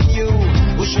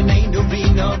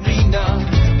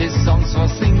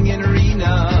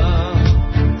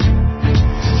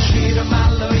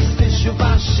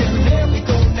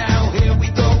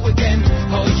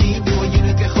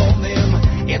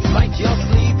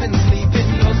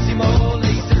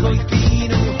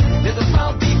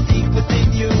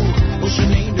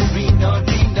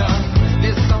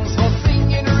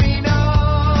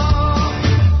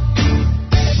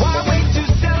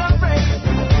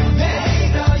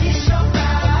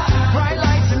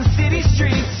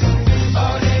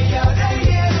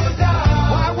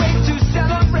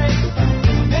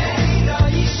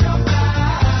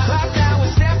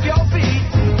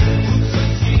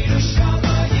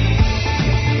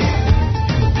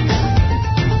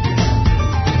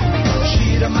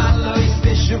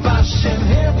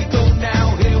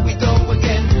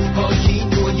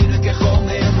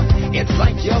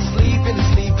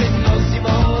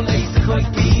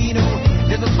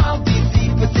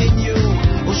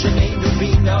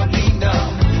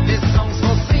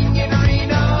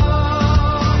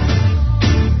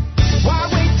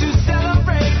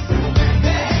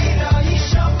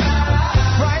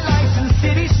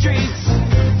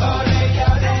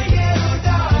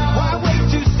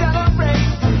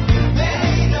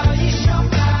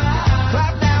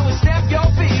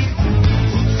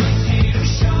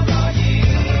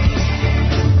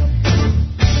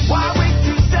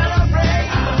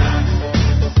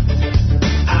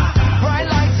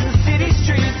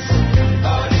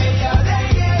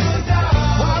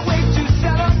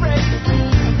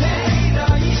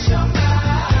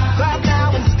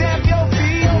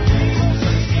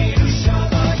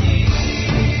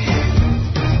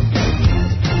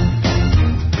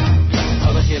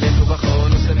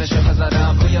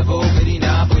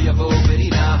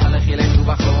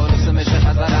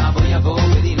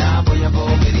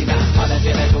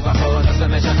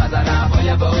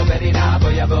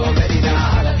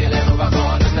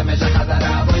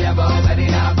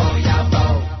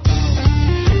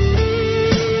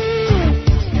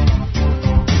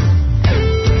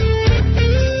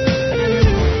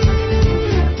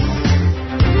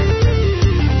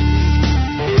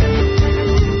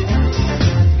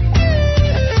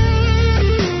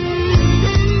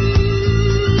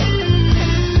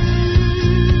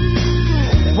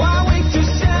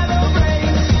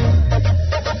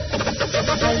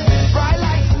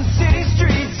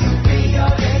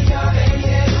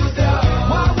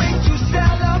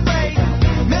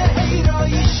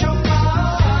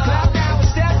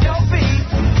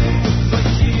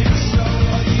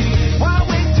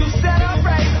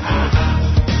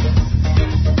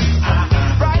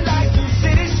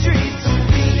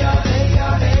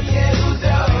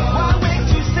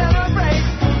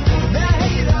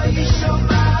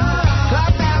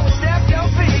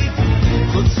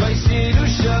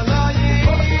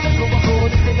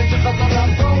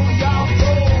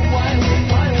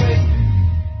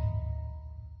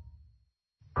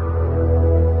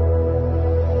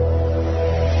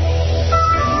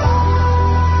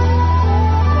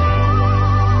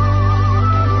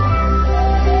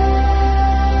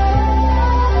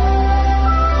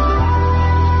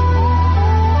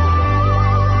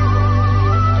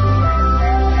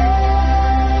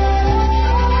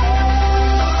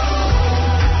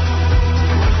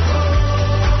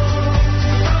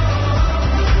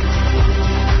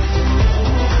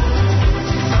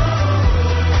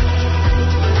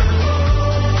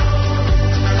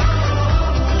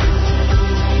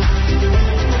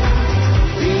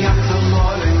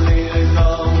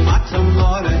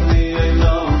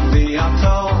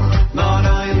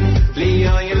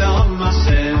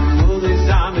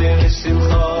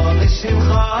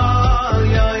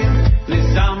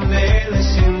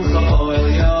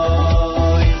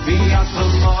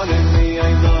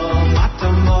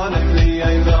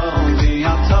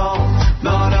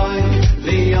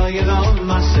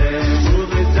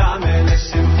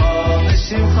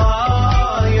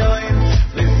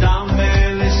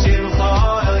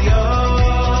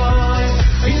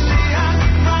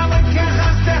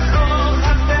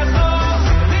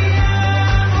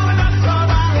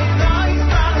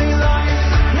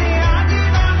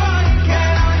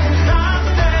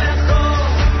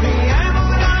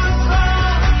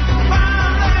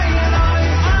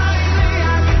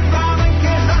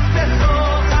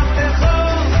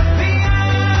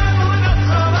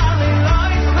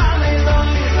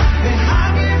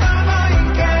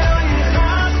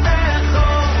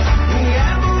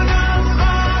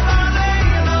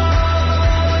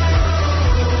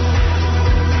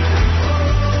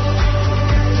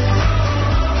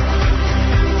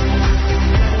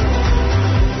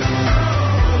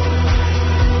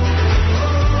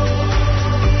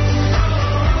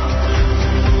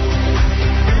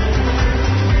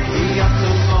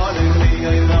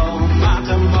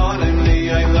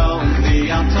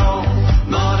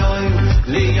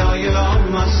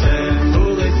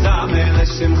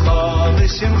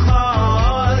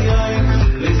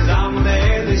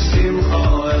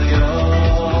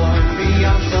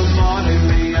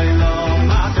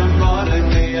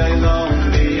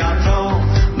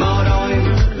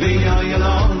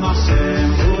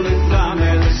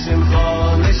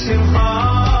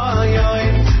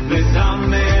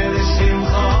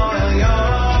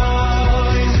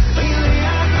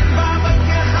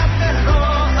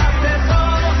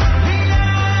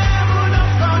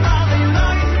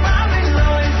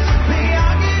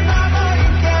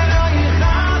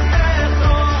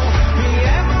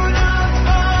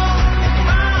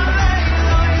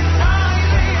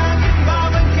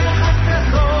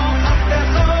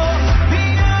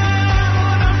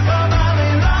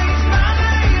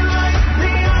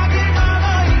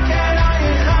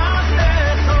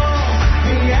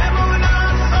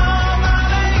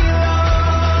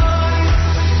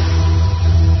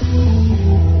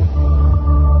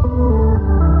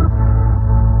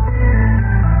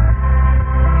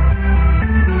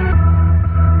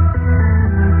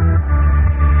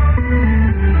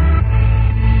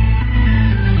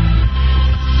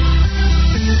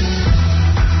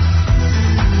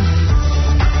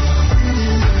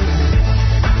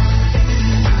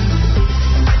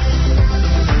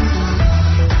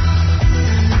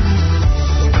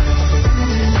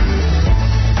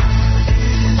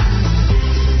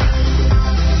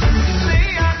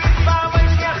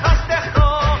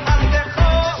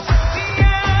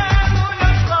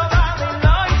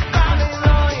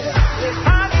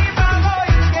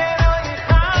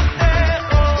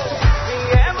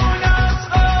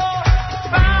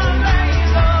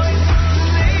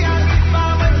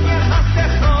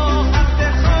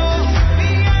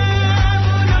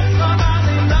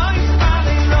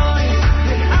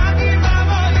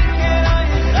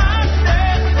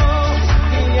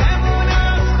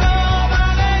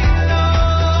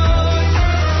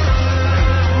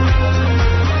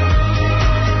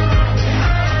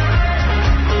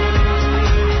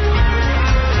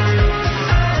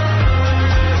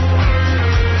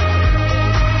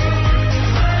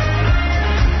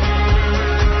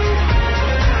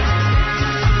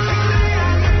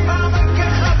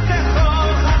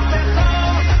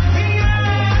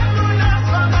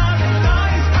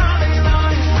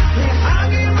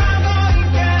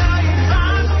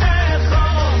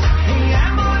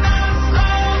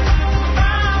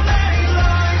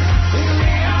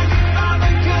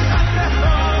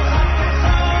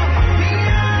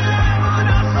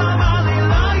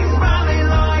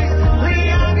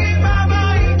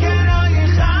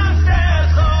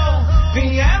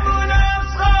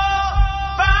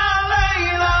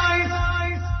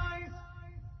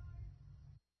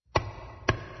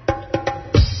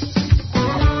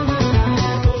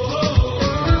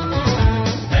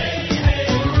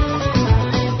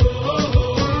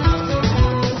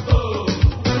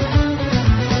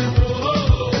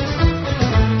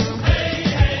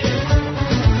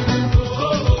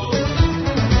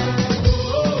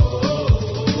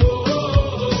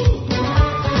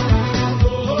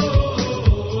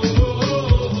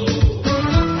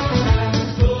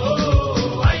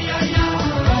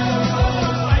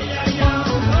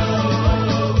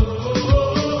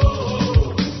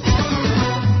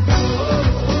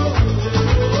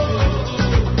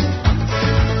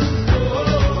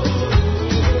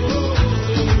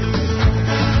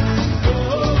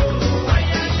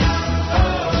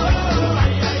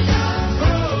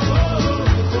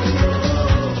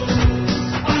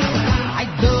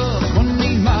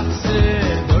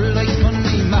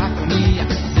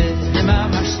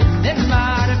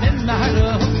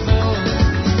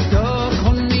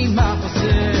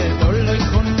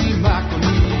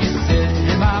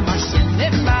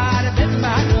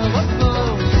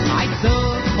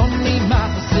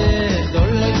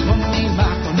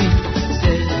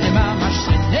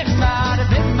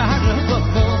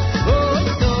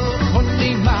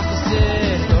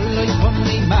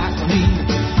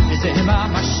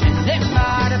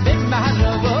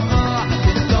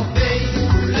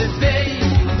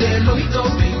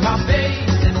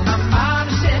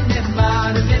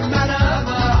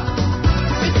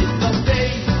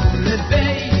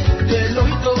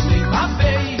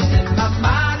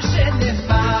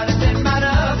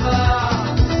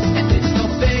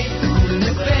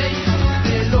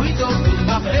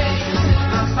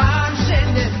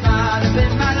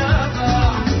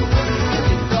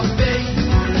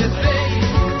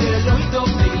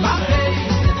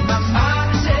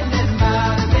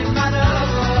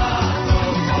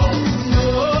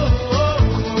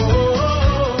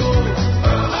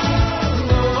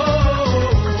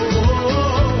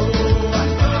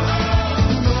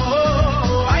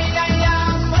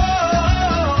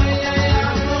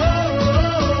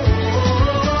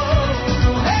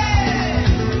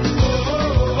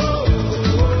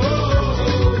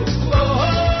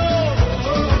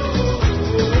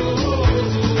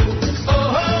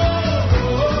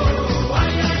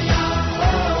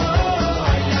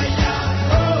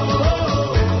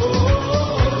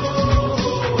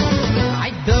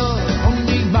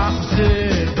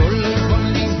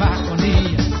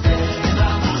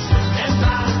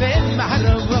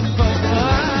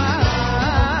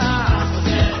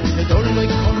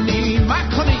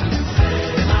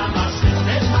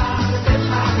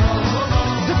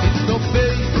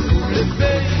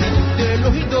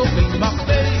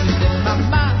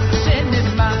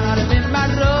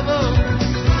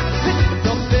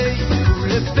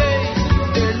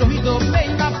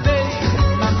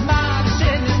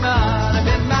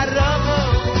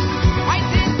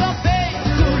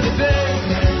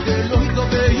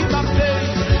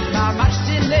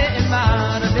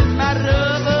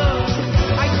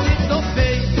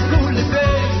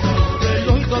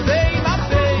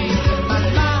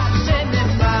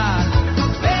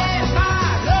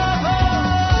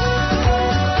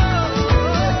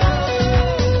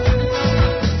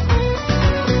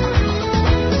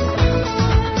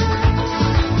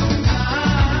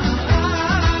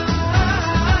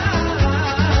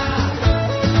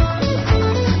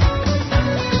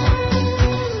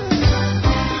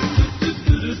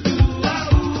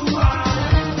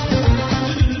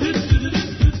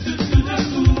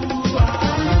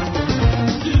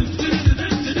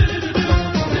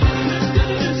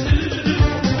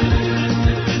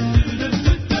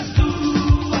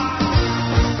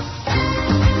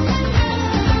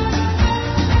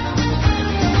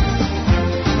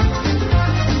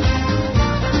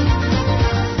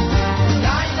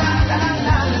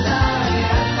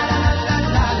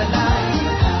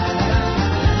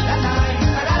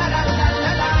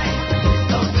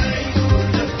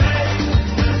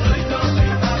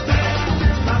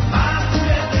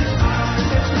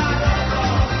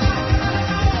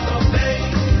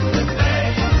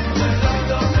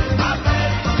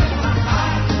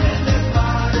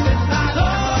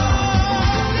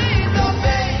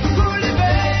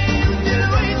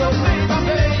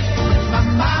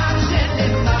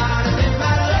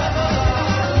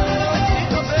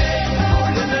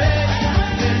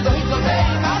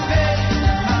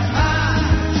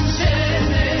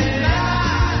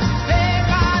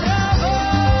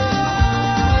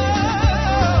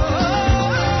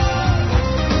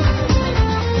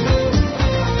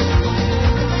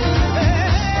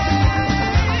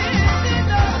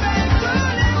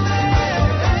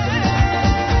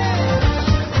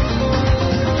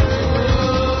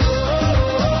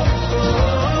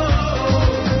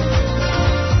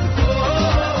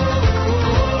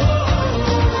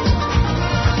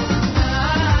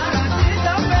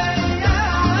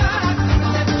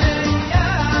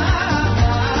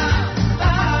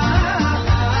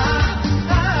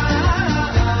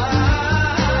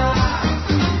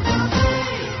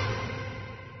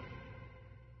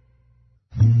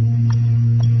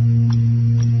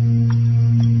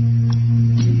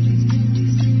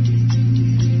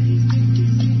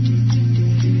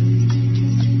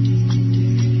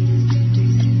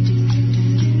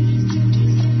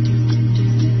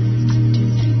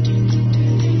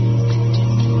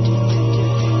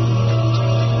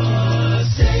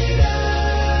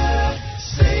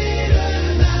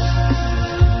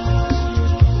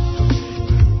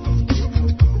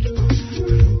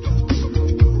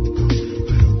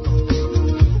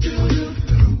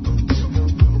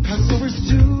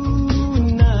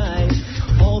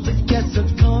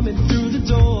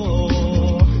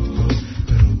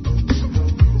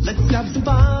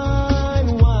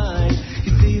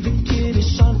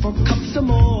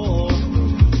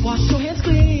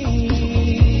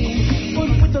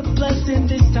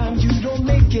 sometimes you don't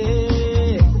make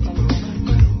it.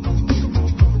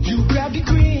 You grab your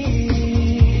green,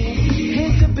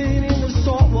 hands up in the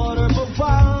salt water, but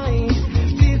why?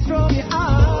 Tears from your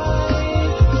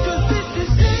eyes. 'Cause this is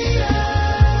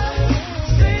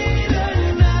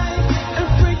Seder night, and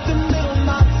break the middle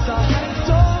matzah. It's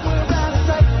over out of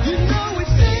sight. You know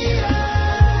it's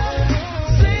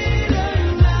Seder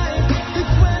night.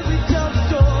 It's when we tell the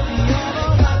story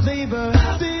of our labor.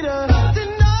 Seder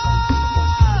tonight.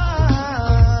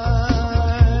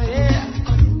 Yeah.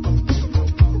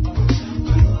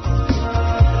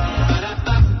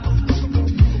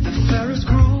 The Pharaoh's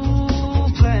cruel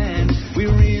plan. We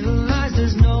realize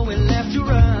there's nowhere left to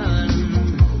run.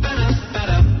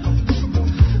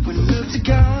 We look to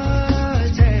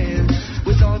God's hand.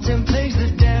 With all 10 plagues, the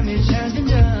damage has been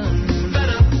done.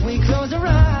 We close our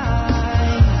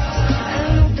eyes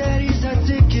and know that He's our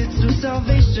tickets to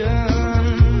salvation.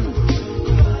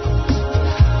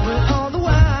 But all the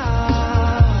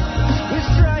while, we're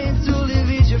trying to leave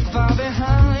Egypt far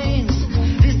behind.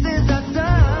 This is our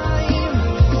time,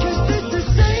 'cause this is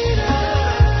Seder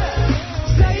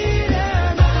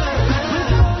night. With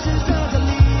Moses as a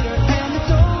leader and the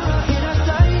Torah in our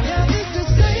sight. Yeah, this is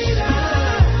Seder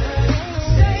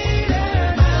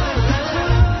night. We're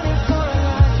running for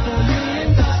our lives, for million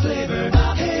slaver,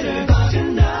 hater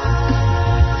tonight.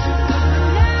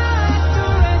 After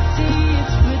Red Sea,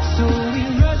 it's split, so we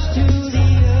rush to the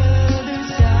other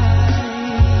side.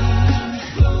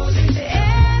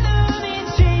 Enemies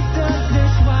chase us,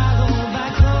 they're swallowed by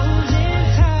closing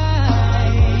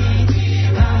tight.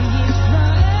 Am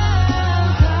Yisrael.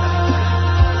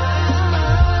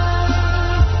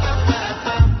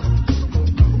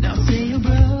 Now say your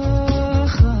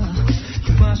bracha.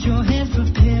 You wash your hands,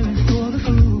 preparing for the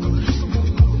food.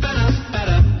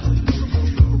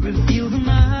 Reveal the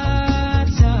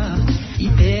matzah.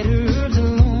 Eat better herbs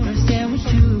alone, a sandwich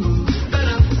too.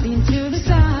 Lean to the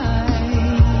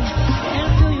side and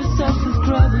fill yourself with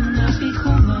grub and not be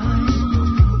human.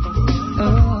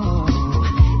 Oh,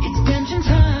 it's pension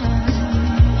time.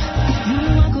 You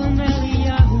Uncle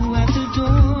Eliyahu at the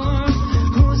door.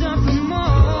 Who's up for more?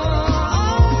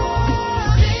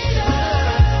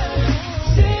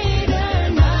 Seder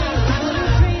night.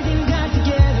 We're praising God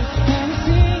together and we're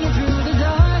singing through the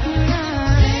dark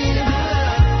night.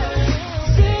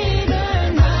 Seder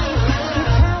night.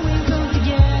 It's how we come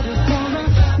together for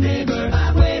our neighbor,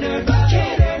 waiter,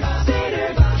 cater, Seder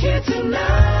here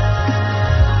tonight.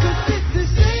 'Cause this is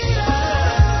Seder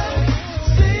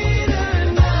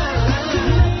night.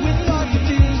 With our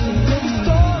tradition, the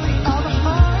story of a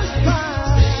harsh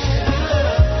past.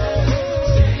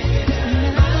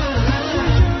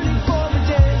 Yearning for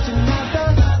redemption, not the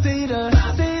Seder.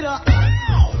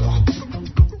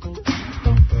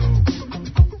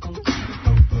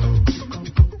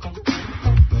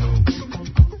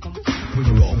 We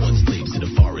were all once slaves in a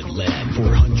foreign land.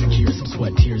 400 years of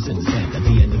sweat, tears, and sand. At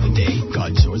the end of the day,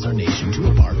 God chose our nation to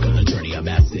embark on a journey of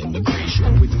mass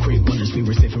immigration. With great wonders, we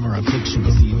were saved from our affliction.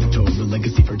 We see the Torah, the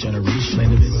legacy for generations.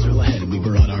 Land of Israel ahead, we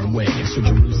were on our way. So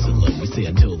Jerusalem, we say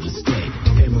until this day.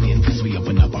 Family and friends, we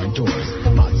open up our doors.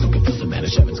 Matzah, gefilte,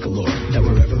 manish, heavens galore. That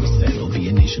wherever we stand, we'll be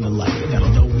a nation of light. That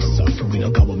although we suffer, we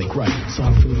know God will make right.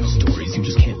 Song, food, and stories, you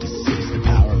just can't desist. The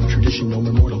power of tradition, no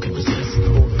more mortal can resist.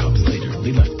 4 cups later,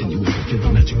 they left and you would feel the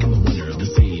magic and the wonder of the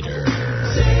Seder.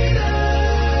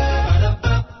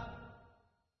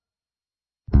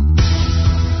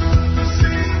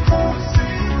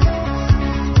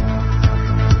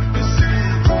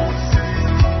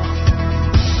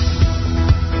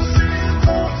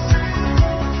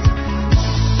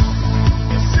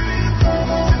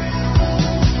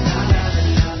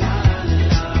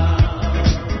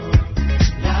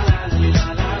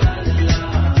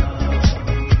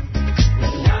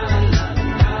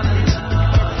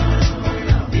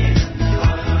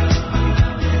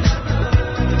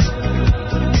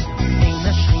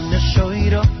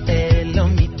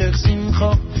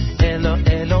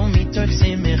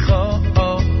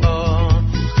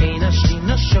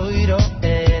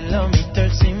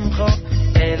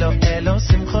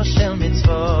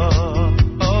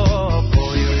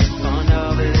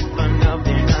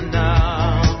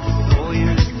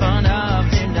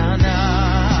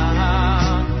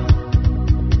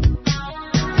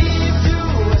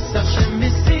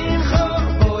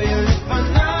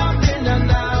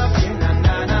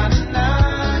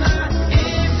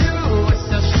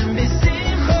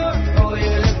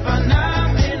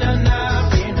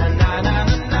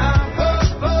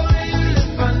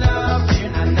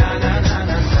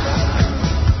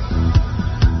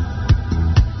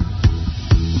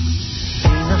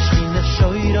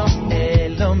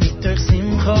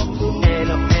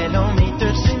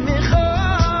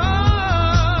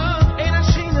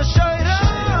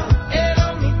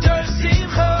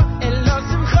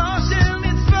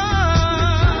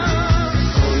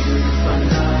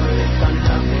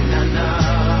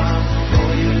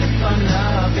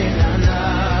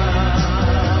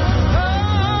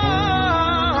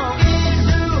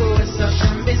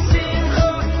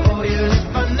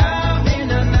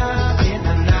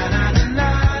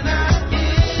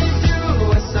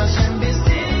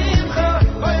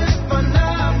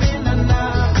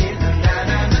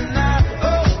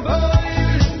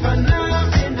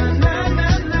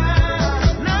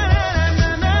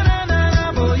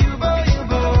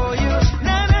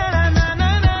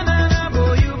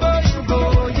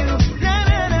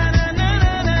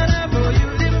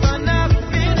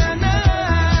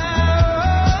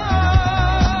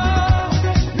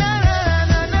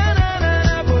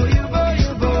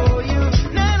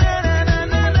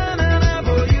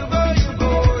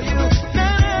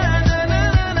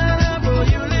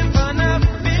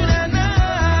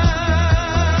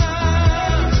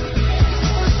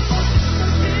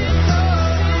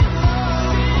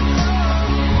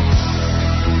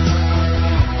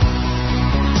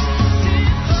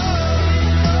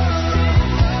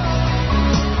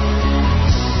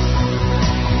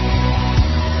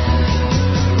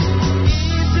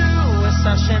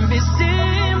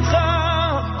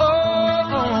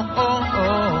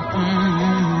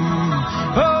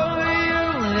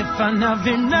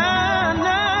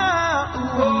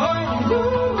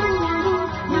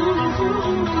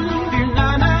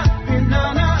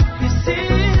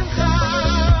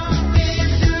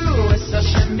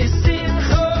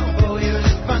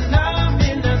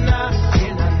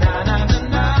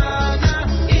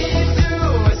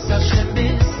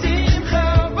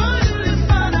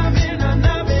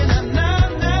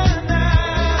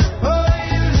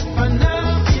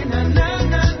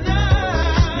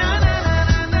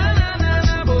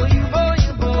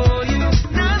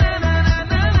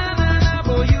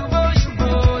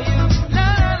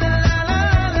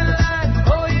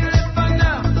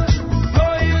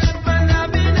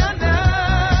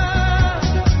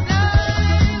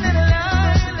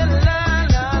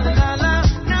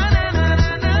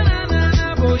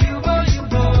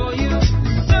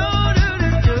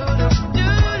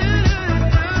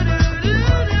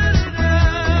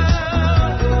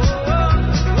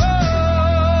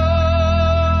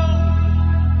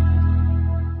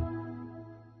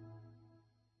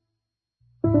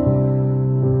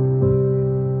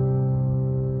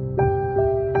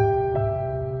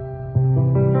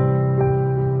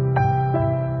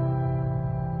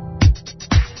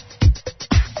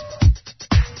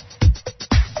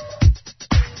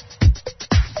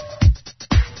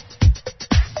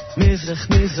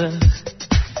 Mizrach,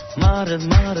 Marav,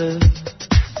 Marav,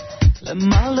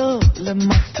 Lemalo,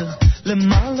 Lemata,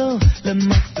 Lemalo,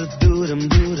 Lemata, Duram,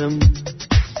 Duram,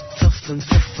 Tuffan,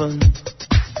 Tuffan,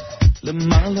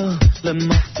 Lemalo,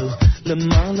 Lemato,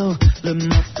 Lemalo,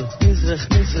 Lemato, Mizrach,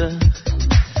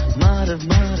 Marav,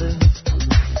 Marav,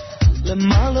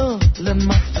 Lemalo,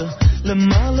 Lemata,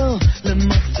 Lemalo,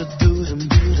 Lemata, Duram,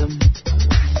 Duram,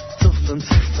 Tuffan,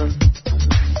 Tuffan,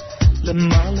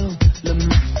 Lemalo,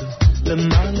 Lemato,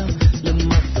 Lemalo,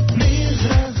 Lemato,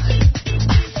 Mizrach,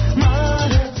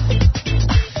 Marav,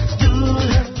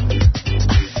 Duram,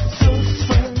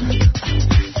 Tuffan,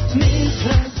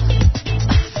 Mizrach,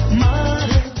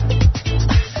 Marav,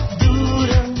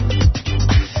 Duram,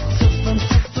 Tuffan,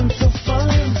 Tuffan, Tuffan,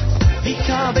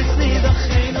 Dikabes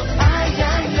nidachenu, ay,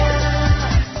 ay,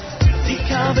 ay,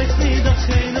 Dikabes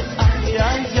nidachenu, ay,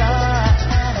 ay,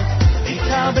 ay,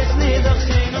 Dikabes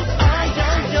nidachenu, ay,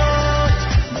 ay, ay,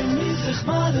 Mizrach,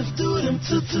 Marav, Duram,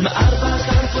 Tuffan, Ma'arba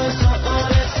kan foi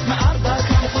sa'oret, Ma'arba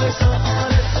kan foi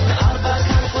sa'oret, Ma'arba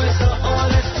kan foi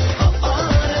sa'oret,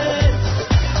 O'oret,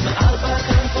 Ma'arba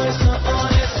kan foi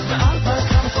sa'oret, Ma'arba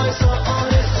kan foi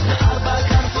sa'oret, Ma'arba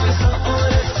kan foi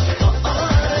sa'oret,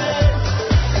 O'oret,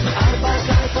 Ma'arba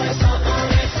kan foi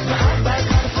sa'oret, Ma'arba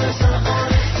kan foi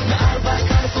sa'oret, Ma'arba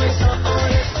kan foi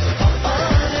sa'oret,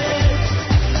 O'oret,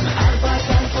 Ma'arba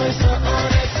kan foi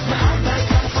sa'oret, Ma'arba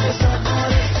kan foi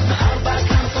sa'oret, Ma'arba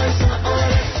kan foi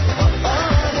sa'oret,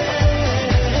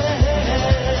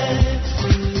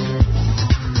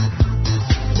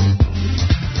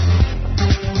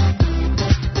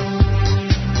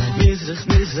 Mizrach,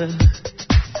 Mizrach,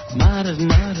 Marav,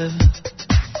 Marav,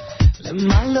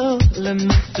 Lemalo,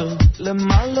 Lemato,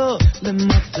 Lemalo,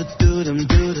 Lemato, Duram,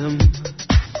 Duram,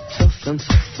 Tuffan,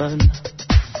 Tuffan,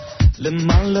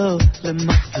 Lemalo,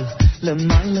 Lemato,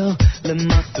 Lemalo,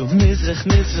 Lemato, Mizrach,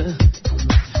 Mizrach,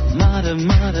 Marav,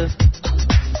 Marav,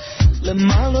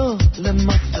 Lemalo,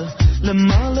 Lemato,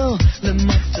 Lemalo,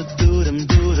 Lemato, Duram,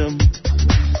 Duram,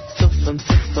 Tuffan,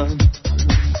 Tuffan,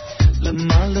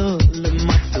 Lemalo,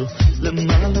 Lemato,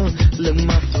 Lemalo,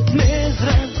 Lemato,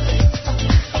 Mizrach,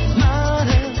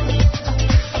 Marav,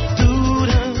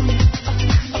 Duram,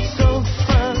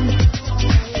 Tuffan,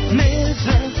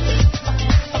 Mizrach,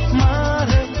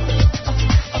 Marav,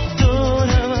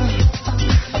 Duram,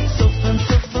 Tuffan,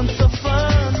 Tuffan,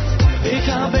 Tuffan,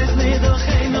 Dikabes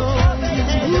nidachenu,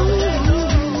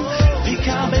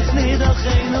 Dikabes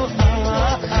nidachenu,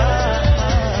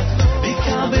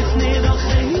 Dikabes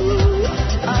nidachenu,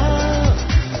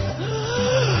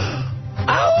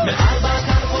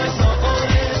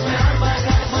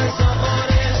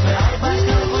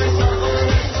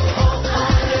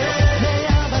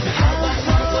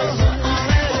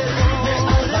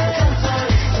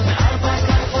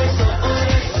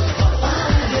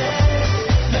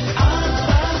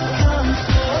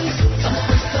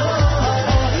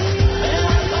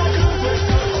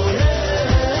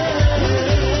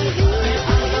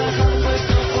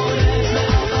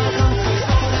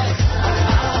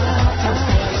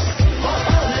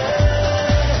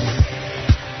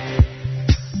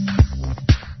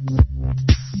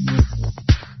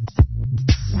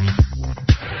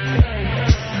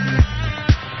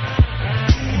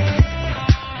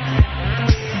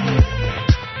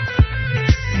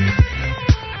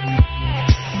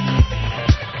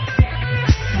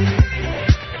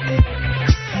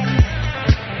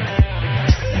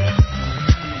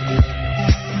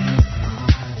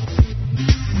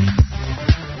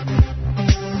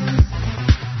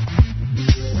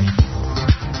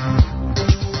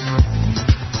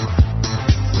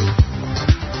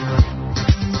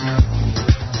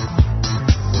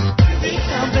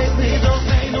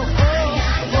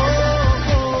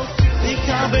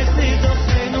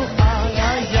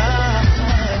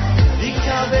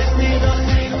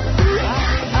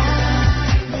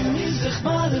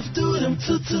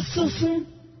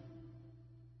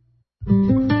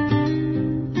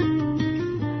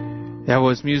 That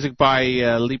was music by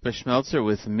Lipa Schmelzer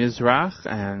with Mizrach,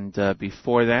 and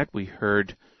before that we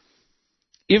heard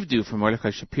Ivdu from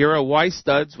Mordechai Shapiro, Y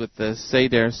Studs with the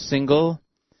Seder single,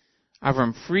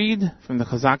 Avram Fried from the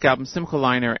Chazak album Simcha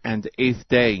Liner, and Eighth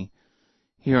Day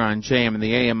here on JM and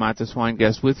the AM. Matis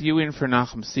Weingast with you in for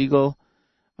Nachum Siegel.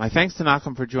 My thanks to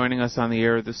Nachum for joining us on the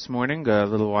air this morning a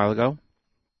little while ago.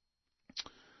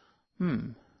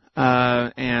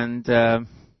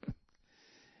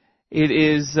 It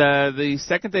is the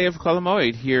second day of Chol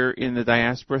Hamoed here in the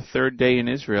diaspora, third day in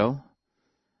Israel.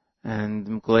 And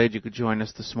I'm glad you could join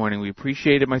us this morning. We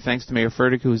appreciate it. My thanks to Mayor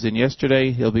Furtick, who was in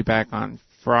yesterday. He'll be back on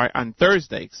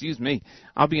Thursday.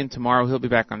 I'll be in tomorrow. He'll be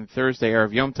back on Thursday,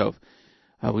 Erev Yom Tov.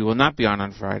 We will not be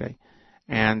on Friday.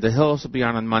 And he'll also be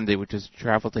on Monday, which is a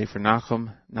travel day for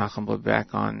Nachum. Nachum will be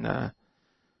back on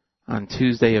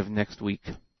Tuesday of next week,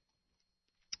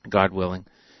 God willing.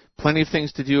 Plenty of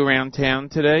things to do around town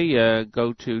today.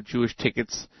 Go to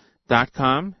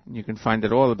jewishtickets.com, and you can find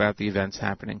out all about the events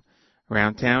happening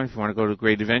around town. If you want to go to a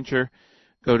great adventure,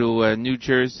 go to New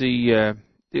Jersey,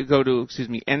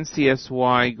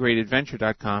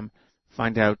 NCSYGreatAdventure.com.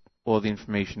 Find out all the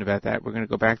information about that. We're going to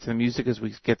go back to the music as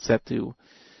we get set to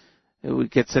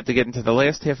get into the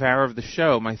last half hour of the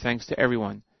show. My thanks to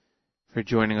everyone for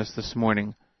joining us this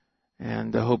morning,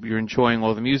 and I hope you're enjoying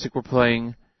all the music we're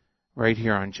playing right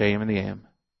here on JM and the AM.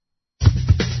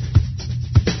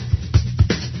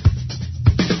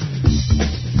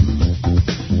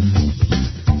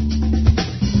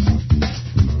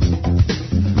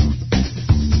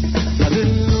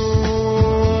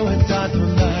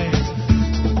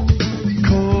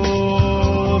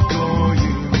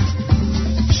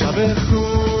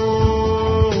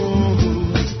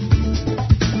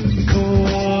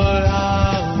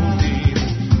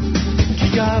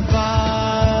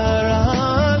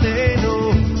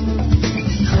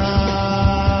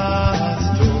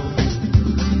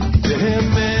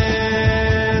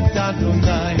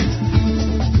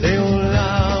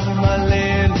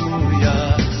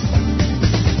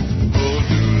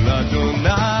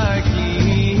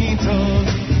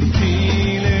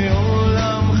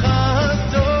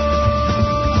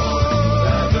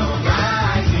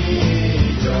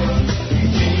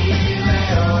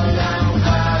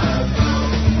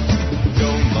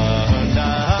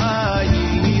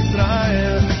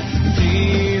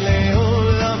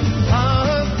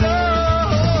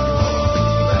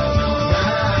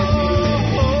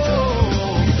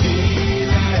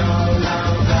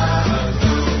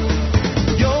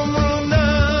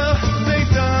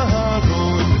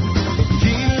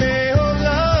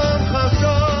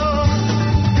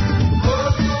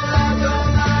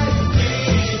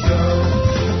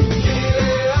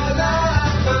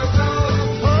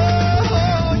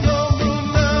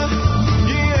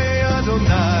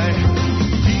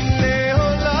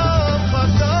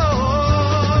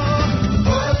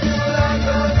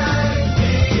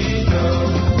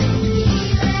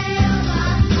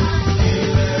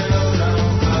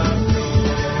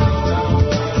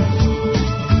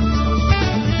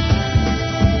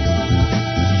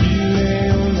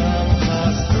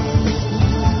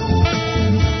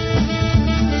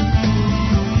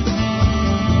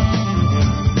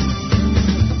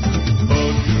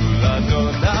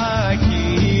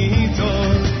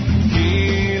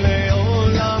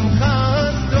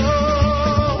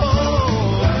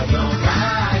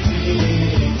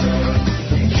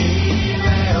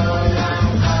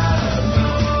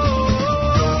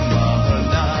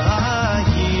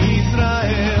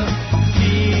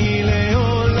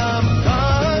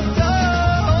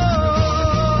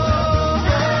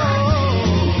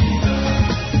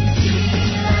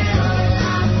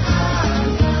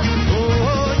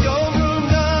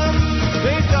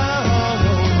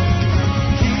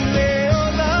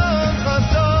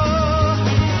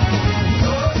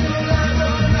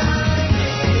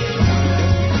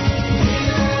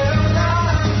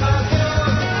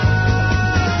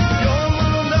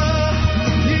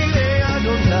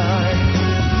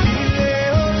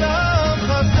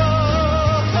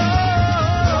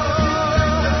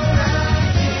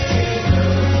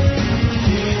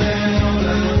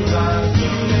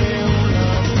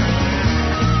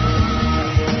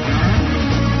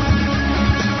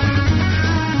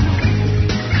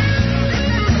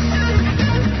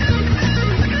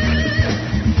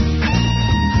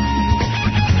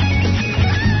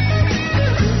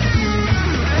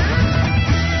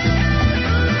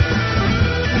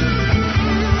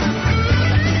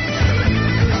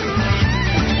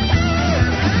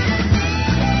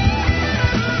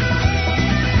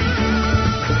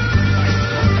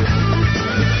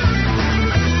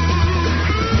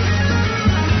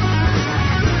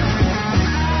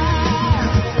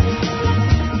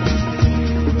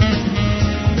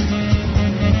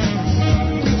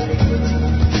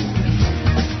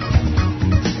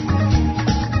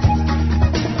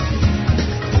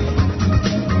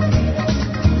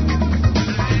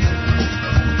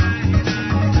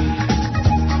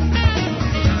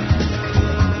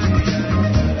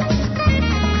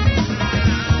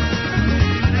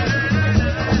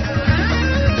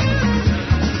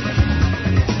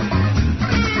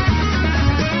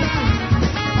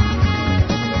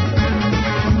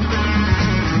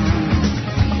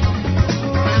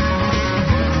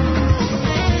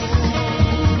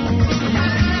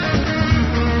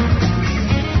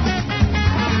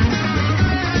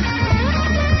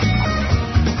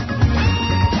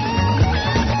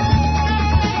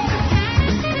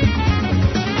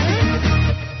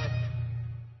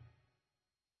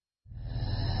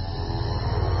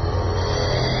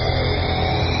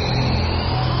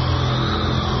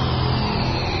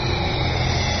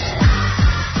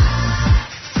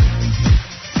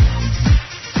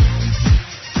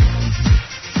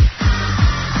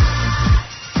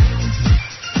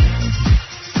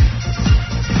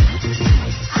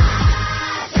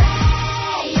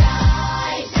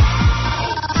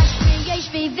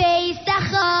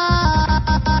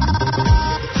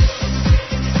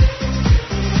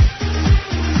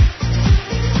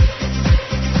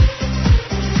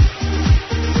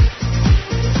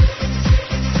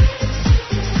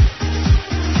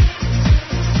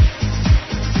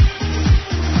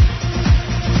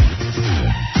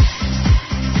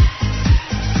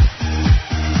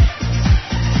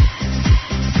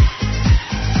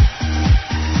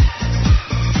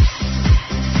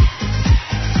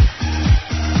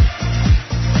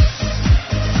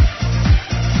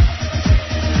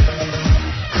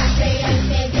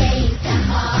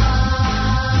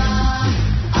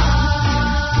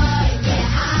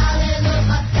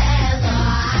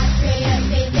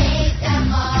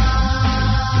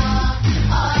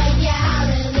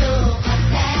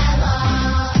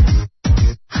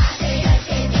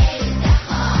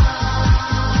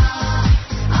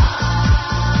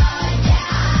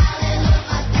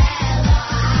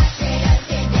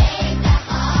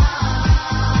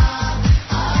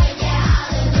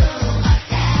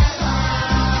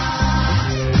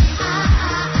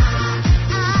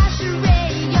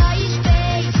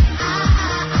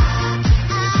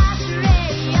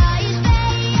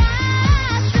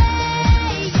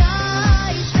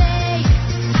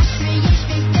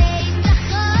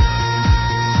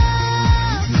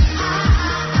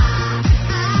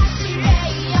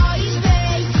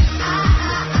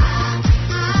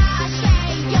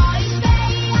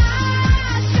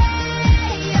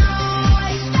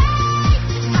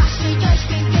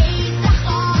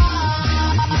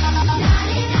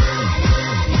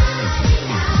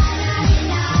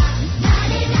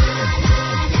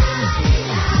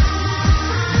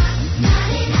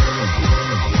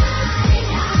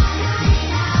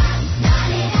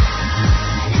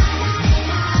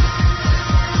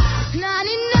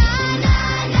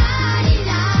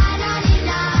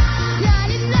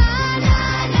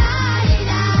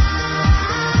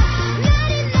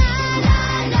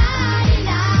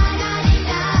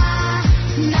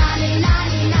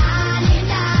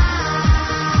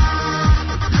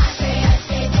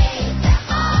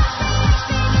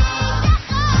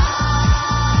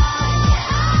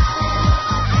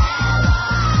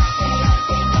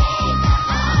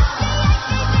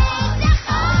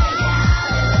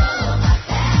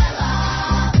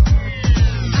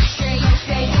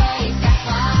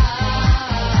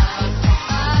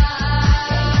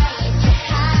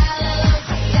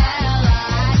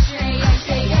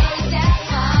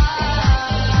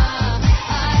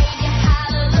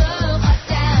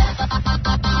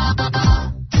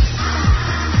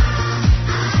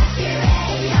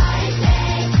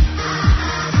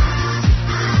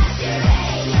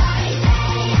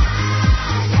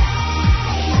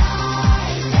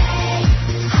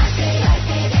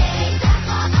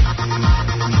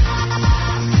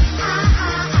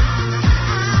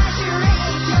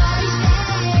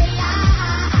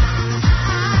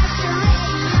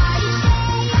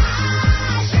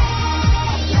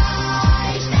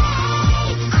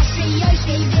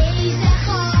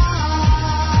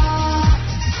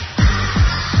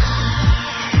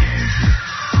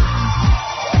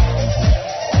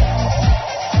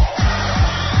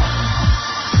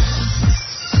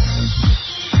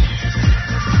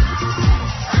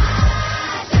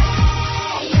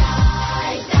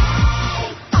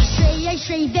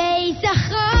 Shevei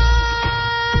Zachar.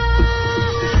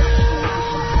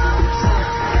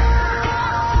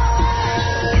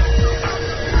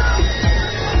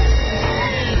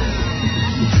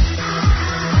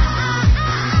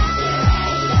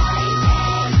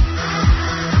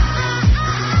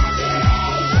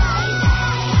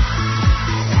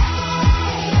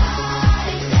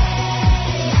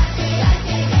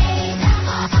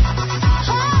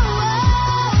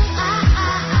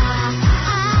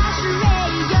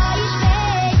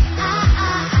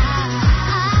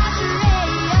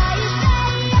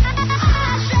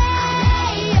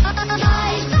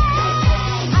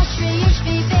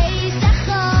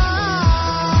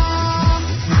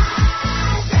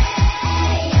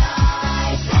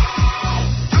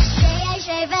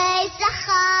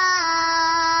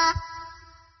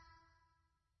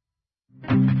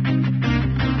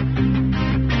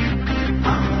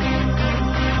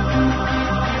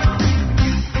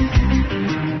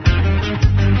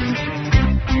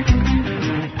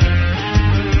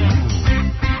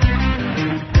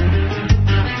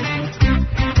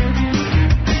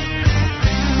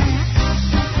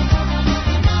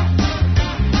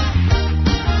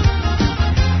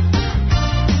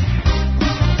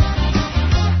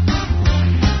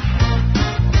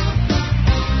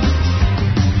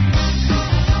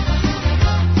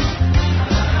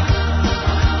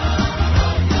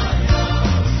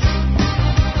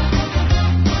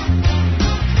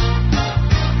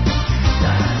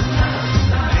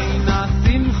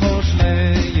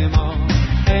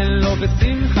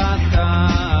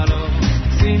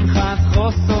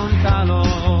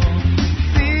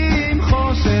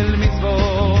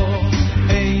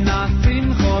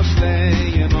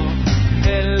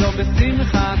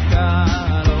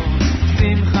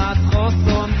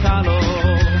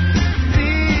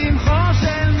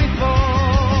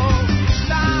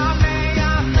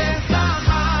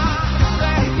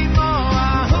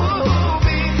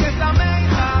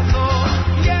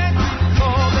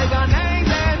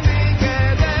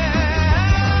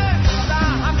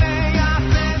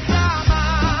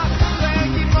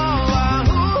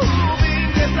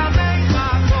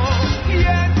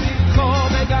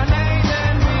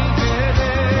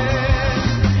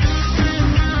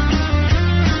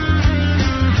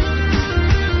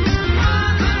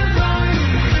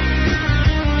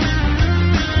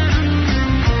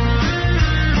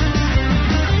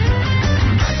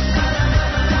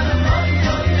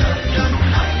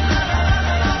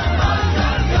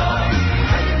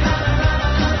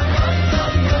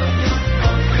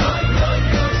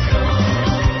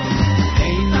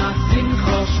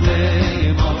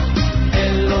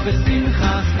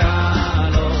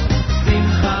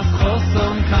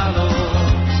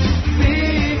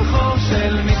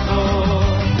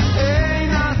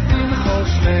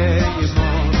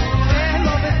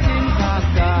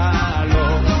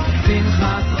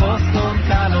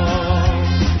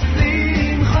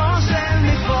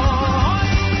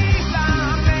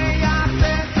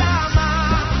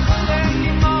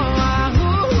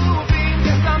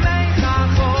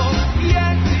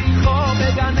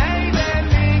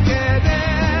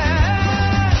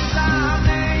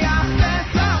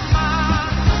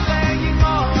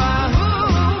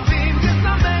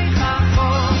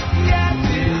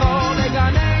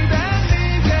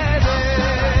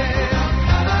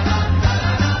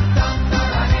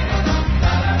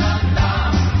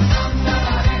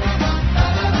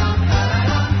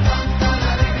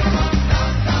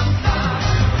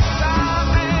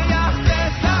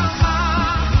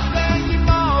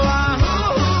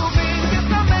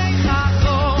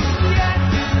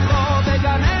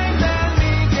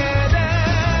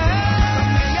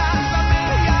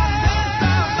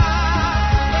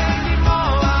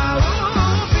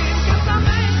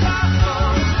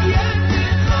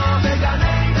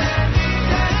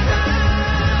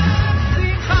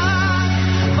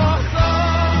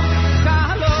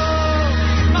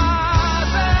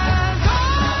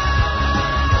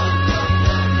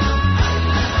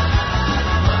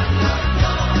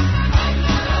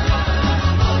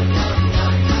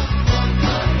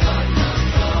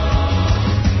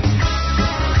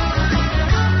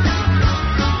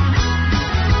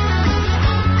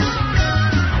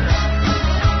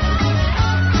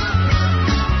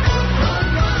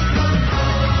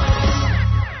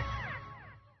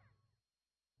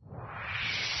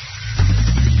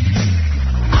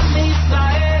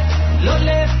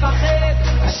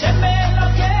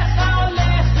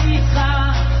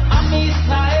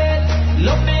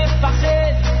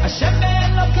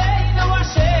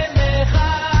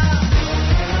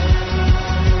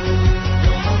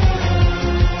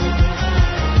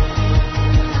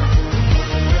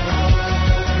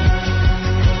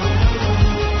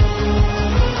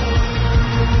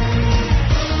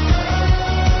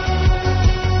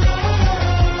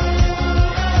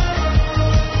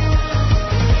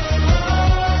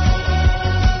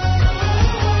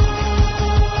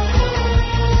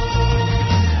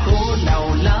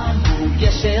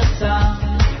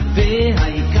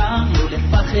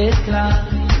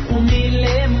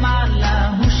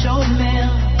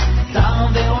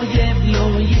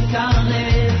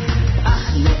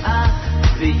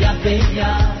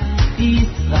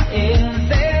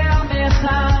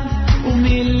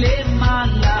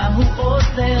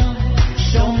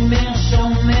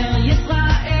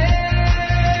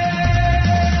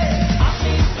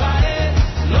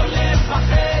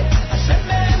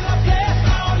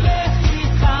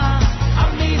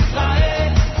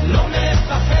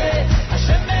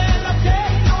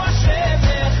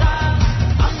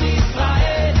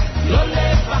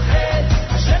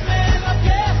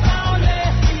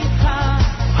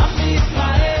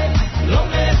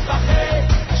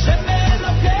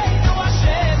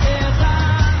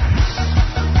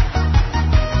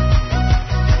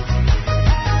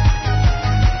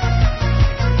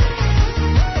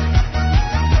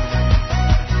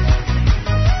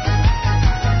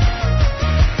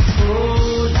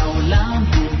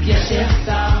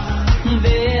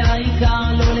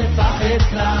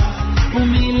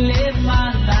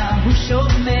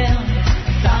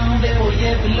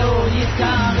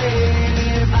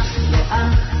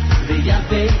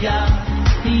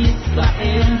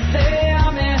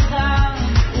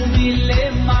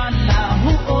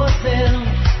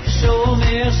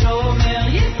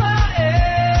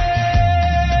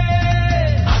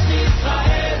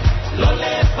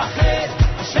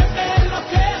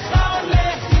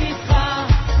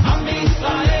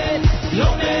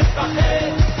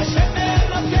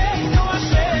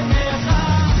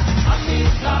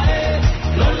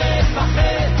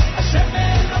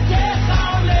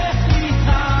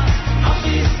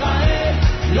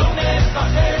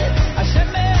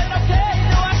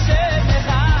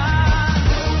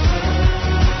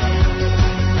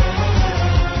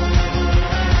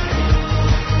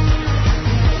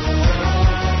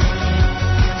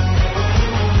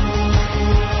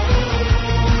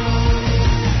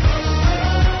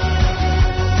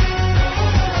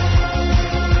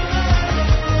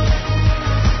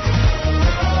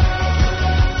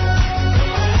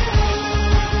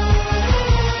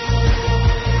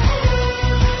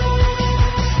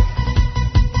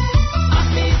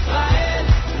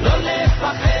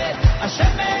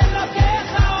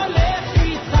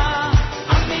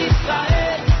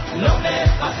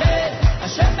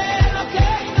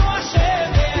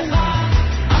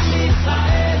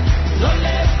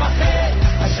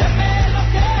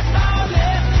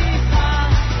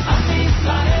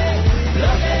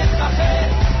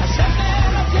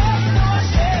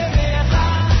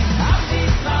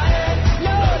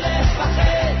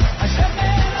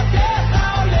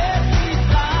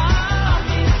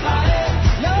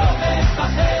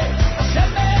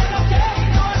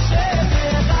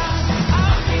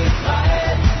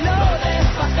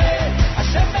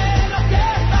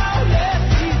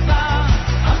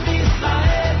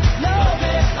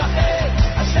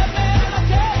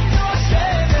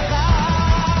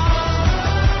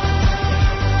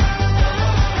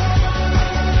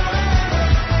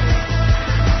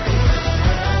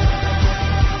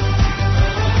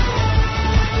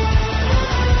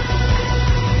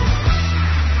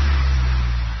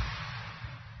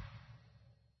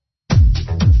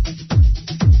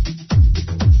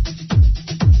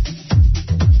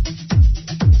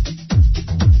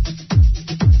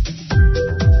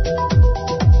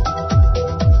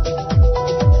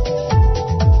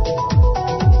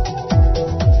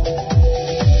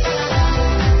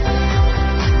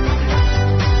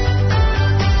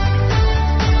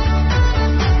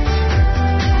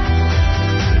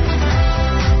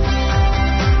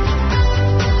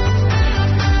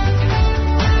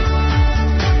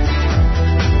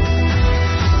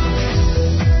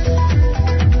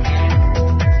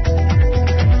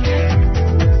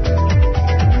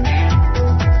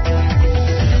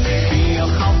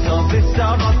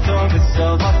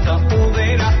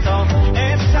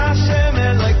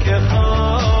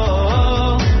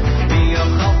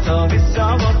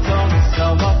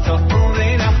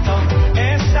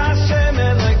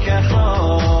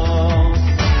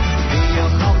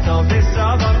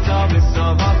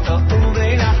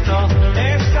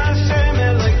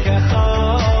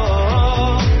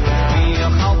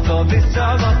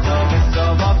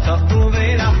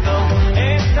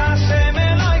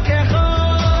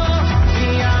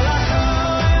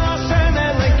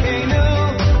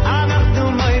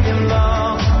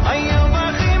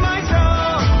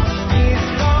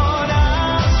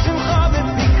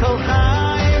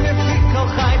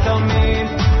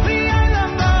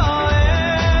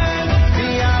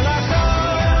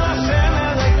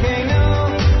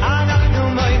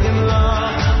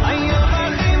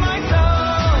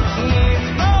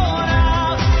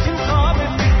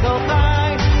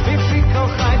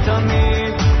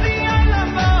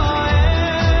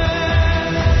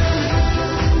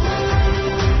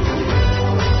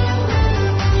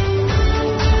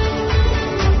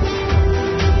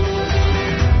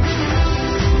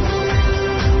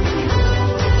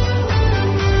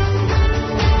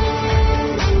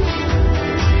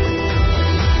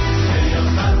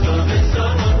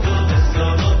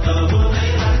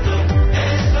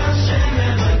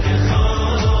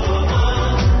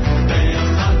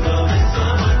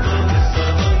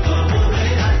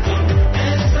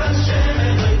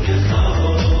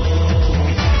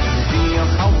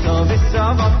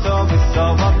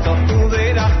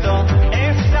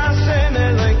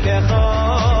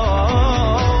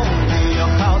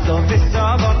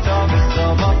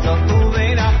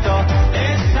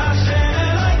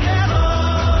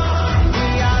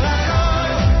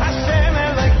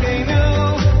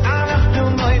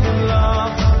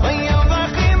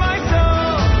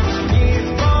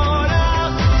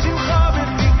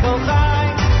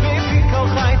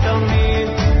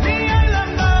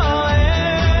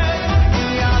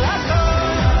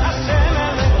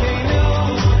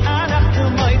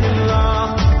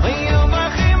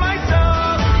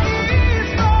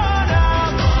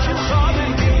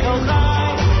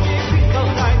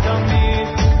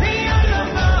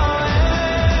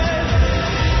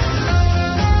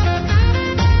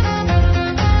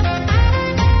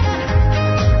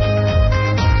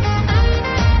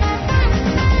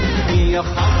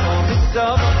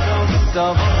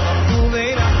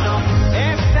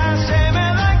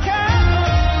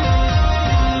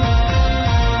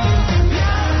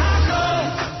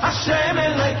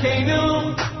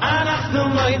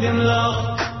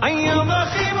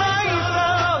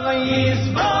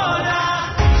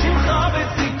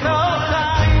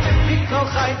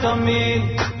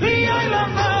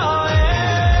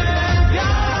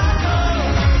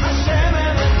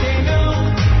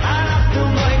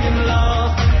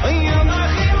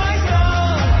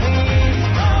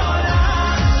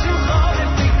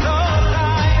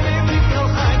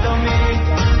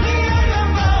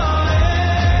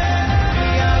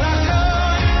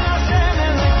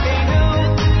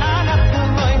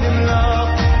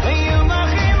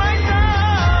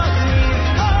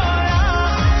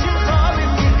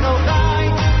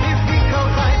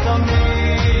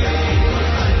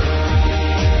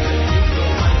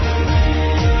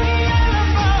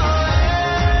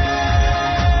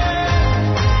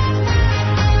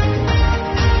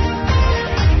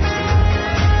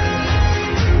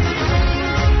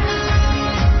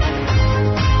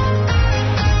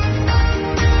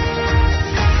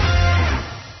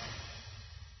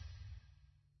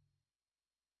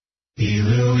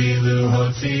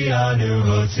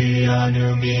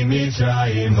 Hotzianu mi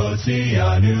Mitzrayim,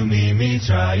 Hotzianu mi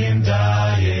Mitzrayim,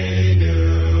 Dayenu,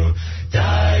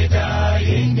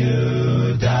 Dayenu,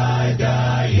 Dayenu,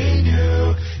 Dayenu,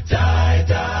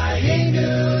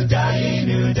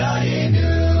 Dayenu, Dayenu,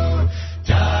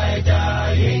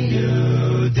 Dayenu,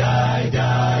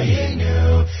 Dayenu,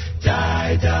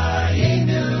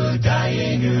 Dayenu,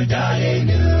 Dayenu,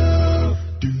 Dayenu.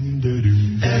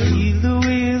 Ilu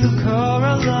ilu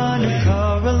koralanu,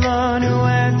 koralanu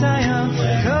etayam,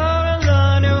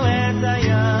 koralanu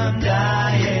etayam,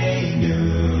 dayenu,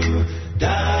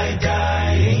 dayenu,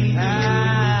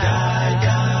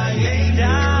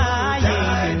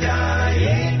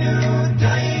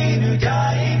 dayenu,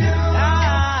 dayenu,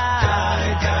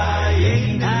 dayenu,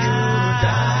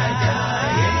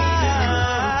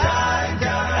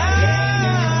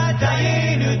 dayenu,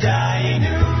 dayenu,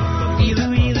 dayenu. Ilu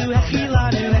ilu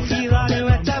achilanu, achilanu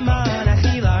etaman,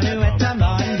 achilanu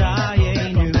etaman,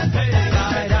 dayenu, dayenu,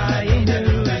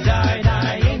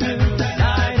 dayenu,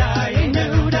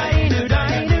 dayenu, dayenu,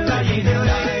 dayenu,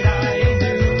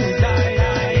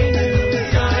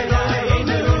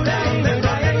 dayenu,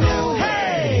 dayenu.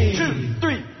 Hey, 2,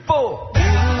 3, 4.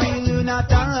 Ilu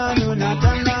natan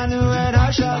lanu et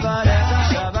hashavat,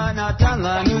 natan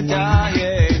lanu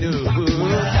dayenu,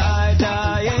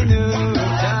 dayenu,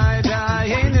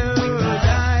 dayenu,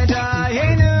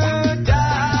 dayenu,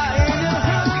 dayenu,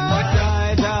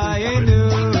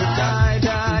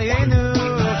 dayenu,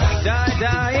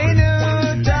 dayenu,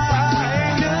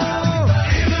 dayenu.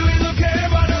 Ilu ilu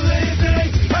kebanu leze,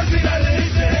 hasina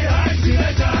leze, hasina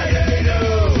dayenu,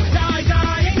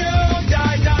 dayenu,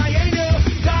 dayenu,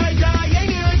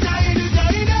 dayenu, dayenu,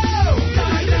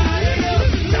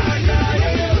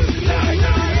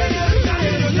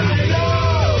 dayenu,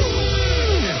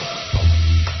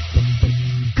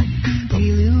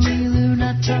 Ilu ilu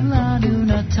natalanu,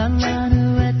 natalanu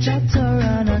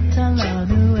echatora,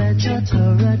 natalanu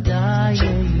echatora,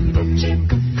 dayenu,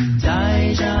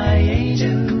 dayenu, dayenu,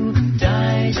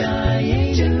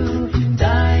 dayenu,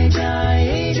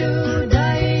 dayenu,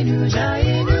 dayenu,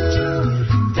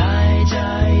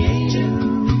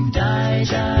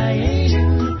 dayenu,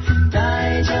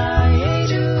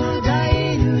 dayenu,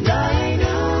 dayenu,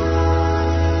 dayenu.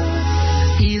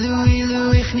 Ilu ilu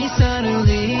ichnisanu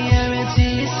li eretz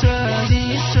Yisrael,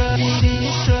 Yisrael,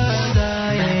 Yisrael,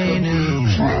 dayenu,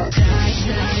 dayenu,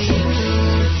 dayenu,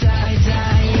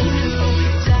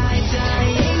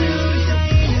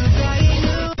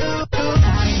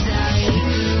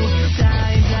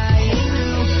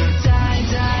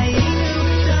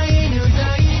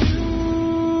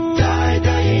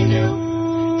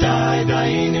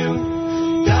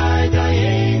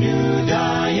 dayenu,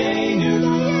 dayenu,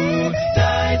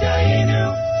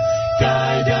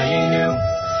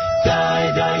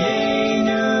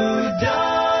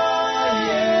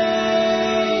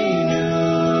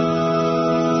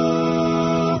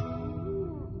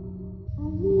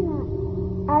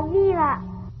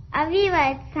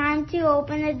 Aviva, it's time to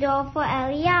open the door for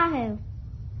Eliyahu.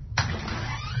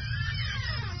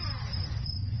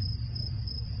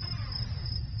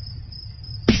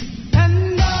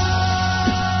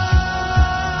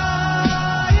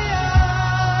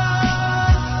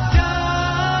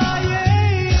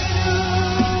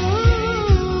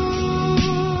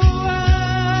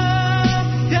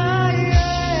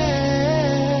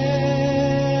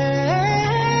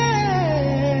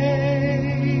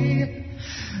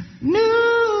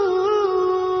 New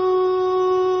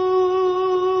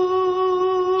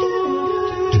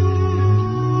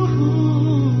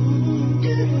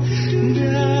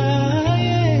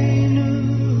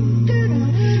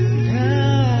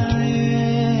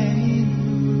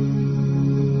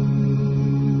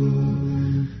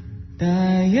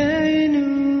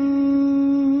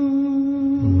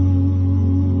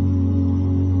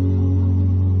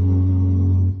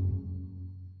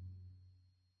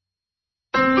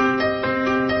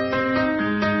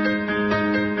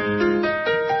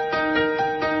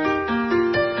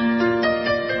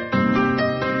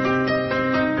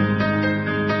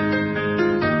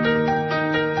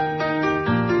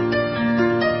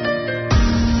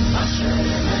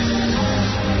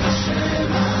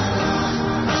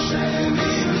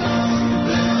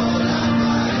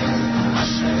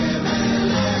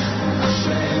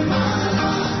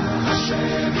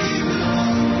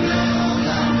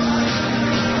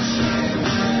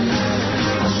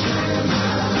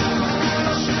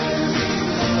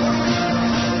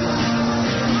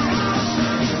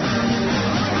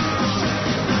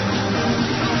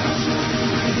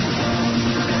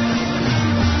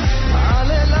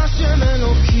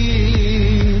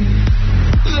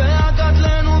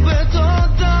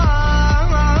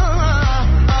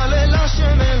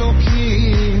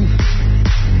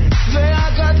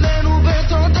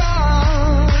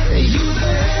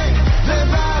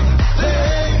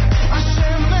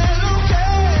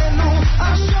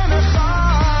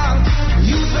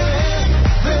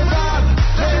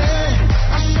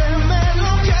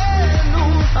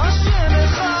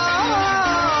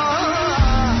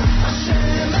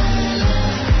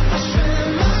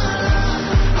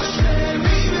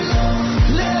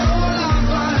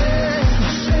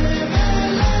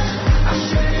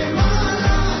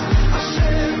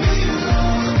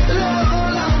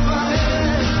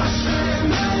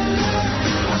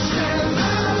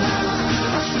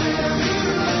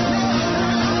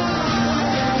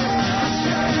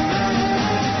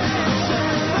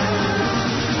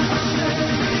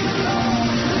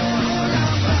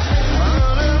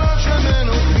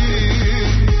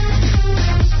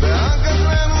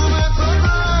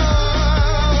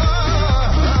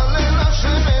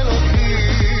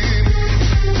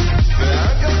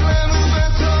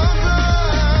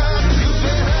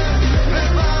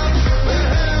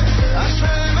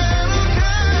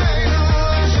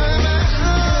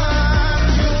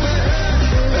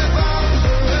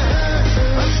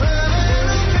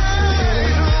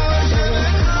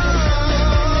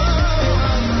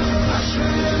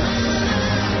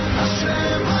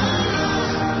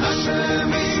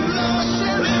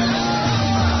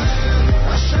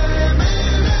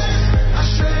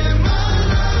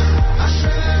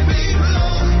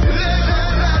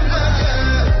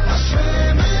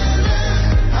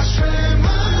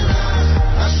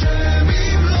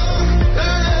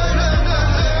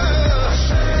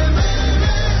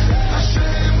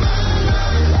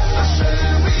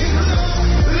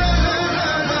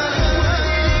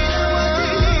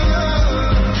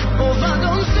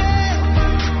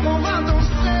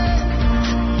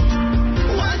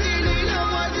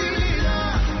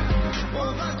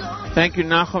Thank you,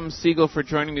 Nachum Siegel, for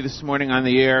joining me this morning on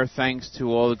the air. Thanks to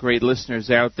all the great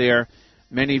listeners out there.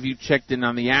 Many of you checked in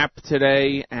on the app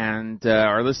today and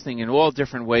are listening in all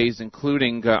different ways,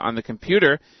 including on the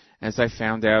computer. As I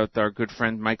found out, our good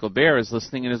friend Michael Baer is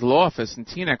listening in his law office in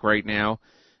Teaneck right now,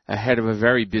 ahead of a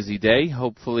very busy day.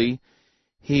 Hopefully,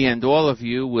 he and all of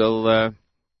you will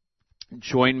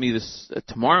join me this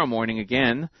tomorrow morning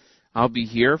again. I'll be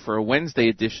here for a Wednesday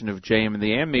edition of JM and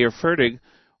the AM. Mayor Fertig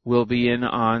will be in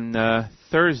on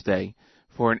Thursday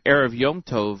for an Erev Yom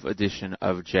Tov edition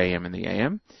of JM and the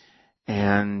AM.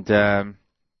 And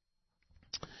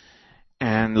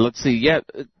let's see,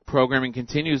 programming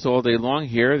continues all day long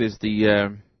here. There's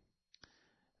the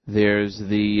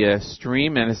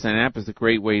stream. NSN app is a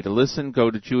great way to listen.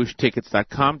 Go to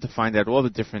jewishtickets.com to find out all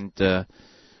the different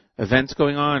events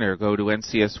going on, or go to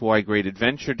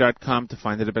ncsygreatadventure.com to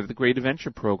find out about the Great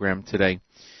Adventure program today.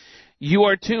 You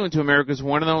are tuned to America's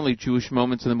one and only Jewish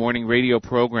Moments in the Morning radio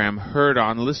program, heard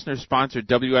on listener-sponsored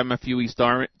WMFU East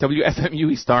Orange,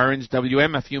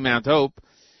 WMFU Mount Hope,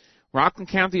 Rockland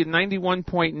County at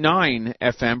 91.9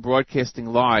 FM, broadcasting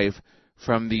live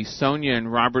from the Sonia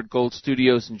and Robert Gold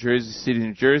Studios in Jersey City,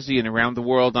 New Jersey, and around the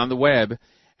world on the web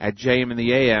at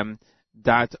jmandtheam.org.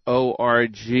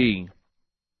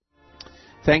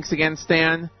 Thanks again,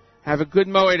 Stan. Have a good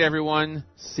Moed, everyone.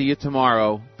 See you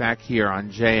tomorrow back here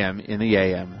on JM in the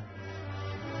AM.